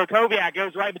 Gets over to Lakoviak.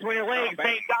 Goes right between her legs.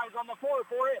 Bain dives on the floor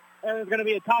for it. And there's going to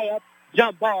be a tie-up.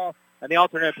 Jump ball. And the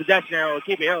alternate possession arrow will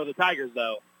keep it here with the Tigers,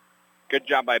 though. Good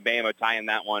job by Bama tying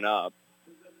that one up.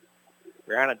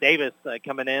 Brianna Davis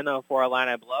coming in for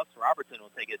Illini Bluff. Robertson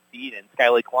will take his seat, and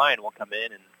Skyly Klein will come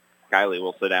in, and Kylie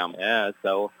will sit down. Yeah,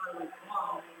 so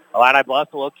Illini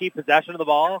Bluff will keep possession of the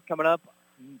ball coming up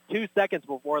 2 seconds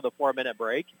before the 4-minute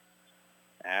break.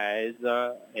 As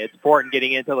it's Fortin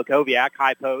getting into Lakoviak,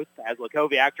 high post, as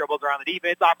Lakoviak dribbles around the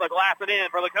defense, off the glass and in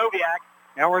for Lakoviak,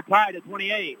 and we're tied at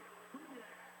 28.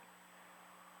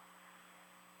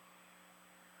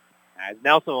 As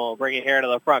Nelson will bring it here to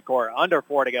the front court. Under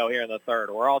 4 to go here in the third.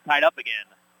 We're all tied up again.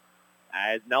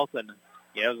 As Nelson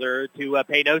gives her to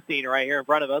Peyton Osteen right here in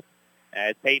front of us.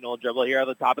 As Peyton will dribble here at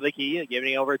the top of the key,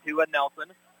 giving it over to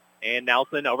Nelson. And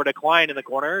Nelson over to Klein in the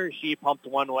corner. She pumps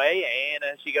one way, and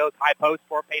she goes high post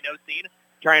for Peyton Osteen,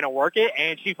 trying to work it,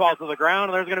 and she falls to the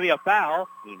ground, and there's going to be a foul.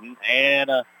 Mm-hmm.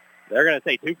 And they're going to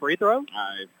say 2 free throws?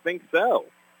 I think so.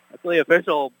 That's the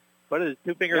official put his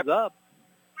 2 fingers up.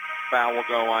 Foul will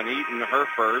go on Eaton, her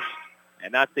first.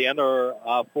 And that's the under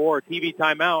 4 TV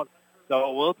timeout.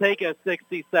 So we'll take a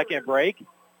 60-second break.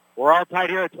 We're all tied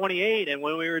here at 28, and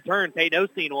when we return, Peyton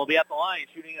Osteen will be at the line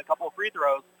shooting a couple of free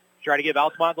throws to try to give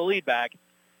Altamont the lead back.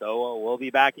 So we'll be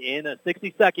back in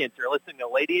 60 seconds. You're listening to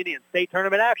Lady Indian State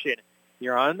Tournament action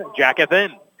here on Jack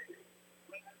FM.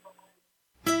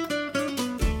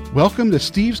 Welcome to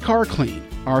Steve's Car Clean.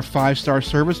 Our 5-star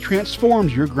service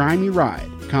transforms your grimy ride.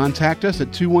 Contact us at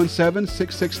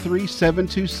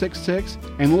 217-663-7266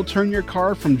 and we'll turn your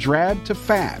car from drab to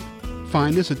fab.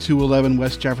 Find us at 211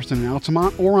 West Jefferson in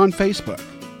Altamont or on Facebook.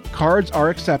 Cards are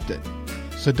accepted.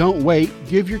 So don't wait,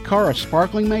 give your car a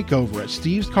sparkling makeover at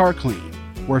Steve's Car Clean,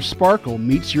 where sparkle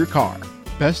meets your car.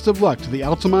 Best of luck to the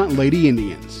Altamont Lady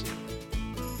Indians.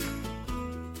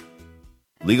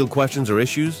 Legal questions or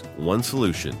issues? One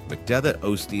solution. McDevitt,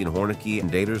 Osteen, Hornicky,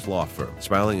 and Daters Law Firm.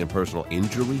 Spiraling in personal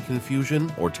injury,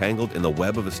 confusion, or tangled in the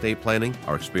web of estate planning?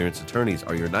 Our experienced attorneys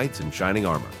are your knights in shining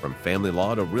armor. From family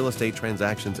law to real estate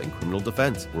transactions and criminal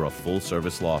defense, we're a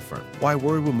full-service law firm. Why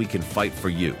worry when we can fight for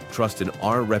you? Trust in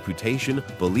our reputation.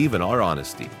 Believe in our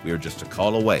honesty. We are just a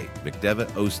call away.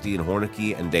 McDevitt, Osteen,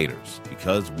 Hornicky, and Daters.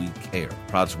 Because we care.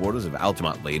 Proud supporters of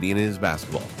Altamont Lady Indians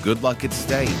basketball. Good luck at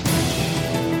state.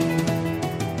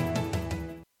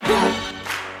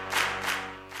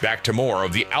 Back to more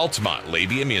of the Altamont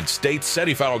Lady Indian State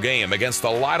semifinal game against the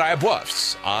Illini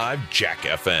Bluffs on Jack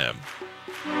FM.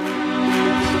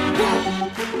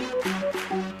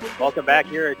 Welcome back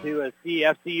here to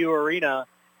CFCU Arena.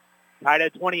 Tied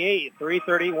at 28,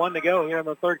 3:31 to go here in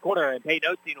the third quarter, and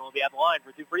Peyton Osteen will be at the line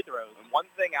for 2 free throws. And one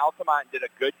thing Altamont did a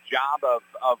good job of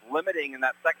limiting in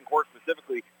that second quarter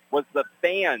specifically was the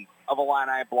fans of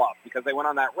Illini Bluff, because they went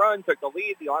on that run, took the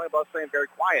lead. The Illini Bluff fans very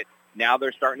quiet. Now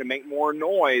they're starting to make more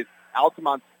noise.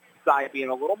 Altamont's side being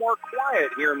a little more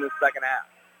quiet here in this second half.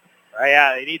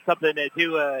 Yeah, they need something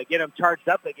to get them charged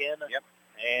up again. Yep.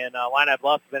 And Illini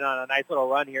Bluff's been on a nice little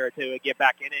run here to get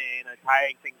back in it and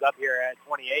tying things up here at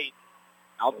 28.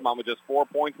 Altamont with just 4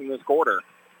 points in this quarter.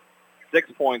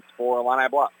 6 points for Illini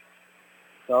Bluff.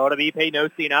 So to be Peyton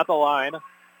Osteen at the line.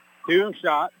 2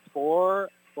 shots for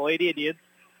the Lady Indians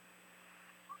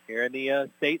here in the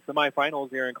state semifinals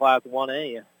here in Class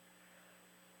 1A.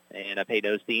 And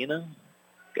Peyton Osteen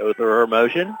goes through her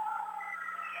motion,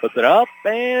 puts it up,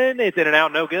 and it's in and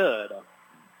out, no good.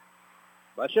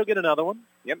 But she'll get another one.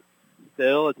 Yep.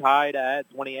 Still tied at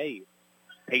 28.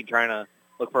 Peyton trying to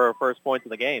look for her first points of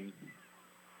the game.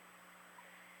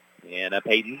 And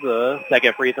Peyton's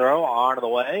second free throw on the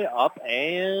way, up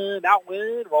and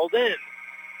outwind, rolls in.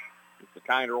 It's a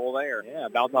kind roll there. Yeah,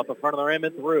 bounce off the front of the rim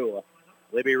and through.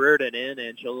 Libby Reardon in,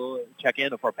 and she'll check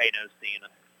in for Peyton Osteen.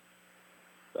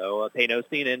 So Peyton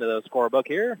Osteen into the scorebook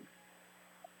here.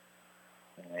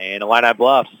 And Illini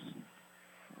Bluffs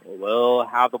will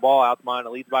have the ball. Altamont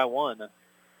leads by 1.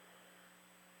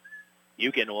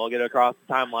 Buchan will get across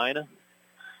the timeline.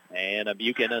 And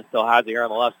Buchan still has it here on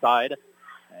the left side.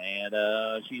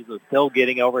 And she's still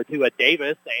getting over to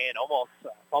Davis and almost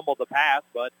fumbled the pass,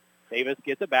 but Davis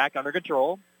gets it back under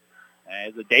control.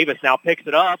 As Davis now picks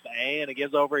it up, and it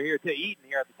gives over here to Eaton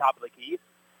here at the top of the key.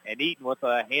 And Eaton with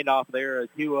a handoff there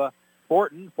to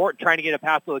Fortin. Fortin trying to get a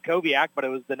pass to Lakoviak, but it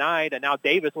was denied. And now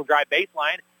Davis will drive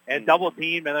baseline and double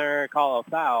team, and they're call a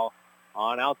foul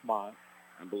on Altamont.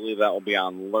 I believe that will be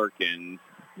on Lurkins.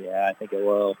 Yeah, I think it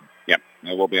will. Yep,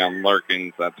 it will be on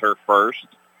Lurkins. That's her first.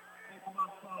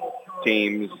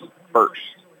 Team's first.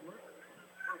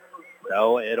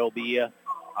 So it'll be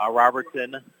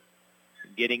Robertson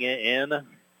getting it in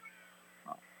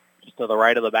just to the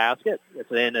right of the basket.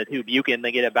 It's in to Buchan.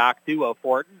 They get it back to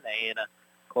Fortin and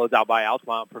close out by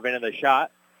Altamont, preventing the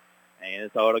shot.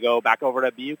 And so it'll go back over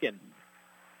to Buchan.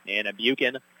 And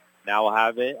Buchan now will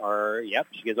have it,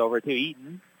 she gets over to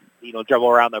Eaton. Eaton will dribble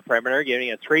around the perimeter,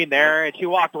 getting a screen there, and she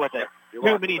walked with it.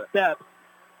 Too many steps.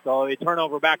 So a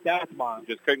turnover back to Altamont.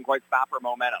 Just couldn't quite stop her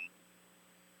momentum.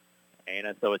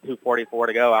 And so with 2:44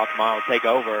 to go, Altamont will take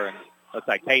over. And looks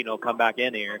like Peyton will come back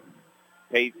in here.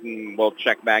 Peyton will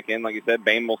check back in. Like you said,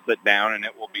 Bain will sit down, and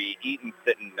it will be Eaton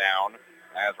sitting down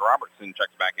as Robertson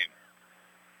checks back in.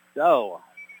 So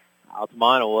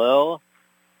Altamont will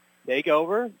take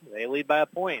over. They lead by a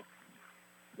point,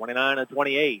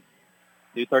 29-28.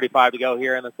 2:35 to go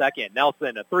here in the second.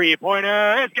 Nelson, a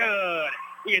three-pointer. It's good.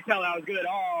 You can tell that was good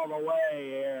all the way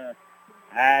here.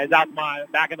 As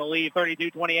Altamont back in the lead,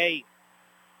 32-28.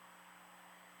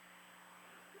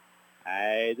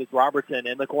 As it's Robertson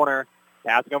in the corner.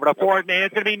 Passing over to Ford, and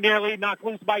it's going to be nearly knocked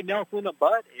loose by Nelson,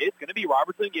 but it's going to be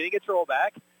Robertson getting control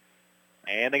back.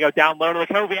 And they go down low to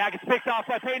Lakoviak. It's picked off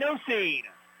by Peyton Osteen.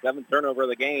 7th turnover of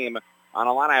the game on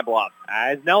Illini Bluff.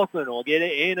 As Nelson will get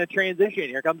it in a transition.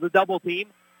 Here comes the double team.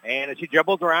 And she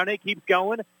dribbles around it, keeps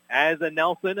going. As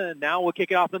Nelson now will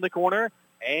kick it off in the corner.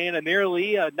 And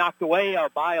nearly knocked away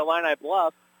by Illini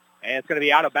Bluff. And it's going to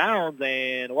be out of bounds.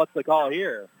 And what's the call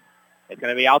here? It's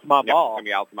going to be Altamont ball. It's going to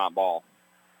be Altamont ball.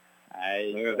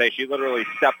 I was going to say, she literally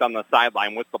stepped on the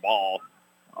sideline with the ball.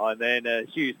 And then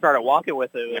she started walking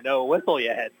with it with no whistle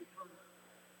yet.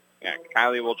 Yeah,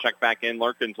 Kylie will check back in.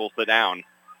 Lurkins will sit down.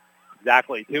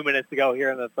 Exactly. 2 minutes to go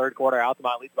here in the third quarter.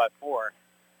 Altamont leads by 4.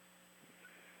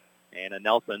 And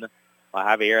Nelson will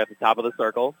have it here at the top of the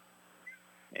circle.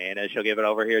 And she'll give it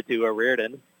over here to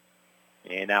Reardon.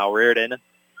 And now Reardon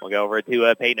will go over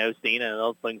to Peyton Osteen. And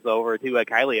those things over to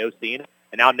Kylie Osteen.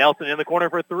 And now Nelson in the corner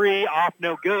for three. Off,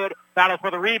 no good. Battle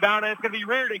for the rebound. And it's going to be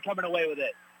Reardon coming away with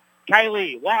it.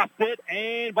 Kylie lost it.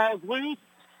 And ball's loose.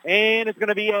 And it's going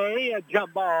to be a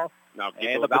jump ball. No,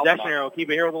 and the possession here will keep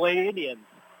it here with the Lady Indians.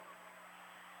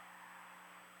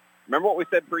 Remember what we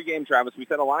said pregame, Travis? We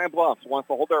said Illini Bluff wants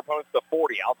to hold their opponents to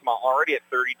 40. Altamont already at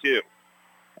 32.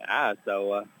 Yeah,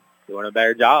 so doing a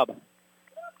better job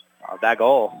of that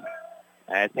goal.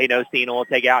 As Peyton Osteen will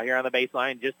take out here on the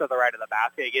baseline just to the right of the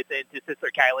basket. He gets into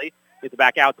Sister Kylie. Gets it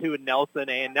back out to Nelson.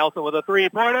 And Nelson with a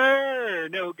three-pointer.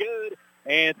 No good.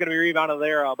 And it's going to be rebounded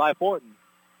there by Fortin.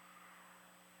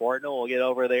 Fortin will get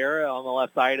over there on the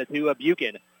left side to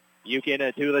Buchan.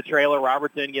 Buchan to the trailer.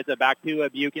 Robertson gets it back to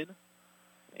Buchan.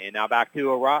 And now back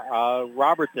to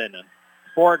Robertson.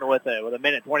 Fortin with it with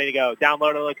 1:20 to go. Down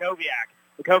low to Lakoviak.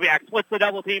 Lakoviak splits the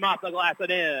double team off the glass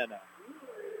and in.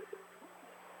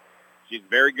 She's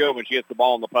very good when she gets the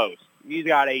ball in the post. He's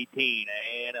got 18,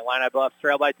 and Illini Bluffs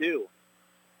trail by 2.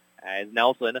 As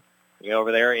Nelson go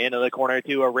over there into the corner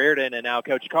to Reardon, and now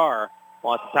Coach Carr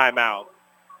wants a timeout.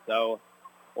 So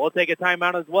we'll take a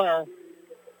timeout as well.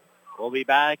 We'll be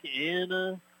back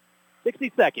in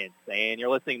 60 seconds, and you're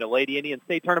listening to Lady Indian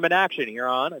State Tournament action here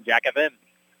on Jack FM.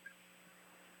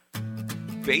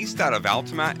 Based out of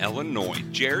Altamont, Illinois,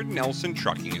 Jared Nelson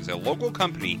Trucking is a local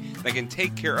company that can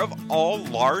take care of all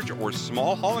large or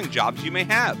small hauling jobs you may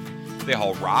have. They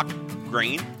haul rock,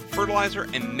 grain, fertilizer,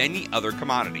 and many other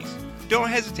commodities. Don't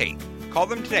hesitate. Call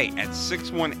them today at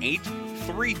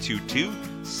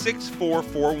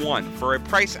 618-322-6441 for a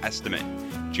price estimate.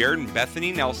 Jared and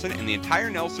Bethany Nelson and the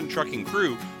entire Nelson Trucking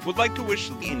crew would like to wish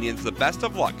the Indians the best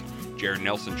of luck. Jared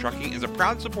Nelson Trucking is a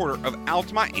proud supporter of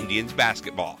Altamont Indians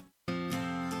basketball.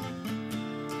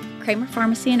 Kramer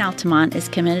Pharmacy in Altamont is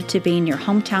committed to being your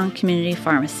hometown community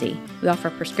pharmacy. We offer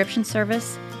prescription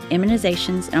service,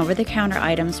 immunizations, and over-the-counter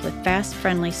items with fast,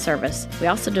 friendly service. We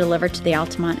also deliver to the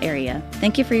Altamont area.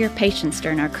 Thank you for your patience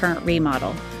during our current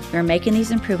remodel. We are making these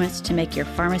improvements to make your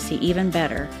pharmacy even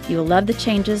better. You will love the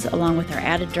changes along with our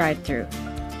added drive-thru.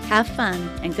 Have fun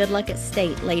and good luck at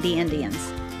State, Lady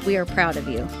Indians. We are proud of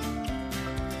you.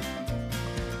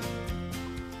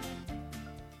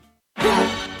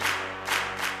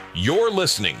 You're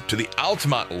listening to the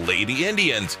Altamont Lady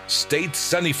Indians state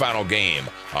semifinal game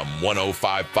on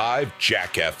 105.5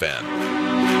 Jack FM.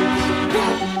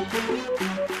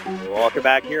 Welcome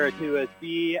back here to a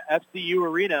CFCU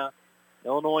Arena,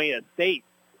 Illinois State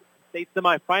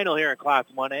semifinal here in Class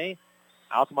 1A.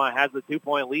 Altamont has the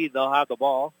 2-point lead. They'll have the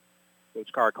ball.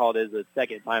 Coach Carr called his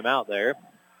second timeout there.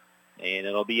 And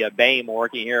it'll be a Bame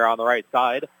working here on the right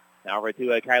side. Now over to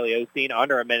Kylie Osteen.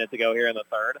 Under a minute to go here in the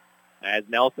third. As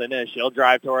Nelson, she'll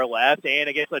drive to her left, and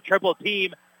it gets a triple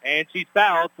team, and she's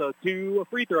fouled. So 2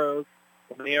 free throws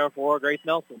from here for Grace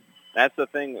Nelson. That's the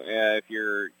thing. If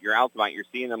you're Altamont, you're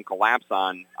seeing them collapse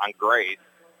on Grace.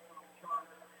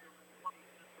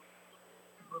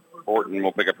 Horton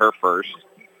will pick up her first.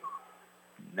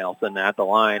 Nelson at the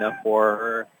line for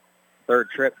her third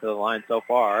trip to the line so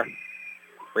far.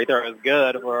 Free throw is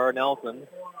good for Nelson.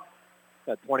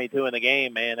 Got 22 in the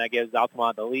game, and that gives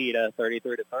Altamont the lead,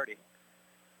 33-30.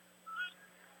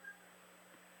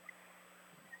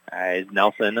 As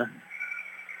Nelson,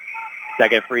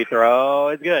 second free throw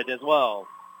is good as well.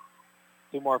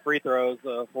 2 more free throws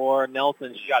for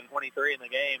Nelson. She got 23 in the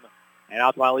game, and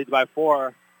Altamont leads by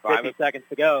 4. 50 seconds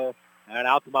to go, and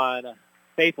Altamont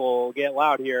faithful will get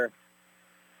loud here.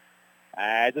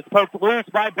 As it's poked loose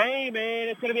by Bame, and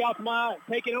it's going to be Altamont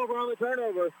taking over on the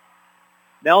turnover.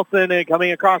 Nelson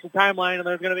coming across the timeline, and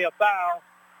there's going to be a foul.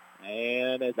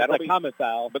 And it's a common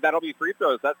foul. But that'll be free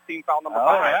throws. That's team foul number 5.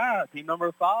 Oh, yeah, team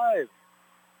number 5.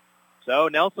 So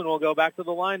Nelson will go back to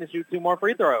the line to shoot 2 more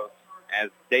free throws.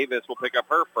 As Davis will pick up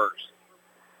her first.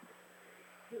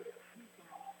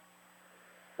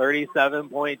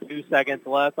 37.2 seconds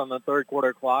left on the third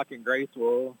quarter clock, and Grace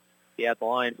will be at the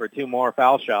line for 2 more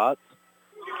foul shots.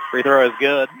 Free throw is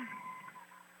good.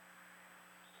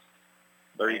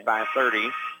 35-30.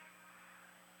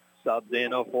 Subs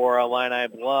in for Illini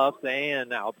Bluff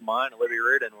and Altamont. Olivia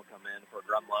Reardon will come in for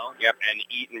Grunlow. Yep, and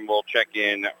Eaton will check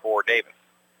in for Davis.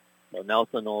 So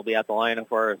Nelson will be at the line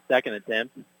for a second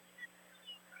attempt.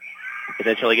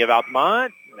 Potentially give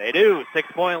Altamont. They do.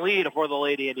 6-point lead for the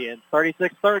Lady Indians. 36-30.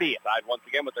 Tied once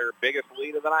again with their biggest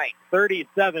lead of the night.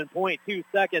 37.2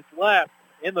 seconds left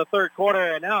in the third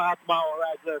quarter, and now Altamont will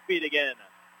rise to their feet again.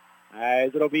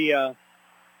 As it'll be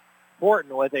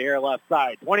Horton with it here left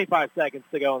side. 25 seconds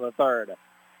to go in the third.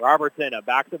 Robertson, a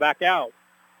back-to-back out.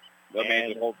 They'll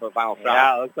manage to hold for the final shot.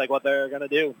 Yeah, it looks like what they're going to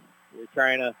do. They're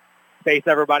trying to space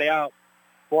everybody out.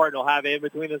 Horton will have it in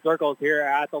between the circles here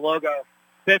at the logo.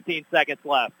 15 seconds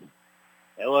left.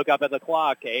 They look up at the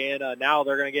clock, and now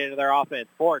they're going to get into their offense.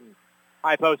 Horton,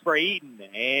 high post for Eaton,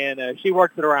 and she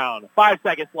works it around. 5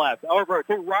 seconds left. Over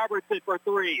to Robertson for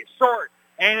 3. Short.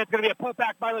 And it's going to be a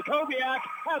putback by Lakoviak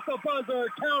at the buzzer,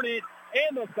 counted,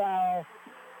 and the foul.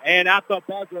 And at the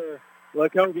buzzer,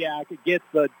 Lakoviak gets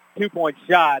the 2-point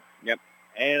shot. Yep.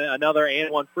 And another and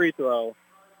 1 free throw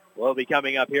will be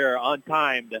coming up here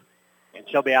untimed, and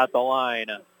she'll be at the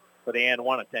line for the and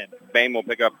 1 attempt. Bame will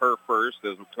pick up her first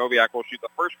as Lakoviak will shoot the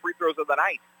first free throws of the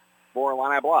night for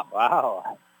Illini Bluff.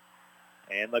 Wow.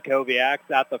 And Lakoviak's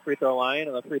at the free throw line,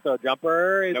 and the free throw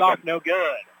jumper is off no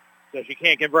good. So she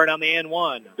can't convert on the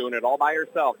N1. Doing it all by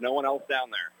herself. No one else down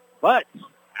there. But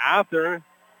after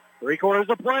 3 quarters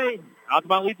of play,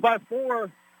 Altamont leads by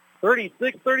 4,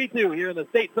 36-32 here in the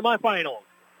state semifinals.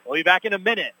 We'll be back in a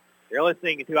minute. You're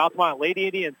listening to Altamont Lady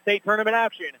Indian State Tournament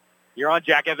action here on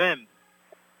Jack FM.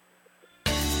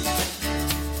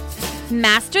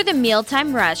 Master the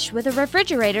mealtime rush with a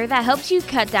refrigerator that helps you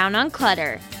cut down on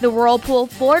clutter. The Whirlpool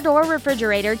 4-door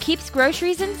refrigerator keeps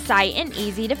groceries in sight and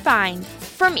easy to find.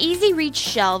 From easy-reach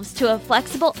shelves to a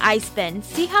flexible ice bin,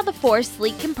 see how the 4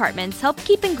 sleek compartments help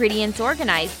keep ingredients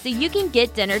organized so you can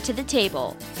get dinner to the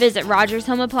table. Visit Rogers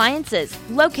Home Appliances,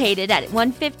 located at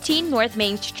 115 North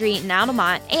Main Street in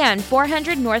Altamont and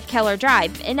 400 North Keller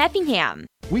Drive in Effingham.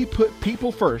 We put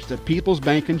people first at People's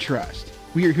Bank and Trust.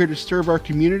 We are here to serve our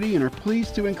community and are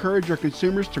pleased to encourage our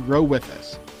consumers to grow with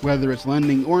us. Whether it's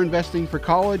lending or investing for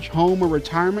college, home, or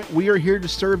retirement, we are here to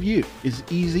serve you. It's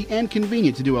easy and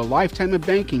convenient to do a lifetime of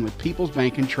banking with People's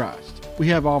Bank and Trust. We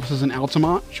have offices in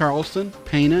Altamont, Charleston,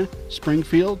 Pana,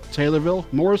 Springfield, Taylorville,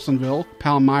 Morrisonville,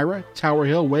 Palmyra, Tower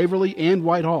Hill, Waverly, and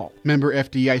Whitehall. Member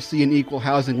FDIC and equal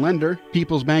housing lender,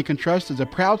 People's Bank and Trust is a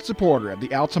proud supporter of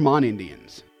the Altamont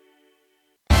Indians.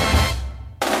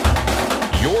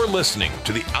 You're listening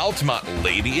to the Altamont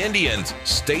Lady Indians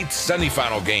state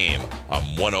semifinal game on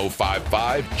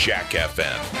 105.5 Jack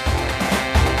FM.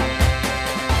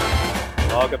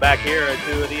 Welcome back here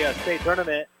to the state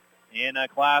tournament in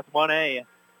Class 1A.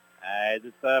 As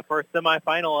it's the first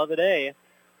semifinal of the day.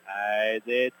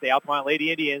 It's the Altamont Lady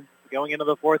Indians going into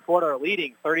the fourth quarter,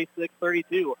 leading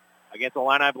 36-32 against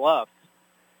Illini Bluff.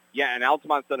 Yeah, and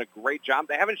Altamont's done a great job.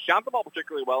 They haven't shot the ball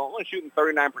particularly well, only shooting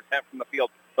 39% from the field,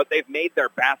 but they've made their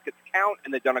baskets count,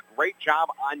 and they've done a great job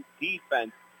on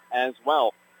defense as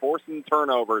well, forcing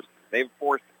turnovers. They've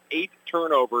forced 8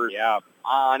 turnovers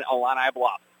on Illini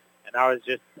Bluff. And that was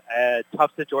just a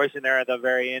tough situation there at the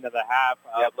very end of the half.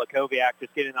 Lakoviak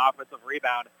just getting the offensive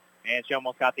rebound, and she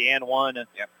almost got the and one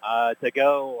to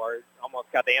go, or almost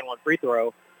got the and one free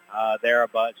throw there,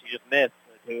 but she just missed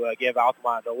to give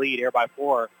Altamont the lead here by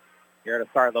 4 here to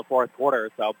start the fourth quarter.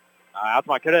 So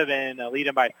Altamont could have been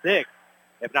leading by 6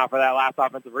 if not for that last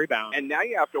offensive rebound. And now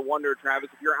you have to wonder, Travis,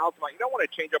 if you're Altamont, you don't want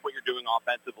to change up what you're doing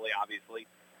offensively, obviously,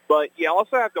 but you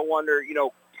also have to wonder,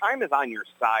 time is on your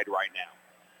side right now.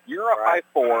 You're up by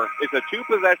 4. It's a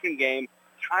 2-possession game.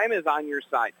 Time is on your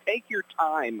side. Take your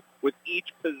time with each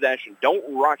possession.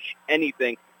 Don't rush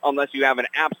anything unless you have an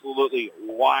absolutely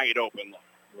wide open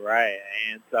look. Right,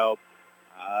 and so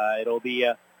it'll be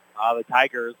the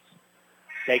Tigers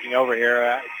taking over here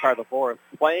at start of the fourth.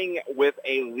 Playing with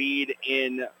a lead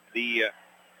in the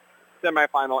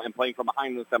semifinal and playing from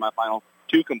behind in the semifinal,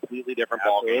 2 completely different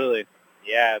ball games. Absolutely.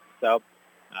 Yeah, so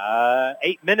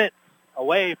 8 minutes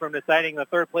away from deciding the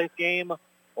third place game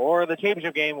or the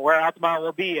championship game where Altamont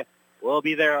will be. We'll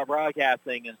be there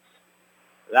broadcasting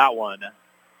that one.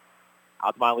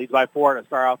 Altamont leads by 4 to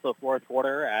start off the fourth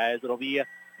quarter, as it'll be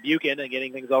Buchan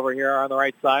getting things over here on the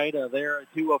right side. There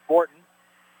to Fortin.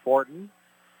 Fortin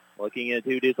looking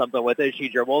to do something with it. She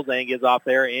dribbles and gives off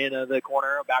there in the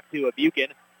corner back to Buchan.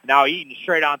 Now Eaton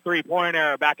straight on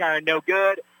three-pointer. Back iron, no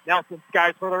good. Nelson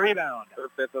skies for the rebound. Her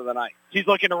 5th of the night. She's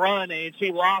looking to run, and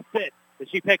she lost it. But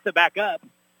she picks it back up.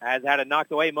 Has had it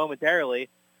knocked away momentarily.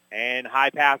 And high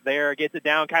pass there. Gets it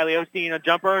down. Kylie Osteen, a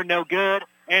jumper, no good.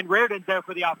 And Reardon's there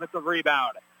for the offensive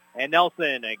rebound. And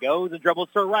Nelson goes and dribbles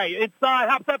to her right. Inside,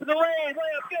 hops up in the lane.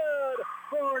 Layup good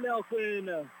for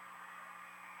Nelson.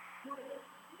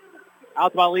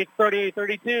 Altamont leads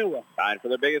 38-32. Time for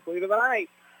the biggest lead of the night.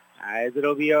 As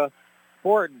it'll be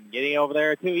Fortin getting over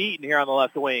there to Eaton here on the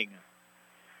left wing.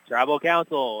 Tribal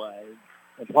Council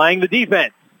playing the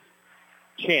defense.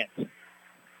 Chant.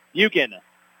 Buchan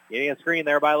getting a screen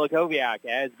there by Lakoviak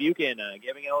as Buchan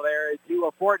giving it over there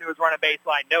to Fortin, who's running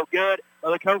baseline. No good.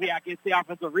 But Lakoviak gets the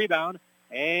offensive rebound.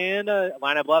 And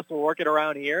Illini Bluffs will work it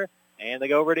around here. And they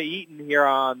go over to Eaton here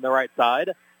on the right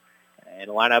side. And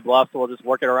Illini Bluffs will just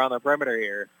work it around the perimeter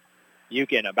here.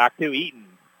 Buchan back to Eaton.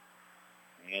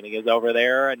 And he goes over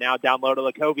there, and now down low to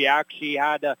Lakoviak. She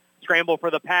had to scramble for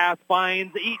the pass,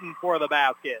 finds Eaton for the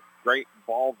basket. Great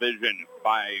ball vision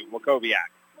by Lakoviak.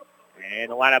 And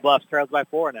Illini Bluffs trails by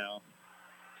 4 now.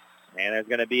 And there's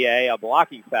going to be a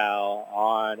blocking foul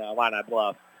on Illini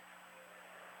Bluffs.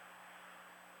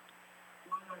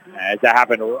 As that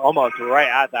happened almost right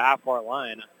at the half-court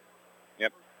line.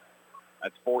 Yep.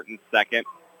 That's Fortin's second.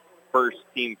 First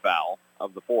team foul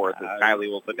of the fourth. As Kylie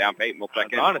will sit down. Peyton will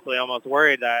check in. Honestly, almost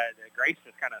worried that Grace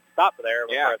just kind of stopped there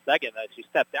for a second, that she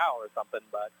stepped out or something,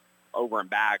 but over and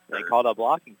back. They called a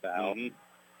blocking foul. Mm-hmm.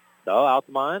 So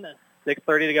Altamont,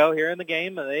 6:30 to go here in the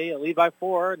game. They lead by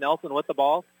 4. Nelson with the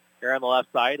ball here on the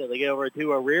left side. They get over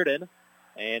to Reardon,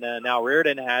 and now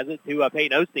Reardon has it to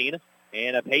Peyton Osteen,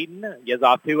 and Peyton gives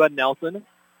off to Nelson,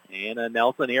 and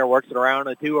Nelson here works it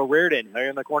around to Reardon here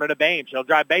in the corner to Bain. She'll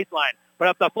drive baseline, put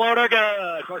up the floater,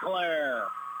 good for Claire.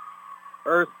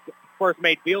 First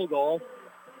made field goal,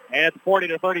 and it's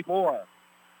 40-34.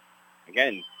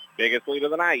 Again, biggest lead of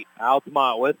the night.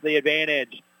 Altamont with the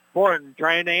advantage. Fortin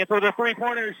trying to answer the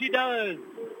three-pointer. She does.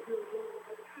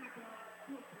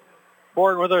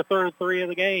 Fortin with her third 3 of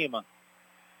the game.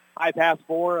 High pass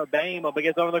for Bame, but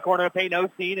gets over the corner of Peyton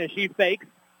Osteen, and she fakes.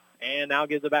 And now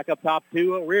gives it back up top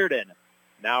to Reardon.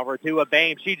 Now over to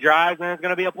Bame. She drives, and there's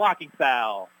going to be a blocking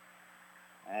foul.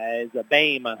 As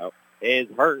Bame is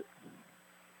hurt.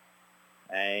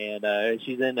 And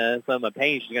she's in some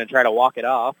pain. She's going to try to walk it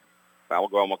off. Foul will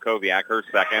go on Lakoviak, her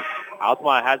second.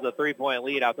 Altamont has a 3-point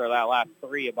lead after that last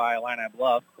 3 by Illini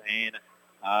Bluff.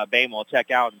 And Bame will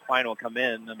check out, and Klein will come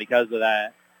in because of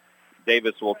that.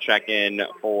 Davis will check in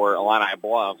for Illini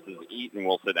Bluffs as Eaton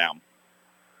will sit down.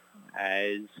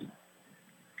 As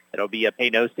it'll be a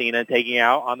Peyton Osteen taking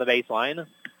out on the baseline.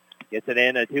 Gets it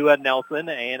in to Nelson,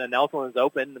 and Nelson is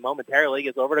open momentarily.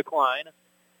 Gets over to Klein.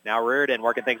 Now Reardon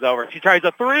working things over. She tries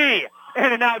a 3, in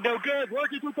and out, no good.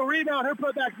 Working with the rebound. Her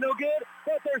putback's no good,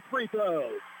 but there's free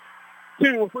throws.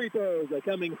 2 free throws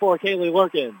coming for Kaylee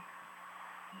Lurkin.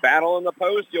 Battle in the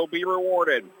post, you'll be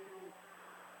rewarded.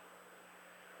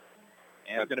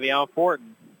 And it's going to be on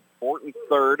Fortin. Fortin's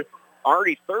third.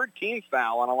 Already third team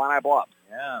foul on Illini Bluff.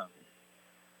 Yeah.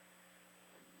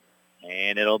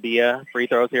 And it'll be a free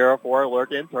throws here for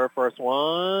Lurkins. Her first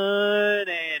one,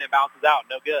 and it bounces out.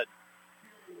 No good.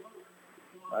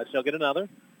 She'll get another.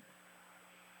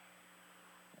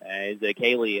 As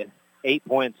Kaylee, 8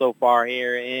 points so far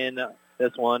here in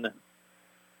this one.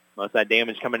 Most of that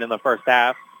damage coming in the first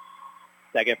half.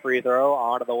 Second free throw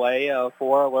onto the way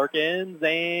for Lurkins,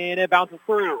 and it bounces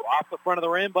through off the front of the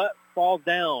rim, but falls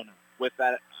down. With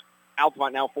that,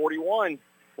 Altamont now 41.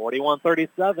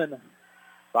 41-37.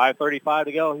 5:35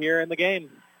 to go here in the game.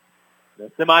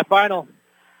 The semifinal.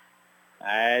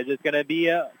 As it's going to be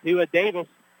to Davis.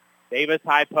 Davis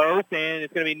high post, and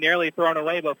it's going to be nearly thrown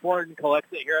away, but Fortin collects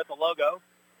it here at the logo.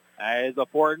 As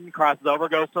Fortin crosses over,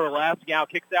 goes to her left, now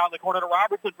kicks out in the corner to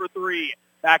Robertson for three.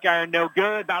 Back iron, no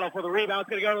good. Battle for the rebound. It's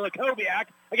going to go to Lakoviak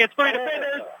against three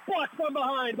defenders. Blocked from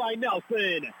behind by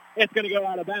Nelson. It's going to go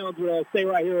out of bounds. We'll stay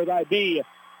right here with IB.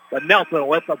 But Nelson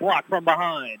with the block from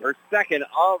behind. Her second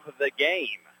of the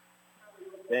game.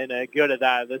 Been good at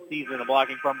that this season, the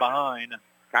blocking from behind.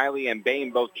 Kylie and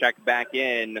Bain both checked back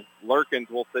in. Lurkins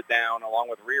will sit down along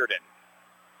with Reardon.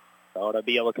 So it'll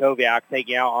be Lakoviak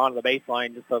taking out onto the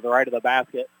baseline just to the right of the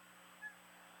basket.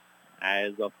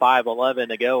 As a 5:11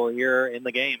 to go here in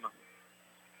the game.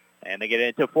 And they get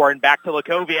into Fortin, back to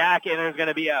Lakoviak, and there's going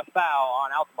to be a foul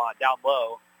on Altamont down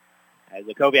low. As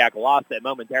Lakoviak lost it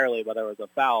momentarily, but there was a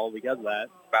foul because of that.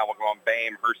 Foul will go on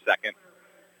Bain, her second.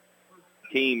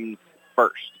 Team's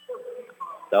first.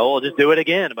 So we'll just do it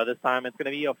again, but this time it's going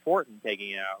to be a Fortin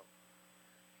taking it out.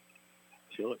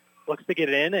 She looks to get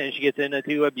it in, and she gets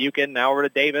into a Buchan. Now over to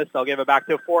Davis. They'll give it back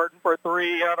to Fortin for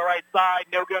three on the right side.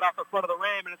 No good off the front of the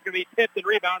rim, and it's going to be tipped and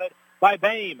rebounded by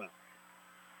Bame.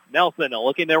 Nelson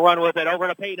looking to run with it over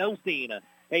to Peyton Osteen.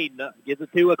 Peyton gives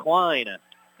it to a Klein.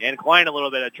 And Klein a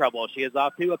little bit of trouble. She is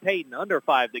off to a Peyton, under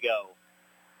 5 to go.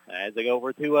 As they go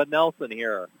over to a Nelson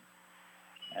here.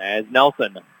 As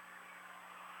Nelson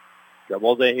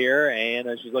dribbles it here,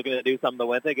 and she's looking to do something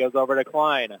with it. Goes over to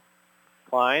Klein.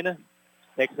 Klein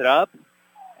picks it up,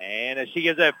 and she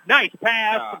gives a nice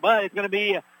pass, but it's going to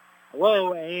be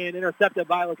low and intercepted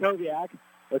by Lakoviak.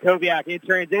 Lakoviak in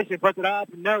transition, puts it up,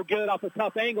 no good off the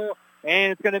tough angle,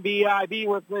 and it's going to be IB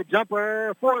with the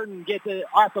jumper. Fortin gets it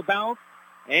off the bounce,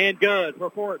 and good for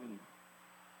Fortin.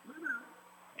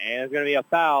 And it's going to be a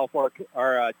foul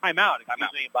or a timeout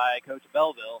by Coach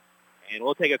Belleville. And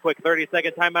we'll take a quick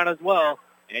 30-second timeout as well.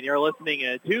 And you're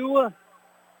listening to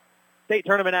state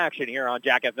tournament action here on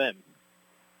Jack FM.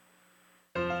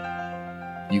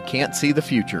 You can't see the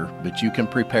future, but you can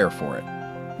prepare for it.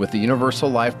 With the Universal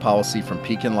Life policy from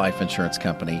Pekin Life Insurance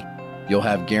Company, you'll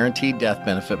have guaranteed death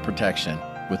benefit protection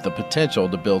with the potential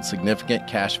to build significant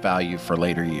cash value for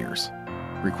later years.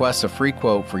 Request a free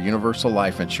quote for Universal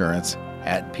Life Insurance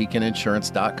at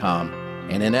PekinInsurance.com,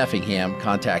 and in Effingham,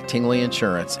 contact Tingley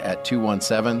Insurance at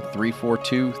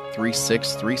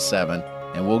 217-342-3637,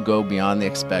 and we'll go beyond the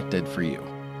expected for you.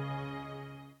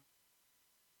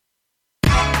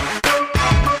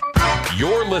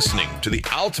 You're listening to the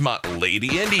Altamont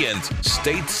Lady Indians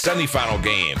state semifinal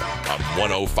game on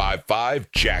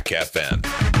 105.5 Jack FM.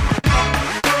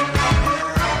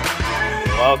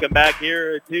 Welcome back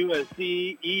here to a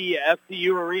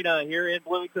CEFCU Arena here in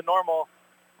Bloomington Normal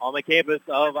on the campus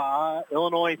of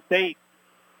Illinois State.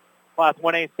 Class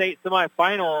 1A state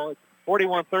semifinal,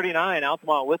 41-39.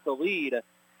 Altamont with the lead.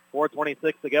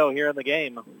 4:26 to go here in the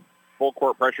game. Full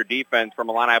court pressure defense from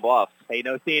Illini Bluff.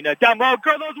 Peyton Osteen, down low,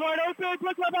 Gurthel's wide open,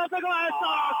 puts up off the glass.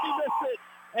 Oh, she missed it.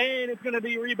 And it's going to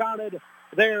be rebounded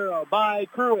there by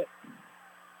Pruitt.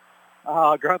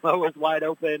 Gurthel was wide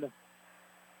open,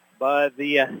 but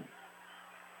the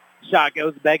shot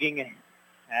goes begging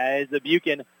as the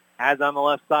Buchan has on the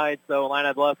left side, so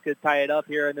Illini Bluff could tie it up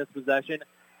here in this possession.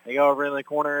 They go over in the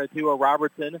corner to a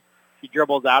Robertson. She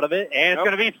dribbles out of it, and it's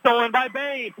going to be stolen by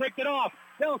Bain. Picked it off.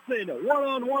 Nelson,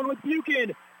 one-on-one with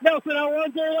Buchan. Nelson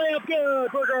outruns her layup.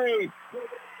 Good for Grace.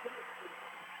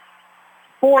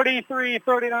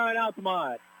 43-39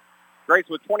 Altamont. Grace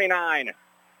with 29.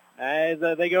 As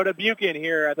they go to Buchan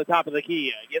here at the top of the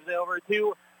key. Gives it over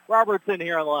to Robertson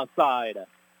here on the left side.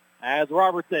 As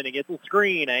Robertson gets a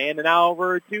screen, and now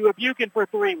over to Buchan for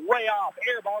three. Way off.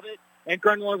 Airballed it, and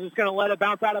Cromwell is just going to let it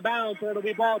bounce out of bounds, so it'll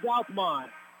be ball to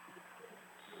Altamont.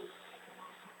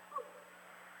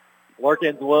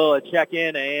 Lurkins will check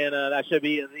in, and that should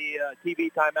be the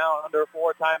TV timeout, under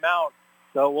 4 timeout.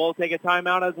 So we'll take a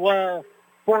timeout as well.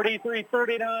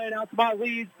 43-39, Altamont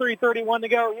leads, 3:31 to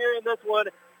go here in this one,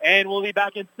 and we'll be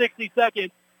back in 60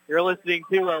 seconds. You're listening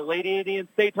to a Lady Indian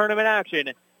State Tournament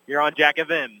action here on Jack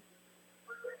FM.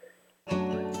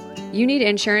 You need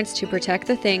insurance to protect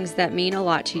the things that mean a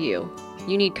lot to you.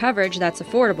 You need coverage that's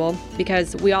affordable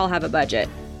because we all have a budget.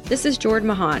 This is Jordan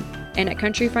Mahan, and at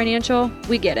Country Financial,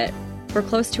 we get it. For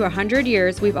close to 100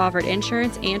 years, we've offered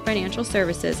insurance and financial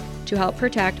services to help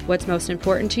protect what's most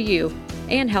important to you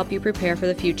and help you prepare for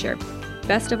the future.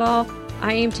 Best of all,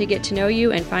 I aim to get to know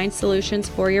you and find solutions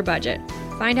for your budget.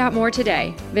 Find out more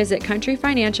today. Visit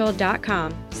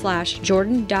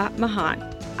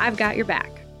countryfinancial.com/jordan.mahan. I've got your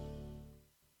back.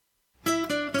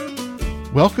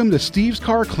 Welcome to Steve's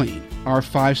Car Clean. Our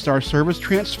 5-star service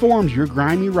transforms your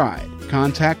grimy ride.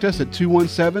 Contact us at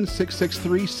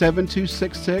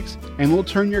 217-663-7266 and we'll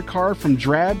turn your car from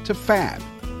drab to fab.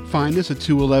 Find us at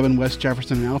 211 West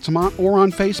Jefferson in Altamont or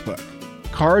on Facebook.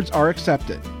 Cards are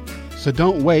accepted. So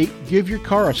don't wait, give your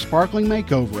car a sparkling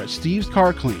makeover at Steve's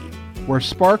Car Clean, where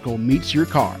sparkle meets your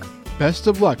car. Best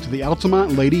of luck to the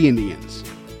Altamont Lady Indians.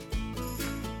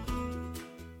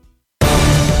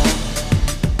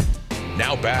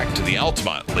 Now back to the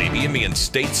Altamont Lady Indians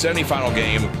State Semifinal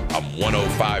game on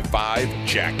 105.5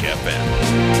 Jack FM.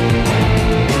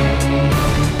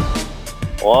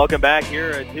 Welcome back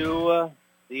here to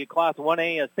the Class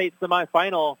 1A State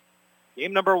Semifinal.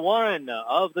 Game number 1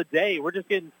 of the day. We're just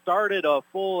getting started, a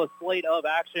full slate of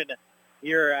action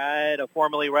here at a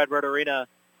formerly Red Bird Arena.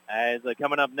 As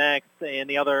coming up next in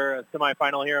the other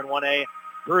semifinal here in 1A,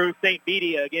 Drew St.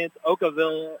 Beatty against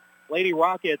Oakville Lady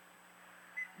Rockets.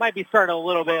 Might be starting a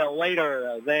little bit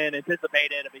later than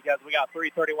anticipated because we got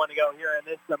 3:31 to go here in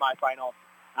this semifinal.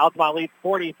 Altamont leads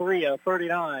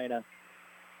 43-39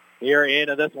 here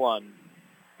in this one.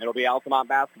 It'll be Altamont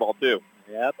basketball, too.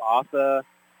 Yep, off the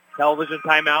television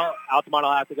timeout. Altamont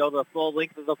will have to go the full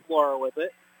length of the floor with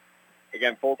it.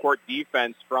 Again, full court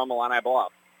defense from Illini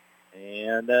Bluff.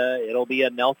 And it'll be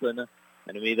a Nelson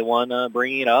going to be the one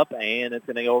bringing it up, and it's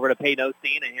going to go over to Peyton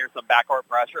Osteen, and here's some backcourt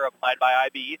pressure applied by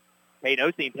IB.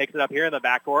 Peyton Osteen picks it up here in the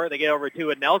backcourt. They get over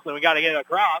to a Nelson. We got to get it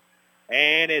across,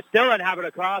 and it still doesn't have it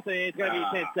across, and it's going to be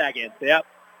 10 seconds. Yep.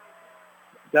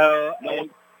 So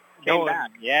Came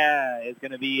back. Yeah, it's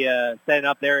going to be setting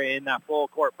up there in that full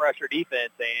court pressure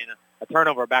defense and a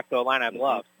turnover back to Illini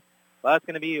Bluff. Well, that's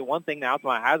going to be one thing that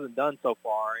Altamont hasn't done so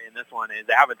far in this one is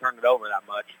they haven't turned it over that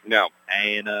much. No.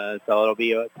 And so it'll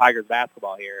be Tigers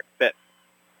basketball here. Fifth.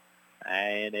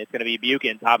 And it's going to be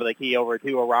Buchan, top of the key over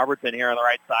to a Robertson here on the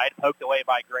right side. Poked away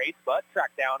by Grace, but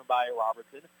tracked down by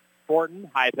Robertson. Fortin,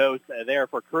 high post there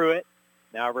for Pruitt.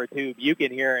 Now over to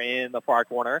Buchan here in the far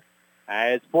corner.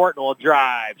 As Fortin will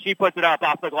drive. She puts it up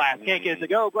off the glass. Can't get it to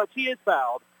go, but she is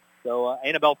fouled. So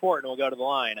Annabelle Fortin will go to the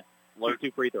line. Learn 2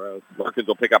 free throws. Lurkins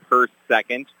will pick up her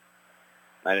second.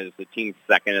 That is the team's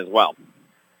second as well.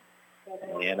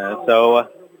 And so,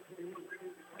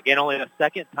 again, only the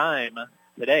second time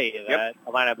today that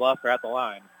Illini Bluff are at the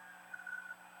line.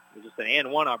 It was just an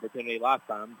and one opportunity last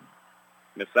time.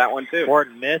 Missed that one, too.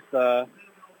 Fortin missed a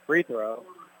free throw.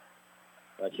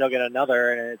 But she'll get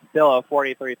another, and it's still a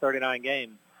 43-39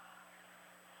 game.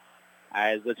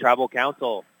 As the Tribal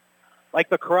Council, like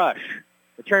the Crush,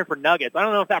 they're cheering for Nuggets. I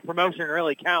don't know if that promotion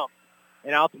really counts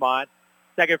in Altamont.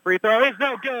 Second free throw is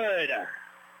no good.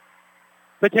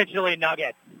 Potentially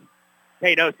Nuggets.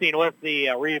 Peyton Osteen with the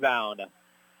rebound.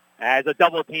 As a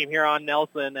double team here on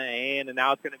Nelson, and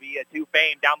now it's going to be a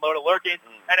 2-fame down low to Lurkins,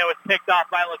 and it was picked off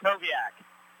by Lakoviak.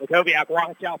 Lakoviak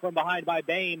watched out from behind by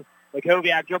Bain.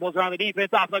 Lakoviak dribbles around the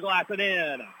defense, off the glass and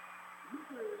in.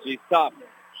 She's tough.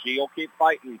 She'll keep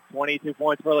fighting. 22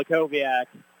 points for Lakoviak.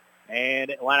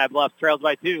 And Illini Bluffs trails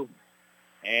by 2.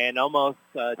 And almost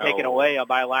taken away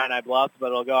by Illini Bluffs, but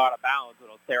it'll go out of bounds.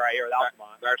 It'll stay right here with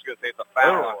Altamont. I was going to say it's a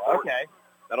foul. Oh, okay.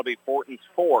 That'll be Fortin's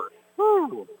 4th.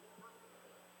 Woo.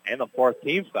 And the 4th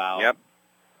team's foul. Yep.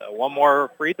 So one more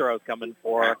free throw is coming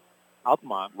for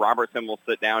Altamont. Robertson will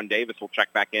sit down. Davis will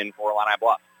check back in for Illini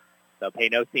Bluff. So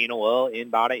Peyton Osteen will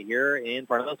inbound it here in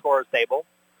front of the scorer's table.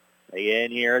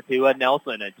 Again here to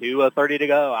Nelson, and 2:30 to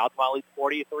go. Altamont leads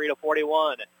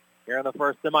 43-41 here in the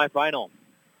first semifinal.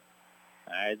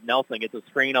 As Nelson gets a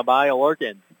screen by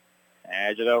Lurkins.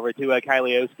 As it over to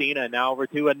Kylie Osteen, and now over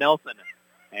to Nelson.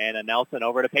 And Nelson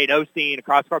over to Peyton Osteen.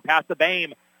 Across court pass to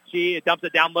Bame. She dumps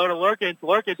it down low to Lurkins.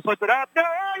 Lurkins puts it up. No! Yes!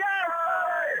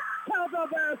 Count the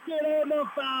basket and the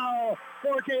foul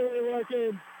for Kaylee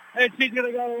Lurkins. And she's going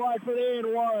to go to the line for the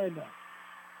and one.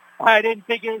 I didn't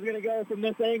think it was going to go from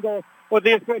this angle with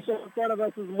the official in front of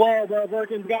us as well, but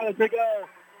Lurkins got it to go.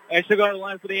 And she'll go to the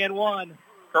line for the and one.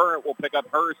 Current will pick up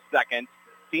her second.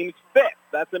 Team's 5th.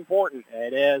 That's important.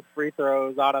 It is. Free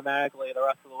throws automatically the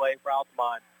rest of the way for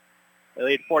Altamont. They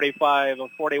lead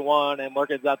 45-41, and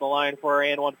Lurkins at the line for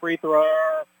an and one free throw.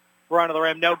 Front of the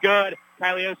rim, no good.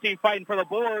 Kylie Osteen fighting for the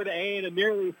board, and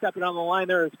nearly stepping on the line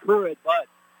there is Pruitt, but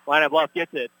Illini Bluff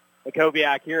gets it.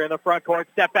 Lakoviak here in the front court.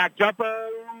 Step back jumper.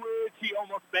 She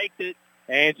almost baked it,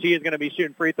 And she is going to be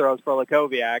shooting free throws for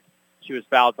Lakoviak. She was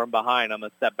fouled from behind on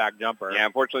the step-back jumper. Yeah,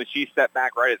 unfortunately, she stepped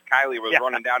back right as Kylie was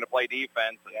running down to play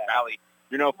defense. And Kylie,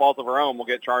 through no fault of her own, will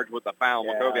get charged with the foul.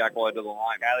 Yeah. Lakoviak will head to the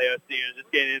line. Kylie Osteen is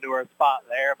just getting into her spot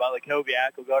there, but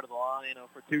Lakoviak will go to the line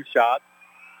for 2 shots.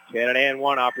 She had an and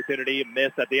one opportunity,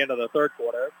 missed at the end of the third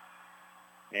quarter.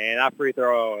 And that free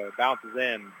throw bounces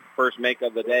in. First make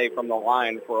of the day from the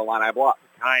line for Illini Bluff.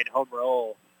 Kind home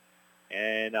roll.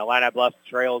 And Illini Bluff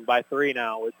trails by 3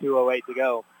 now with 2:08 to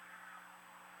go.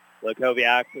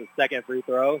 Lakoviak's second free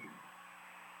throw.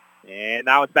 And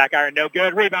now it's back iron. No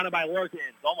good. Rebounded by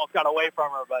Lurkins. Almost got away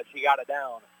from her, but she got it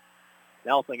down.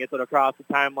 Nelson gets it across the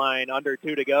timeline. Under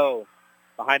 2 to go.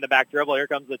 Behind the back dribble. Here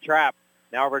comes the trap.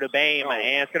 Now over to Bame.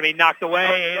 And it's going to be knocked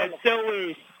away. And it's still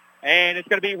loose. And it's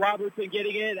going to be Robertson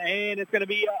getting it. And it's going to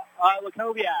be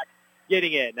Lakoviak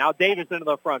getting it. Now Davis into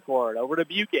the front court. Over to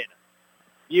Buchan.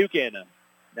 Buchan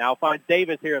now finds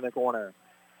Davis here in the corner.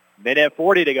 Minute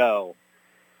 40 to go.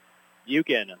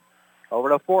 Buchan over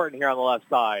to Fortin here on the left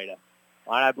side.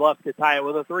 Illini Bluff to tie it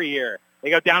with a 3 here. They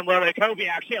go down low to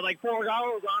Lakoviak. She had like 4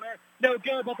 goals on her. No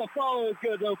good, but the follow is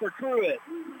good though for Pruitt.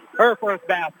 Her first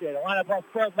basket. Illini Bluff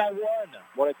trails by 1.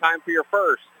 What a time for your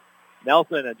first.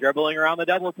 Nelson dribbling around the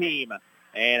double team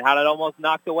and had it almost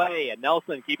knocked away. And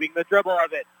Nelson keeping the dribble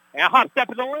of it. And a hop step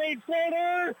in the lane.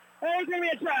 Slater. And it's going to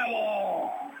be a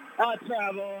travel. A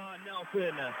travel on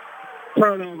Nelson.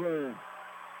 Turnover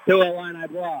to Illini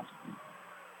Bluff.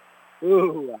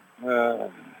 Ooh.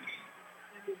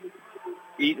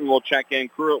 Eaton will check in.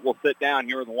 Pruitt will sit down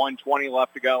here with 1:20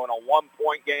 left to go in a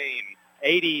 1-point game.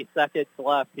 80 seconds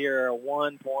left here. A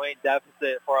 1-point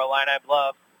deficit for Illini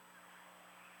Bluff.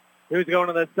 Who's going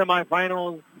to the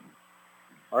semifinals?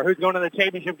 Or who's going to the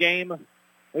championship game?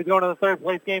 Who's going to the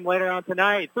third-place game later on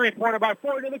tonight? 3-pointer by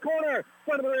Ford in the corner.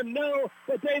 Front of the rim, no.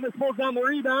 But Davis pulls down the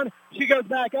rebound. She goes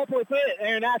back up with it.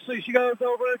 And actually, she goes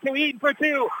over to Eaton for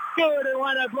 2. Good,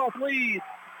 Illini Bluff leads.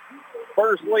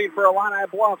 First lead for Illini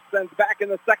Bluff since back in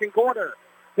the second quarter.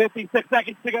 56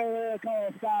 seconds to go. Call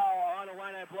a foul on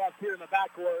Illini Bluff here in the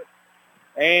backcourt.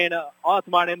 And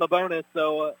Altamont in the bonus,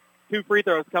 so 2 free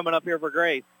throws coming up here for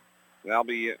Grace. That'll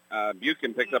be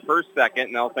Buchan picks up her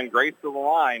second. Nelson Grace to the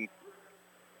line.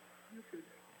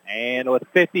 And with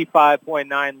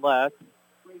 55.9 left,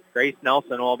 Grace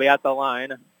Nelson will be at the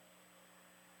line.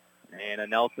 And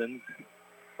Nelson's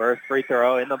first free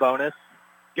throw in the bonus.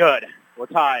 Good. We're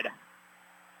tied.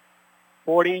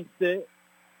 46.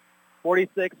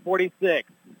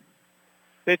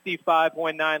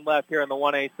 55.9 left here in the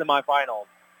 1A semifinals.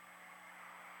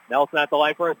 Nelson at the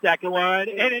line for a second one.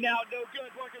 In and out, no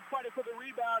good. Morgan's fighting for the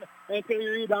rebound. And it's going to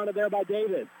be rebounded there by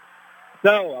Davis.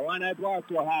 So, Illini Bluff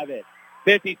will have it.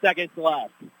 50 seconds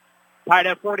left. Tied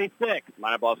at 46.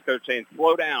 Illini Bluff's coach saying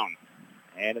slow down.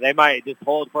 And they might just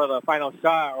hold for the final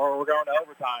shot, or we're going to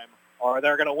overtime, or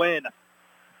they're going to win.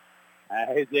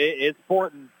 It's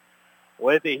Fortin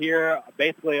with it here,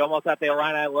 basically almost at the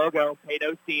Illini logo. Kate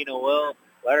Osteen will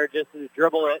let her just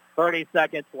dribble it. 30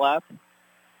 seconds left.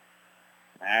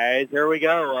 As here we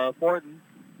go. Fortin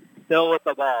still with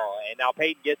the ball. And now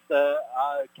Peyton gets the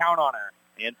count on her.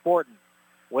 And Fortin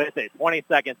with it. 20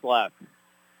 seconds left.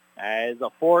 As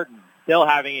Fortin still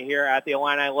having it here at the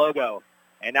Illini logo.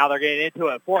 And now they're getting into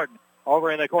it. Fortin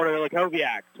over in the corner of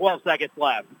Lakoviak. 12 seconds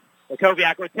left.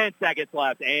 Lakoviak with 10 seconds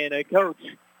left. And Coach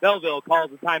Belleville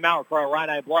calls a timeout for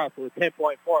Illini Bluff with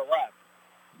 10.4 left.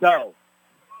 So,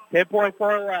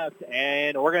 10.4 left.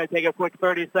 And we're going to take a quick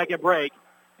 30-second break.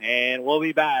 And we'll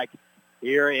be back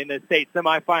here in the state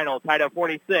semifinal, tied at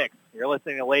 46. You're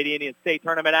listening to Lady Indian State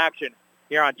Tournament action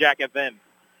here on Jack FM.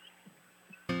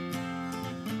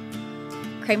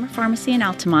 Kramer Pharmacy in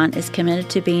Altamont is committed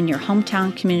to being your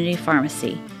hometown community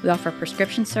pharmacy. We offer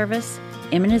prescription service,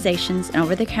 immunizations, and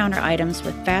over-the-counter items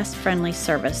with fast, friendly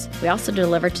service. We also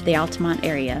deliver to the Altamont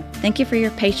area. Thank you for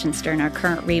your patience during our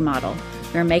current remodel.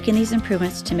 We are making these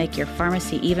improvements to make your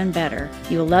pharmacy even better.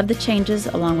 You will love the changes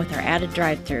along with our added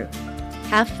drive-thru.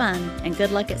 Have fun and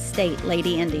good luck at State,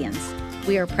 Lady Indians.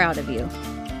 We are proud of you.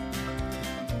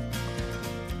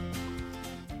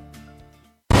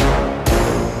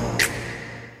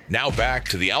 Now back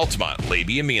to the Altamont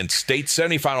Lady Indian State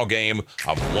semifinal game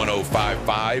of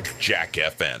 105.5 Jack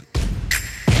FM.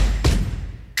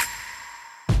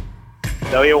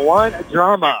 So you won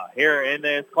drama here in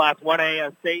this Class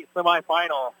 1A state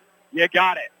semifinal. You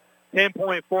got it.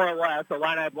 10.4 left.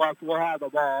 Illini Bluff will have the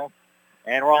ball.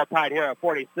 And we're all tied here at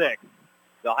 46.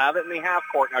 They'll have it in the half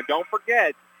court. Now, don't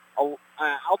forget,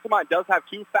 Altamont does have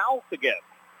 2 fouls to give.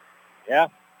 Yeah.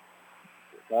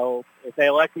 So if they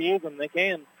elect to use them, they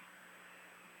can.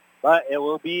 But it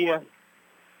will be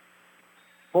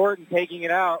Fortin taking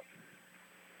it out.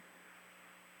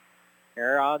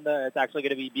 It's actually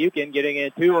going to be Buchan getting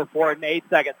it to Fortin. 8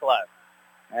 seconds left.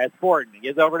 As Fortin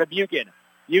gives over to Buchan.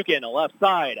 Buchan, left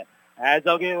side. As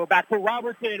they'll give it back to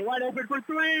Robertson. Wide open for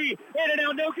three. In and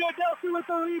out, no good. Nelson with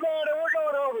the rebound, and we're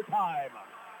going to overtime.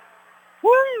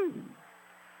 Woo!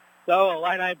 So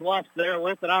Illini Bluffs there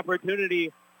with an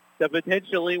opportunity to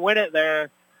potentially win it there.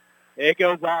 It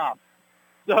goes off.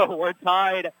 So we're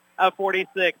tied at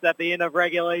 46 at the end of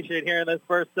regulation here in this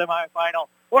first semifinal.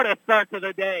 What a start to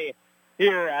the day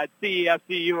here at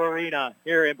CFCU Arena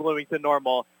here in Bloomington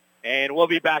Normal. And we'll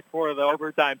be back for the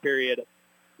overtime period.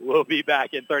 We'll be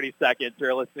back in 30 seconds.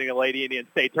 You're listening to Lady Indian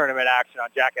State Tournament action on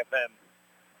Jack FM.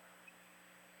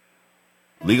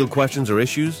 Legal questions or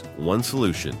issues? One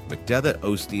solution. McDevitt,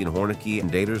 Osteen, Hornicky,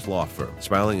 and Daters Law Firm.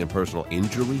 Spiraling in personal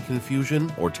injury,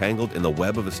 confusion, or tangled in the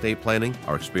web of estate planning?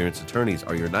 Our experienced attorneys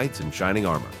are your knights in shining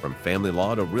armor. From family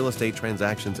law to real estate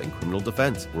transactions and criminal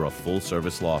defense, we're a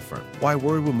full-service law firm. Why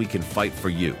worry when we can fight for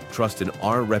you? Trust in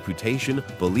our reputation.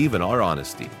 Believe in our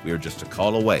honesty. We are just a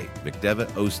call away. McDevitt,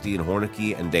 Osteen,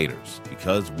 Hornicky, and Daters.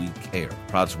 Because we care.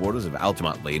 Proud supporters of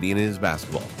Altamont Lady Indians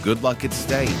basketball. Good luck at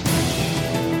state.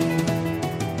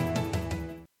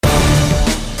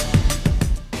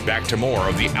 Back to more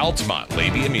of the Altamont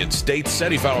Lady Indian State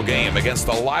semifinal game against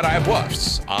the Illini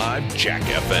Bluffs on Jack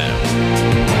FM.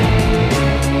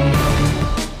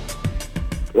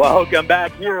 Welcome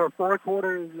back here. 4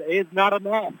 quarters is not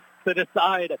enough to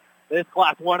decide this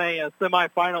Class 1A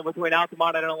semifinal between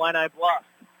Altamont and Illini Bluffs.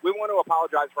 We want to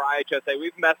apologize for IHSA.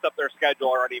 We've messed up their schedule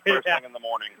already first thing in the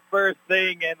morning. First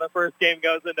thing, and the first game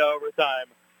goes into overtime.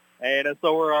 And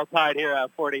so we're all tied here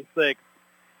at 46.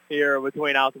 Here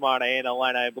between Altamont and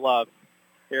Illini Bluff.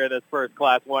 Here in this first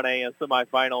Class 1A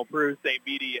semifinal. Peru, St.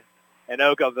 Bede, and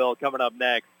Oakville coming up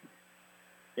next.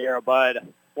 Here,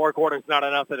 Bud. 4 quarters not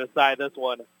enough to decide this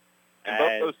one. And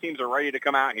both those teams are ready to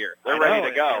come out here. They're ready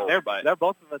to go. They're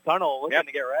both in the tunnel looking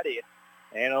to get ready.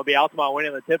 And it'll be Altamont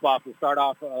winning the tip-off to start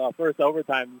off first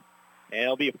overtime. And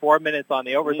it'll be 4 minutes on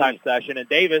the overtime session. And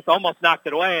Davis almost knocked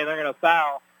it away, and they're going to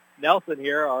foul Nelson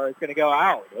here, or it's going to go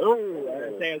out. Ooh, they're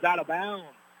going to say it's out of bounds.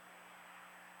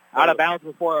 Out of bounds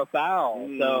before a foul.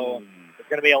 So it's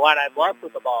going to be Illini Bluff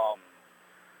with the ball.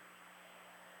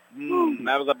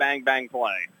 That was a bang-bang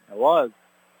play. It was.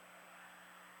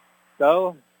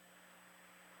 So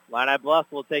Illini Bluff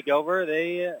will take over.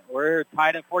 We're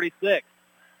tied at 46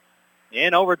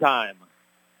 in overtime.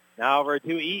 Now over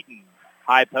to Eaton.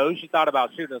 High post. She thought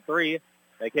about shooting a three.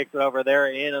 They kicked it over there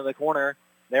into the corner.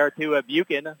 There to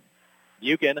Buchan.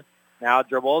 Buchan now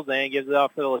dribbles and gives it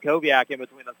off to Lakoviak in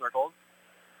between the circles.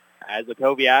 As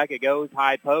Lakoviak, it goes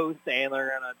high post, and they're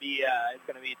going to be it's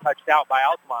going to be touched out by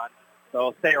Altamont. So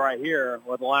it'll stay right here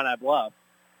with Illini Bluff.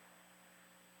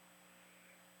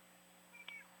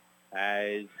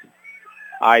 As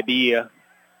IB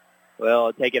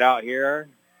will take it out here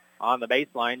on the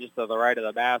baseline, just to the right of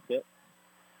the basket.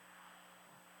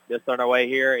 Just on our way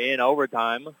here in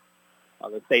overtime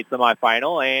of the state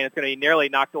semifinal, and it's going to be nearly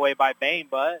knocked away by Bain,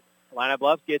 but Illini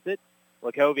Bluff gets it.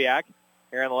 Lakoviak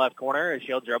here in the left corner,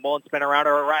 she'll dribble and spin around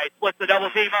to her right. Splits the double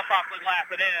team up off the glass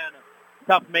and in.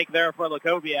 Tough make there for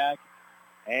Lakoviak.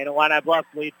 And Illini Bluff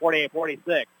lead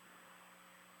 48-46.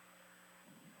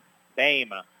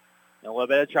 Dame in a little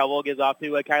bit of trouble, gives off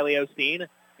to Kylie Osteen.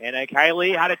 And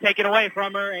Kylie had to take it away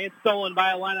from her and stolen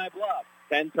by Illini Bluff.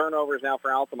 10 turnovers now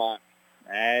for Altamont.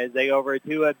 As they go over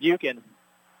to Buchan.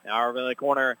 Now over in the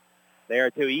corner there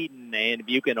to Eaton. And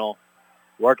Buchan will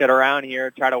work it around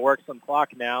here, try to work some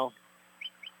clock now.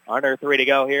 Under 3 to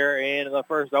go here in the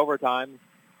first overtime.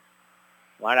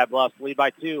 Illini Bluffs lead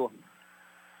by 2.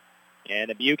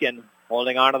 And Buchan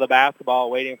holding on to the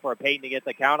basketball, waiting for Peyton to get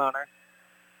the count on her.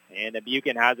 And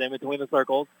Buchan has it in between the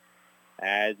circles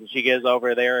as she gives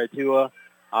over there to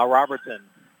Robertson.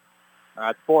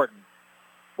 That's Fortin.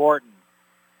 Fortin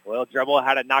will dribble,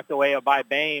 had it knocked away by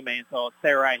Bame, and so it'll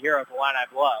stay right here with Illini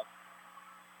Bluff.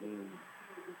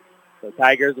 So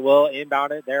Tigers will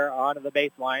inbound it there onto the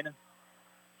baseline.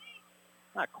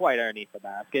 Not quite underneath the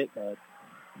basket, but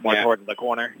more towards the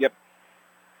corner. Yep.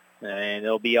 And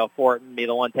it'll be Fortin be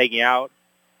the one taking out.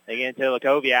 Taking it to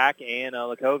Lakoviak, and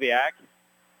Lakoviak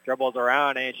dribbles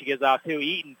around, and she gives off to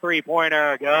Eaton.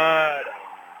 Three-pointer, good.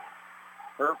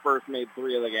 Her first made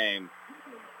 3 of the game.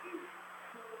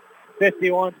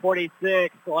 51-46,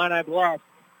 Illini Bluff.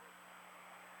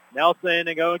 Nelson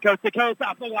and going coast to coast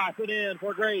off the glass and in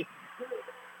for Grace.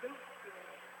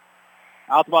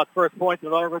 Altamont's first points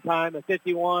of overtime at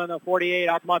 51-48.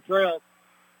 Altamont trails.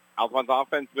 Altamont's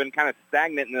offense has been kind of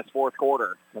stagnant in this fourth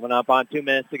quarter. Coming up on 2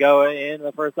 minutes to go in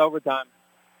the first overtime.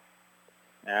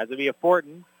 As it'll be a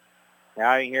Fortin.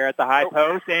 Out here at the high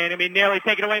post, and nearly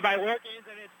taken away by Wilkins,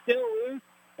 and it's still loose,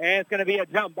 and it's going to be a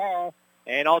jump ball.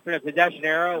 And alternate possession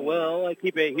arrow will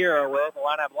keep it here with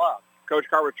Illini Bluff. Coach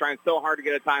Carr was trying so hard to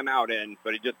get a timeout in,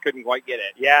 but he just couldn't quite get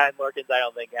it. Yeah, and Wilkins, I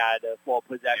don't think, had full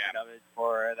possession of it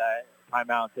for that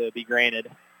timeout to be granted.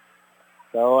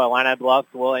 So Illini Bluff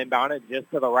will inbound it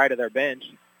just to the right of their bench.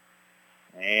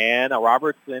 And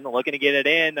Robertson looking to get it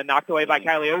in, knocked away by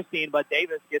Kylie Osteen, but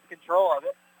Davis gets control of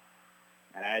it.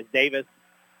 As Davis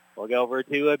will go over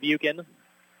to Buchan.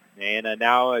 And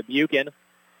now Buchan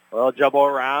will jumble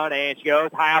around, and she goes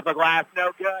high off the glass,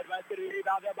 no good. That's going to be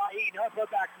rebounded by Eaton. Her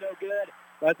putback's no good.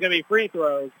 That's going to be free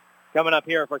throws coming up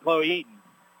here for Chloe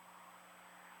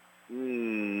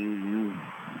Eaton.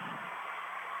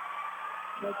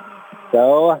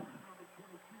 So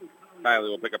Kylie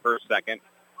will pick up her second.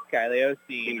 Kylie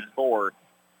Osteen. Team's fourth.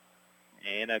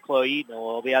 And Chloe Eaton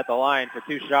will be at the line for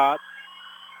 2 shots.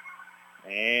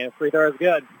 And free throw is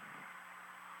good.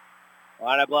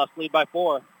 Illini Bluff lead by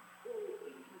 4.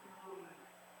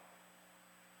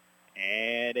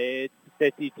 And it's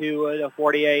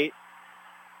 52-48.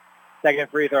 Second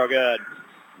free throw good.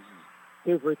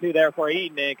 2 for 2 there for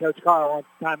Eaton, and Coach Carr wants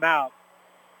a timeout.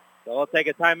 So we'll take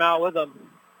a timeout with them.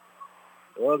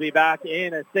 We'll be back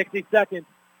in 60 seconds.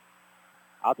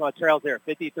 Altamont trails here,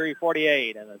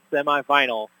 53-48 in the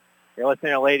semifinal. You're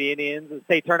listening to Lady Indians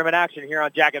state tournament action here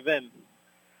on Jack FM.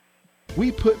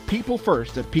 We put people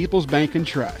first at People's Bank and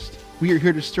Trust. We are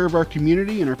here to serve our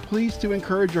community and are pleased to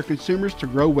encourage our consumers to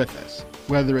grow with us.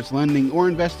 Whether it's lending or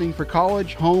investing for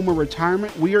college, home, or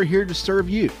retirement, we are here to serve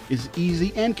you. It's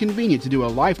easy and convenient to do a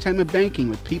lifetime of banking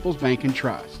with People's Bank and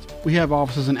Trust. We have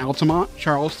offices in Altamont,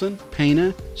 Charleston,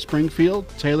 Pana, Springfield,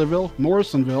 Taylorville,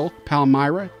 Morrisonville,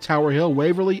 Palmyra, Tower Hill,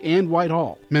 Waverly, and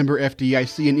Whitehall. Member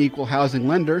FDIC and equal housing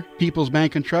lender, People's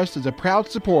Bank and Trust is a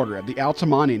proud supporter of the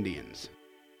Altamont Indians.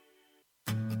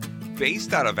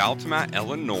 Based out of Altamont,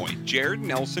 Illinois, Jared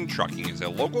Nelson Trucking is a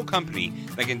local company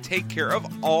that can take care of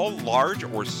all large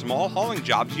or small hauling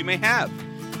jobs you may have.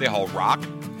 They haul rock,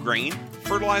 grain,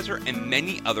 fertilizer, and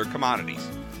many other commodities.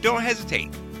 Don't hesitate.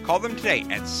 Call them today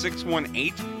at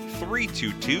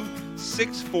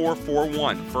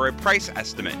 618-322-6441 for a price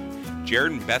estimate.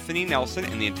 Jared and Bethany Nelson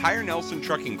and the entire Nelson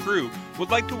Trucking crew would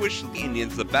like to wish the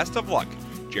Indians the best of luck.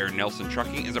 Jared Nelson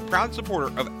Trucking is a proud supporter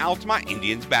of Altamont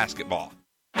Indians basketball.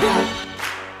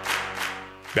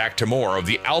 Back to more of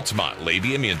the Altamont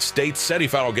Lady Indian State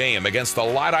semifinal game against the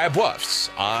Illini Bluffs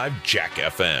on Jack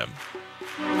FM.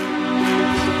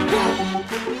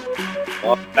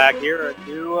 Welcome back here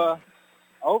to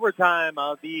overtime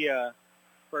of the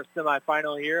first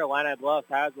semifinal here. Illini Bluffs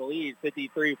has the lead,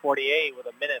 53-48 with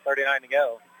 1:39 to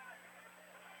go.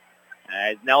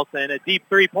 As Nelson, a deep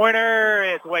three-pointer,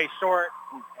 it's way short,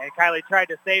 and Kylie tried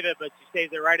to save it, but she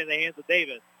saves it right in the hands of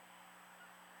Davis.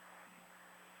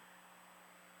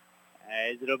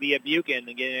 As it'll be a Buchan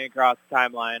getting across the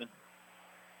timeline.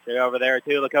 Straight over there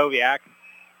to Lakoviak.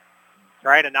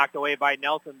 Trying to knock away by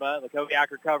Nelson, but Lakoviak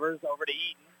recovers over to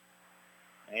Eaton.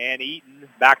 And Eaton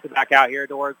back-to-back out here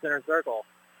towards center circle.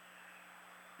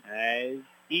 As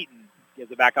Eaton gives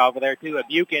it back over there to a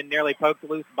Buchan, nearly poked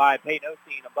loose by Peyton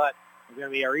Osteen, but it's going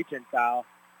to be a reach-in foul.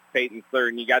 Peyton's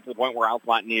third, and you got to the point where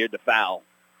Altamont needed to foul.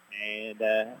 And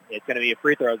it's going to be a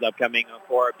free throws upcoming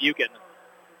for Buchan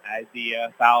as the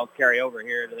fouls carry over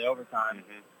here to the overtime.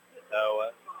 Mm-hmm. So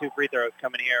 2 free throws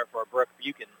coming here for Brooke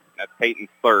Buchan. That's Peyton's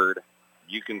third.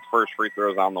 Buchan's first free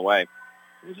throws on the way.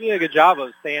 He's doing a good job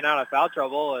of staying out of foul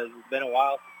trouble. It's been a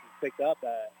while since he's picked up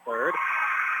that third.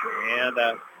 And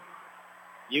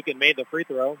Buchan made the free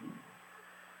throw.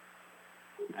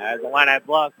 As Illini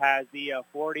Bluff has the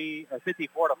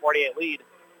 54-48 lead.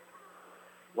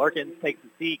 Lurkins takes the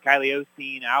seat. Kylie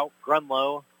Osteen out.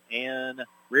 Grunlow and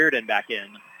Reardon back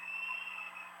in.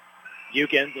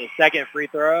 Buchan's second free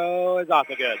throw is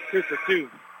also good. 2 for 2.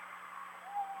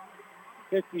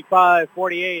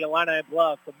 55-48, Illini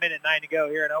Bluff. 1:09 to go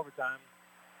here in overtime.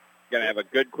 Going to have a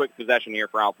good, quick possession here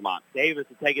for Altamont. Davis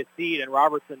to take his seat and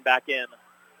Robertson back in.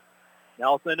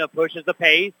 Nelson pushes the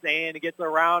pace and gets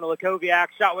around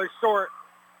Lakoviak. Shot was short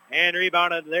and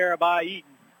rebounded there by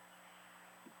Eaton.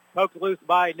 Poked loose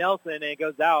by Nelson and it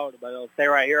goes out, but it'll stay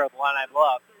right here with Illini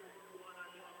Bluff.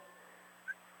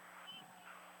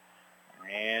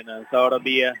 And so it'll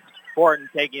be Fortin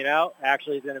taking it out.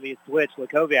 Actually, it's going to be a switch.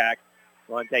 Lakoviak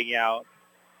one taking out.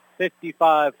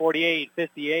 55-48,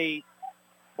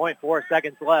 58.4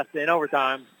 seconds left in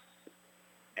overtime.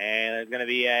 And there's going to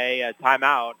be a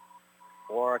timeout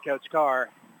for Coach Carr.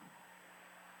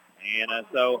 And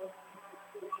so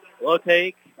we'll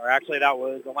take, or actually that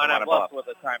was Illini Bluff with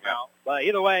a timeout. But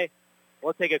either way,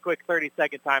 we'll take a quick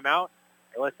 30-second timeout.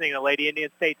 You're listening to Lady Indian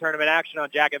State Tournament action on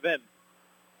Jack FM.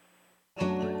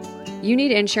 You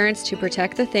need insurance to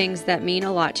protect the things that mean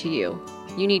a lot to you.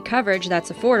 You need coverage that's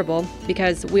affordable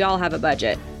because we all have a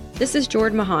budget. This is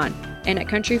Jordan Mahan, and at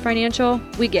Country Financial,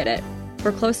 we get it.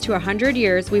 For close to 100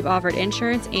 years, we've offered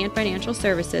insurance and financial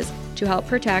services to help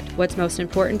protect what's most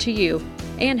important to you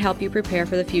and help you prepare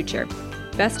for the future.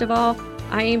 Best of all,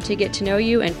 I aim to get to know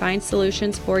you and find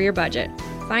solutions for your budget.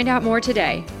 Find out more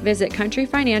today. Visit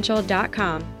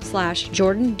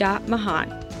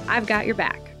countryfinancial.com/jordan.mahan. I've got your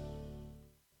back.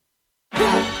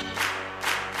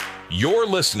 You're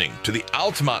listening to the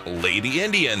Altamont Lady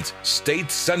Indians State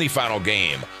Semifinal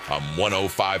game on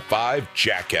 105.5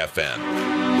 Jack FM.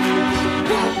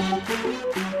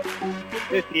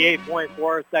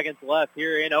 58.4 seconds left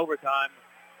here in overtime.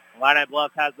 Illini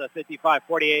Bluff has the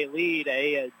 55-48 lead.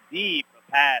 A deep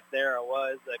pass there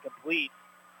was complete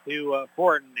to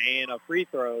Fortin, and a free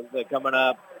throws coming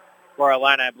up for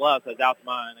Illini Bluff as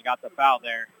Altamont got the foul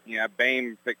there. Yeah,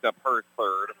 Bame picked up her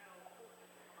third.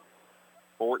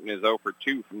 Fortin is 0 for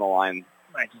 2 from the line.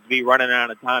 Might just be running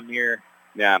out of time here.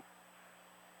 Yeah.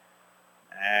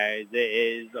 As it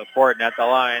is Fortin at the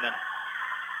line.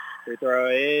 Free throw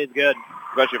is good.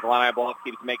 Especially if Illini Bluff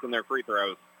keeps making their free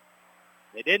throws.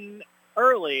 They didn't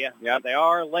early, but they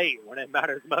are late when it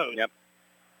matters most. Yep.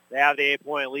 They have the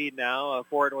 8-point lead now.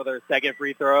 Fortin with her second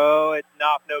free throw. It's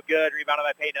not no good. Rebounded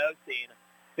by Peyton Osteen.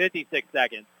 56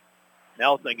 seconds.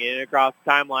 Nelson getting across the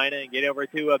timeline and get over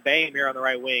to Bame here on the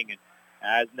right wing.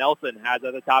 As Nelson has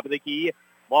at the top of the key.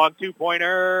 Long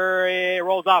two-pointer. It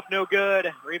rolls off no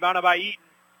good. Rebounded by Eaton.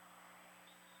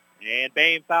 And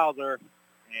Bame fouls her.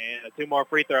 And 2 more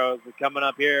free throws coming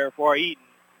up here for Eaton.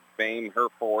 Bame, her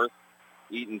fourth.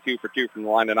 Eaton 2 for 2 from the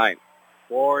line tonight.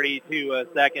 42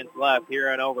 seconds left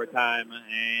here in overtime.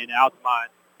 And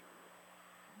Altamont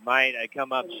might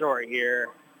come up short here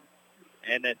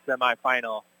in this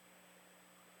semifinal.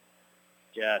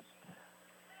 Just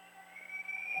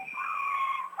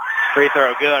free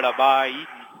throw good by Eaton.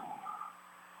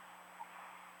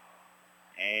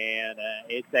 And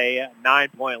it's a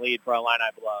 9-point lead for Illini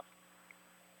Bluff.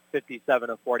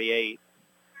 57-48.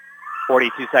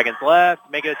 42 seconds left.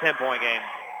 Make it a 10-point game.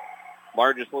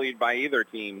 Largest lead by either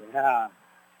team. Yeah.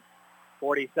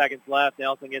 40 seconds left.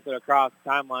 Nelson gets it across the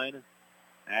timeline.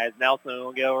 As Nelson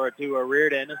will go over to a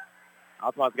Reardon.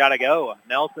 Altamont's got to go.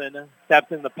 Nelson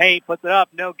steps in the paint, puts it up,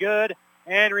 no good,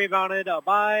 and rebounded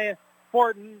by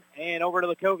Fortin. And over to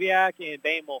Lakoviak, and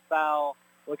Bame will foul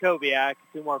Lakoviak.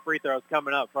 2 more free throws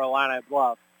coming up for Illini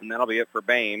Bluff. And that'll be it for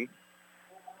Bame.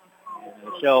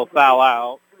 And she'll foul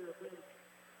out.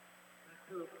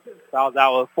 Fouls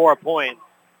out with 4 points.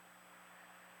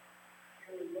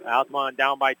 Altamont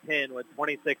down by 10 with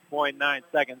 26.9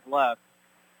 seconds left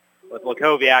with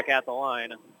Lakoviak at the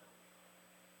line.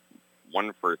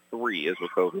 1 for 3 is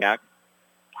Lakoviak.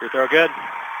 Free throw good.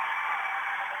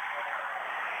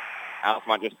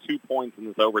 Altamont just 2 points in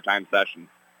this overtime session.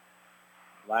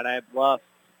 Illini Bluff,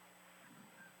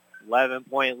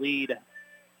 11-point lead.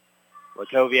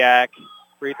 Lakoviak,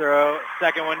 free throw,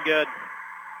 second one good.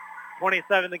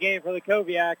 27 the game for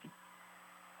Lakoviak.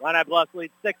 Illini Bluff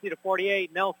leads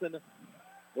 60-48. Nelson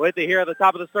with it here at the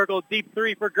top of the circle. Deep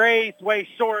three for Grace, way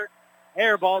short.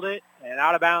 Airballed it and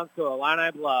out of bounds to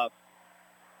Illini Bluff.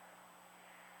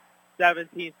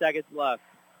 17 seconds left.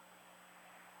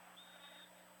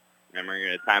 And we're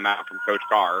going to timeout from Coach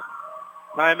Carr.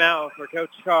 Timeout for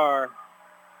Coach Carr.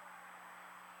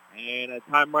 And a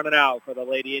time running out for the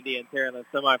Lady Indians here in the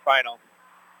semifinal.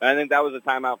 I think that was a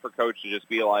timeout for Coach to just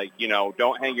be like,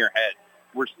 don't hang your head.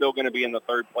 We're still going to be in the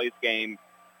third place game.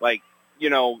 Like,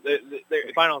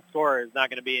 the final score is not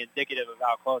going to be indicative of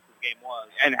how close this game was.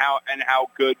 And how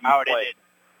good you played.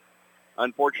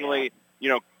 Unfortunately,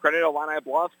 credit Illini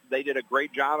Bluff. They did a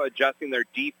great job adjusting their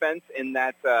defense in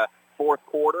that fourth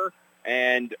quarter.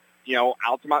 And,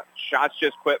 Altamont shots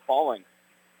just quit falling.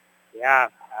 Yeah,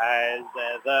 as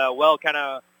the well kind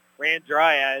of ran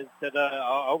dry as to the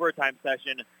overtime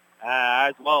session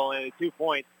as well. Only 2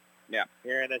 points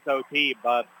here in this OT.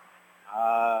 But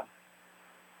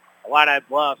Illini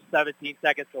Bluff 17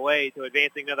 seconds away to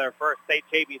advancing to their first state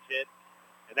championship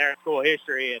in their school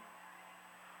history. And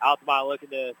Altamont looking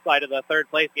to slide to the third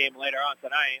place game later on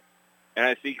tonight. And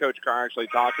I see Coach Carr actually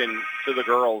talking to the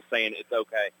girls saying it's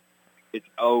okay. It's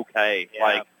okay. Yeah.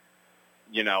 Like,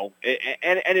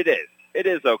 and it is. It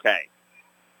is okay.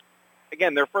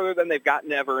 Again, they're further than they've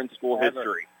gotten ever in school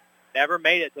history. Never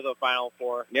made it to the Final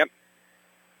Four. Yep.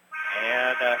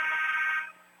 And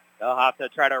they'll have to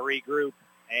try to regroup.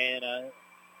 And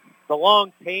the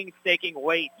long, painstaking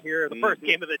wait here, the first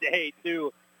game of the day,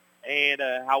 too, and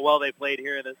how well they played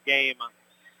here in this game.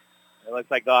 it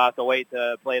looks like they'll have to wait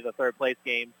to play the third place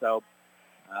game. So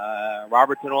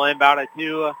Robertson will inbound it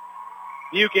to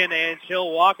Buchan, and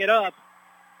she'll walk it up.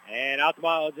 And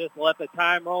Altamont will just let the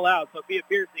time roll out. Sophia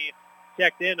Piercy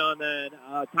checked in on the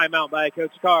timeout by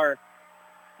Coach Carr.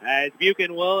 As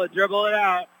Buchan will dribble it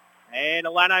out, and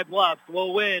Illini Bluff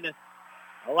will win.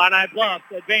 Illini Bluff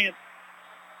advance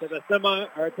to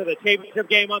the championship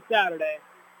game on Saturday.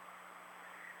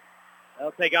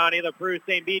 They'll take on either Peru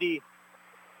St. Bede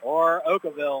or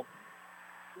Oakville.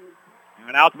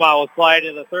 And Altamont will slide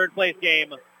to the third place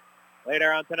game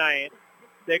later on tonight,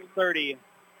 6:30.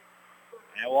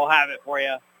 And we'll have it for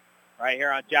you right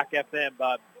here on Jack FM.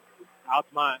 But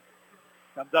Altamont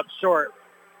comes up short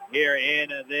here in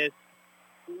this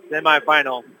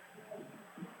semifinal.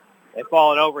 They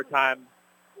fall in overtime.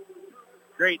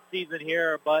 Great season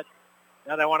here, but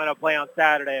now they wanted to play on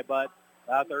Saturday, but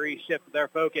they'll have to reshift their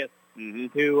focus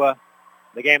to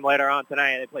the game later on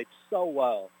tonight. They played so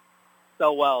well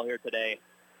here today,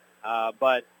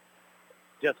 but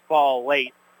just fall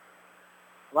late.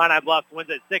 Illini Bluff wins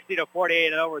it 60-48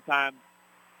 in overtime,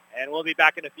 and we'll be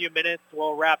back in a few minutes.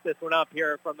 We'll wrap this one up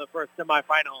here from the first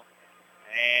semifinal,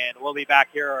 and we'll be back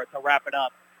here to wrap it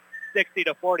up.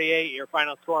 60-48, your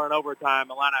final score in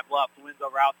overtime. Illini Bluff wins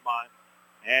over Altamont,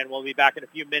 and we'll be back in a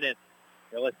few minutes.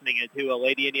 You're listening to a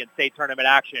Lady Indian State Tournament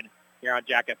action here on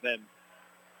Jack FM.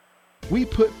 We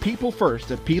put people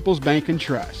first at People's Bank and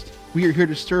Trust. We are here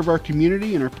to serve our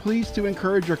community and are pleased to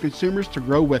encourage our consumers to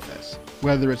grow with us.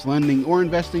 Whether it's lending or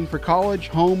investing for college,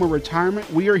 home, or retirement,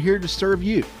 we are here to serve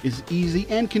you. It's easy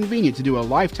and convenient to do a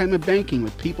lifetime of banking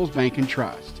with People's Bank and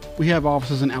Trust. We have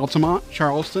offices in Altamont,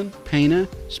 Charleston, Pana,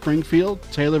 Springfield,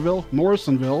 Taylorville,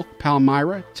 Morrisonville,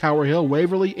 Palmyra, Tower Hill,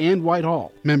 Waverly, and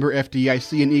Whitehall. Member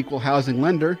FDIC and equal housing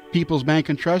lender, People's Bank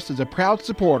and Trust is a proud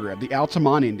supporter of the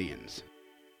Altamont Indians.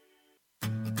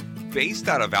 Based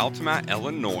out of Altamont,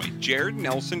 Illinois, Jared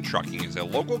Nelson Trucking is a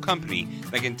local company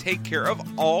that can take care of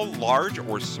all large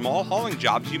or small hauling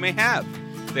jobs you may have.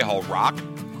 They haul rock,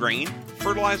 grain,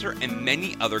 fertilizer, and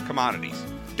many other commodities.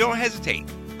 Don't hesitate.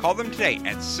 Call them today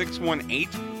at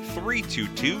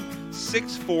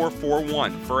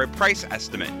 618-322-6441 for a price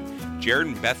estimate. Jared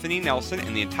and Bethany Nelson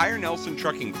and the entire Nelson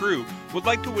Trucking crew would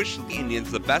like to wish the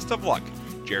Indians the best of luck.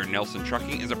 Jared Nelson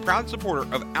Trucking is a proud supporter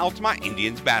of Altamont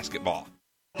Indians basketball.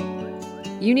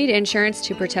 You need insurance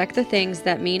to protect the things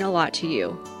that mean a lot to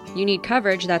you. You need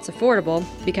coverage that's affordable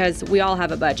because we all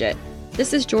have a budget.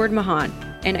 This is Jordan Mahan,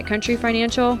 and at Country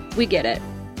Financial, we get it.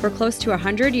 For close to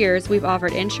 100 years, we've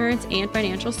offered insurance and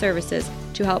financial services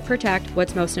to help protect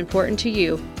what's most important to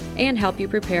you and help you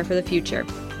prepare for the future.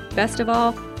 Best of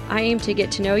all, I aim to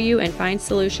get to know you and find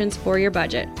solutions for your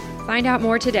budget. Find out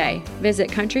more today.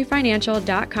 Visit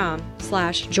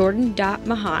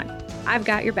countryfinancial.com/jordan.mahan. I've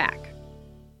got your back.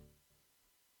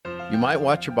 You might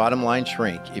watch your bottom line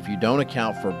shrink if you don't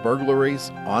account for burglaries,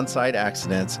 on-site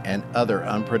accidents, and other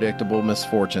unpredictable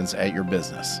misfortunes at your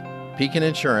business. Pekin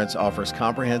Insurance offers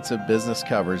comprehensive business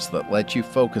coverage that lets you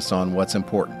focus on what's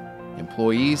important: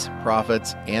 employees,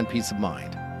 profits, and peace of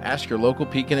mind. Ask your local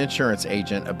Pekin Insurance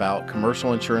agent about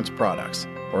commercial insurance products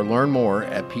or learn more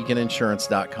at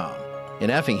pekininsurance.com. In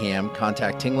Effingham,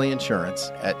 contact Tingley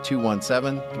Insurance at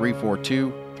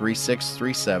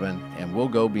 217-342-3637 and we'll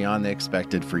go beyond the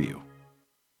expected for you.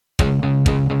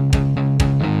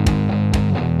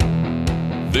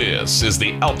 This is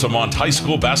the Altamont High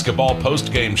School Basketball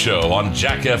Post-Game Show on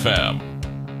Jack FM.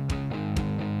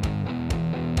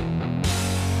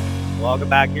 Welcome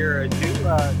back here to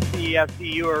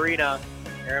CEFCU Arena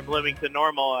here in Bloomington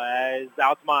Normal as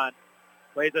Altamont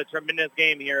plays a tremendous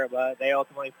game here, but they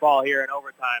ultimately fall here in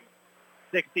overtime.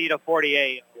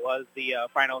 60-48 was the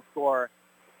final score.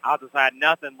 Altamont had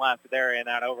nothing left there in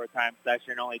that overtime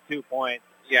session, only 2 points.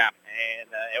 Yeah. And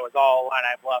it was all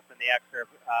Illini Bluff in the extra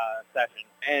session.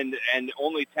 And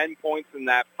only 10 points in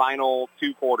that final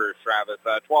two quarters, Travis.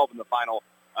 12 in the final,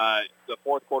 the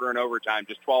fourth quarter in overtime,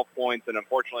 just 12 points. And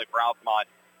unfortunately for Altamont,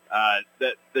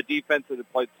 the defense that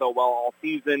had played so well all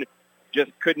season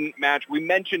just couldn't match. We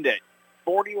mentioned it.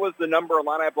 40 was the number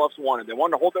Illini Bluffs wanted. They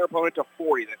wanted to hold their opponent to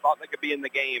 40. They thought they could be in the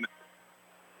game.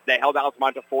 They held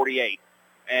Altamont to 48,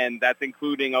 and that's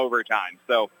including overtime.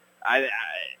 So,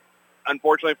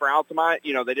 unfortunately for Altamont,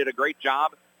 they did a great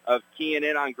job of keying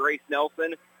in on Grace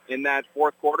Nelson in that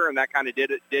fourth quarter, and that kind of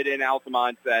did in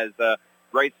Altamont as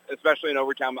Grace, especially in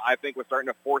overtime, I think was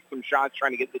starting to force some shots,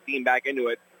 trying to get the team back into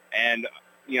it. And,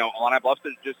 Illini Bluffs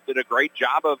just did a great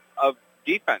job of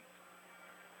defense.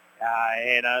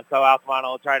 So Altamont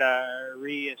will try to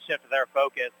reshift their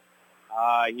focus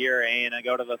here and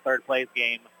go to the third place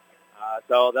game.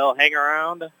 So they'll hang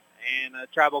around and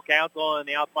Tribal Council and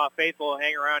the Altamont faithful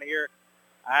hang around here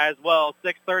as well.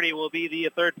 6:30 will be the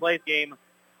third place game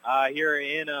here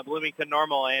in Bloomington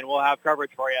Normal, and we'll have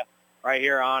coverage for you right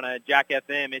here on Jack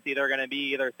FM. It's either going to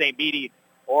be either St. Beatty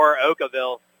or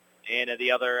Oakville in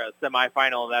the other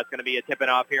semifinal. That's going to be a tipping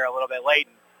off here a little bit late.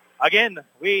 And again,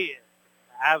 we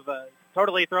have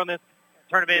totally thrown this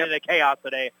tournament into chaos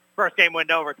today. First game went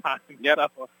to overtime.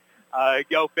 So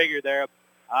go figure there.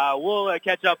 We'll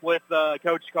catch up with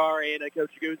Coach Carr and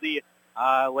Coach Guzzi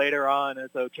later on,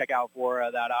 so check out for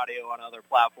that audio on other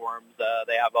platforms.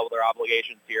 They have other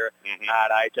obligations here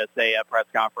at IHSA press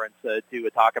conference to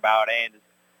talk about, and it's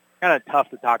kind of tough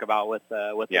to talk about with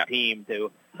the team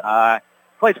too.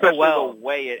 Played so well. The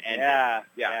way it ended.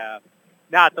 Yeah.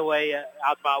 Not the way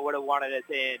Altamont would have wanted it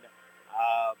to end,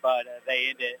 but they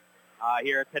end it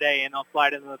here today, and they'll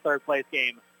slide into the third place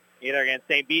game, either against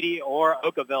St. Beatty or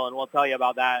Oakville, and we'll tell you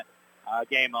about that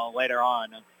game later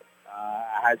on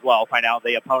as well. Find out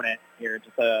the opponent here in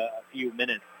just a few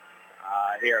minutes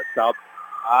here. So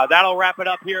that'll wrap it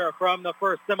up here from the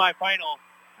first semifinal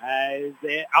as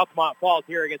Altamont falls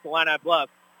here against Illini Bluff,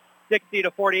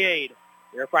 60-48.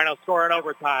 Your final score in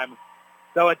overtime.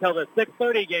 So until the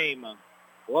 6:30 game,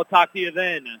 we'll talk to you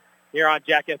then here on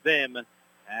Jack FM.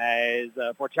 As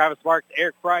for Travis Sparks,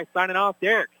 Eric Fry signing off.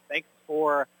 Derek, thanks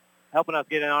for helping us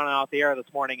get on and off the air this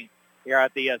morning here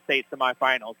at the state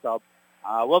semifinals. So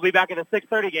we'll be back at the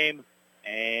 6:30 game.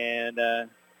 And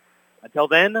until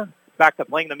then, back to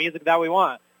playing the music that we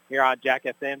want here on Jack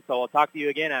FM. So we'll talk to you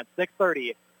again at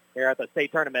 6:30 here at the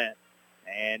state tournament.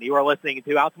 And you are listening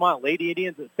to Altamont Lady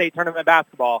Indians State Tournament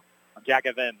Basketball on Jack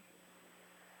FM.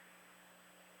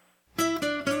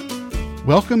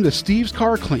 Welcome to Steve's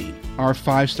Car Clean. Our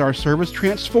 5-star service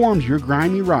transforms your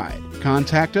grimy ride.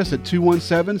 Contact us at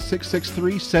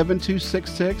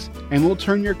 217-663-7266 and we'll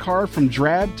turn your car from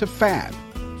drab to fab.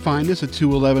 Find us at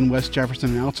 211 West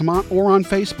Jefferson in Altamont or on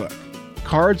Facebook.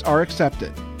 Cards are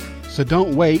accepted. So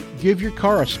don't wait, give your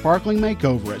car a sparkling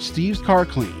makeover at Steve's Car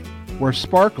Clean, where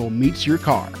sparkle meets your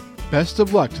car. Best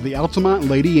of luck to the Altamont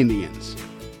Lady Indians.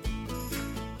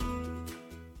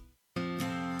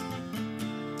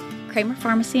 Kramer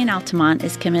Pharmacy in Altamont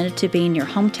is committed to being your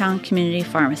hometown community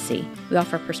pharmacy. We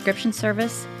offer prescription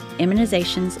service,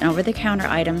 immunizations, and over-the-counter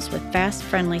items with fast,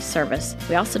 friendly service.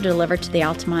 We also deliver to the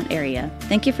Altamont area.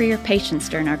 Thank you for your patience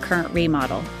during our current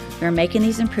remodel. We are making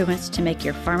these improvements to make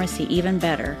your pharmacy even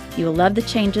better. You will love the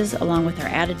changes along with our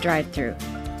added drive-thru.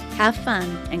 Have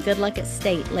fun and good luck at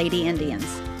State, Lady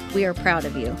Indians. We are proud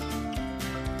of you.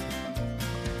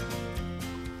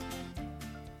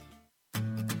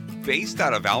 Based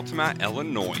out of Altamont,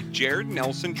 Illinois, Jared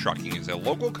Nelson Trucking is a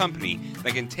local company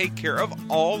that can take care of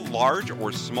all large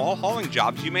or small hauling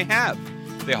jobs you may have.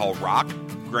 They haul rock,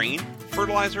 grain,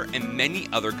 fertilizer, and many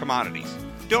other commodities.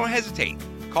 Don't hesitate.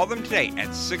 Call them today at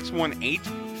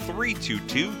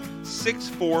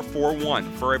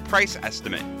 618-322-6441 for a price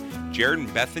estimate. Jared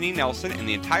and Bethany Nelson and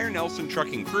the entire Nelson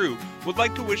Trucking crew would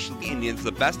like to wish the Indians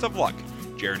the best of luck.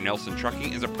 Jared Nelson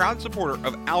Trucking is a proud supporter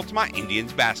of Altamont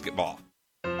Indians basketball.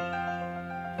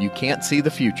 You can't see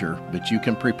the future, but you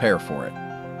can prepare for it.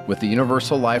 With the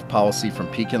Universal Life policy from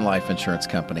Pekin Life Insurance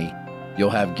Company,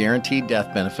 you'll have guaranteed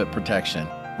death benefit protection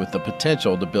with the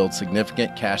potential to build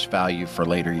significant cash value for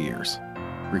later years.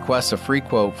 Request a free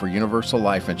quote for Universal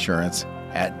Life Insurance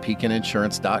at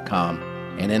pekininsurance.com,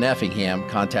 and in Effingham,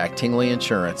 contact Tingley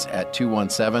Insurance at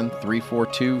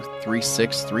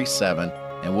 217-342-3637,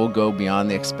 and we'll go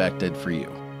beyond the expected for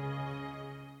you.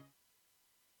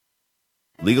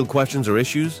 Legal questions or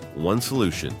issues? One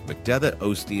solution. McDevitt,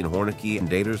 Osteen, Hornicky, and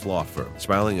Daters Law Firm.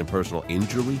 Spiraling in personal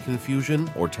injury confusion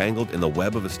or tangled in the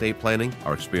web of estate planning?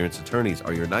 Our experienced attorneys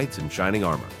are your knights in shining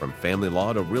armor. From family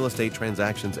law to real estate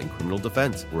transactions and criminal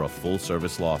defense, we're a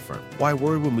full-service law firm. Why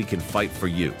worry when we can fight for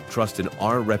you? Trust in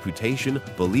our reputation.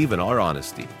 Believe in our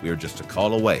honesty. We are just a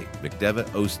call away. McDevitt,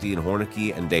 Osteen,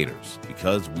 Hornicky, and Daters.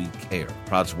 Because we care.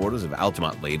 Proud supporters of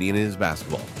Altamont Lady Indians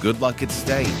basketball. Good luck at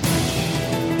State.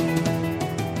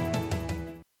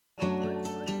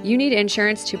 You need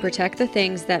insurance to protect the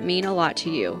things that mean a lot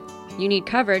to you. You need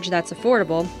coverage that's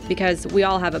affordable because we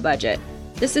all have a budget.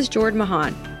 This is Jordan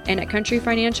Mahan, and at Country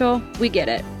Financial, we get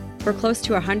it. For close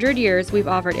to 100 years, we've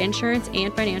offered insurance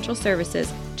and financial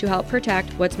services to help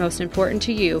protect what's most important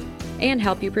to you and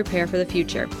help you prepare for the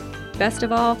future. Best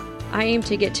of all, I aim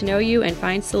to get to know you and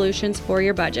find solutions for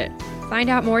your budget.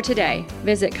 Find out more today.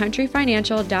 Visit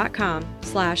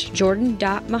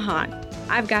countryfinancial.com/jordan.mahan.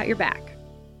 I've got your back.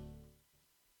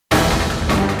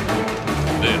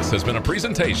 This has been a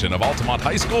presentation of Altamont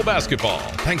High School basketball.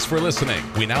 Thanks for listening.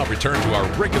 We now return to our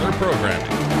regular programming.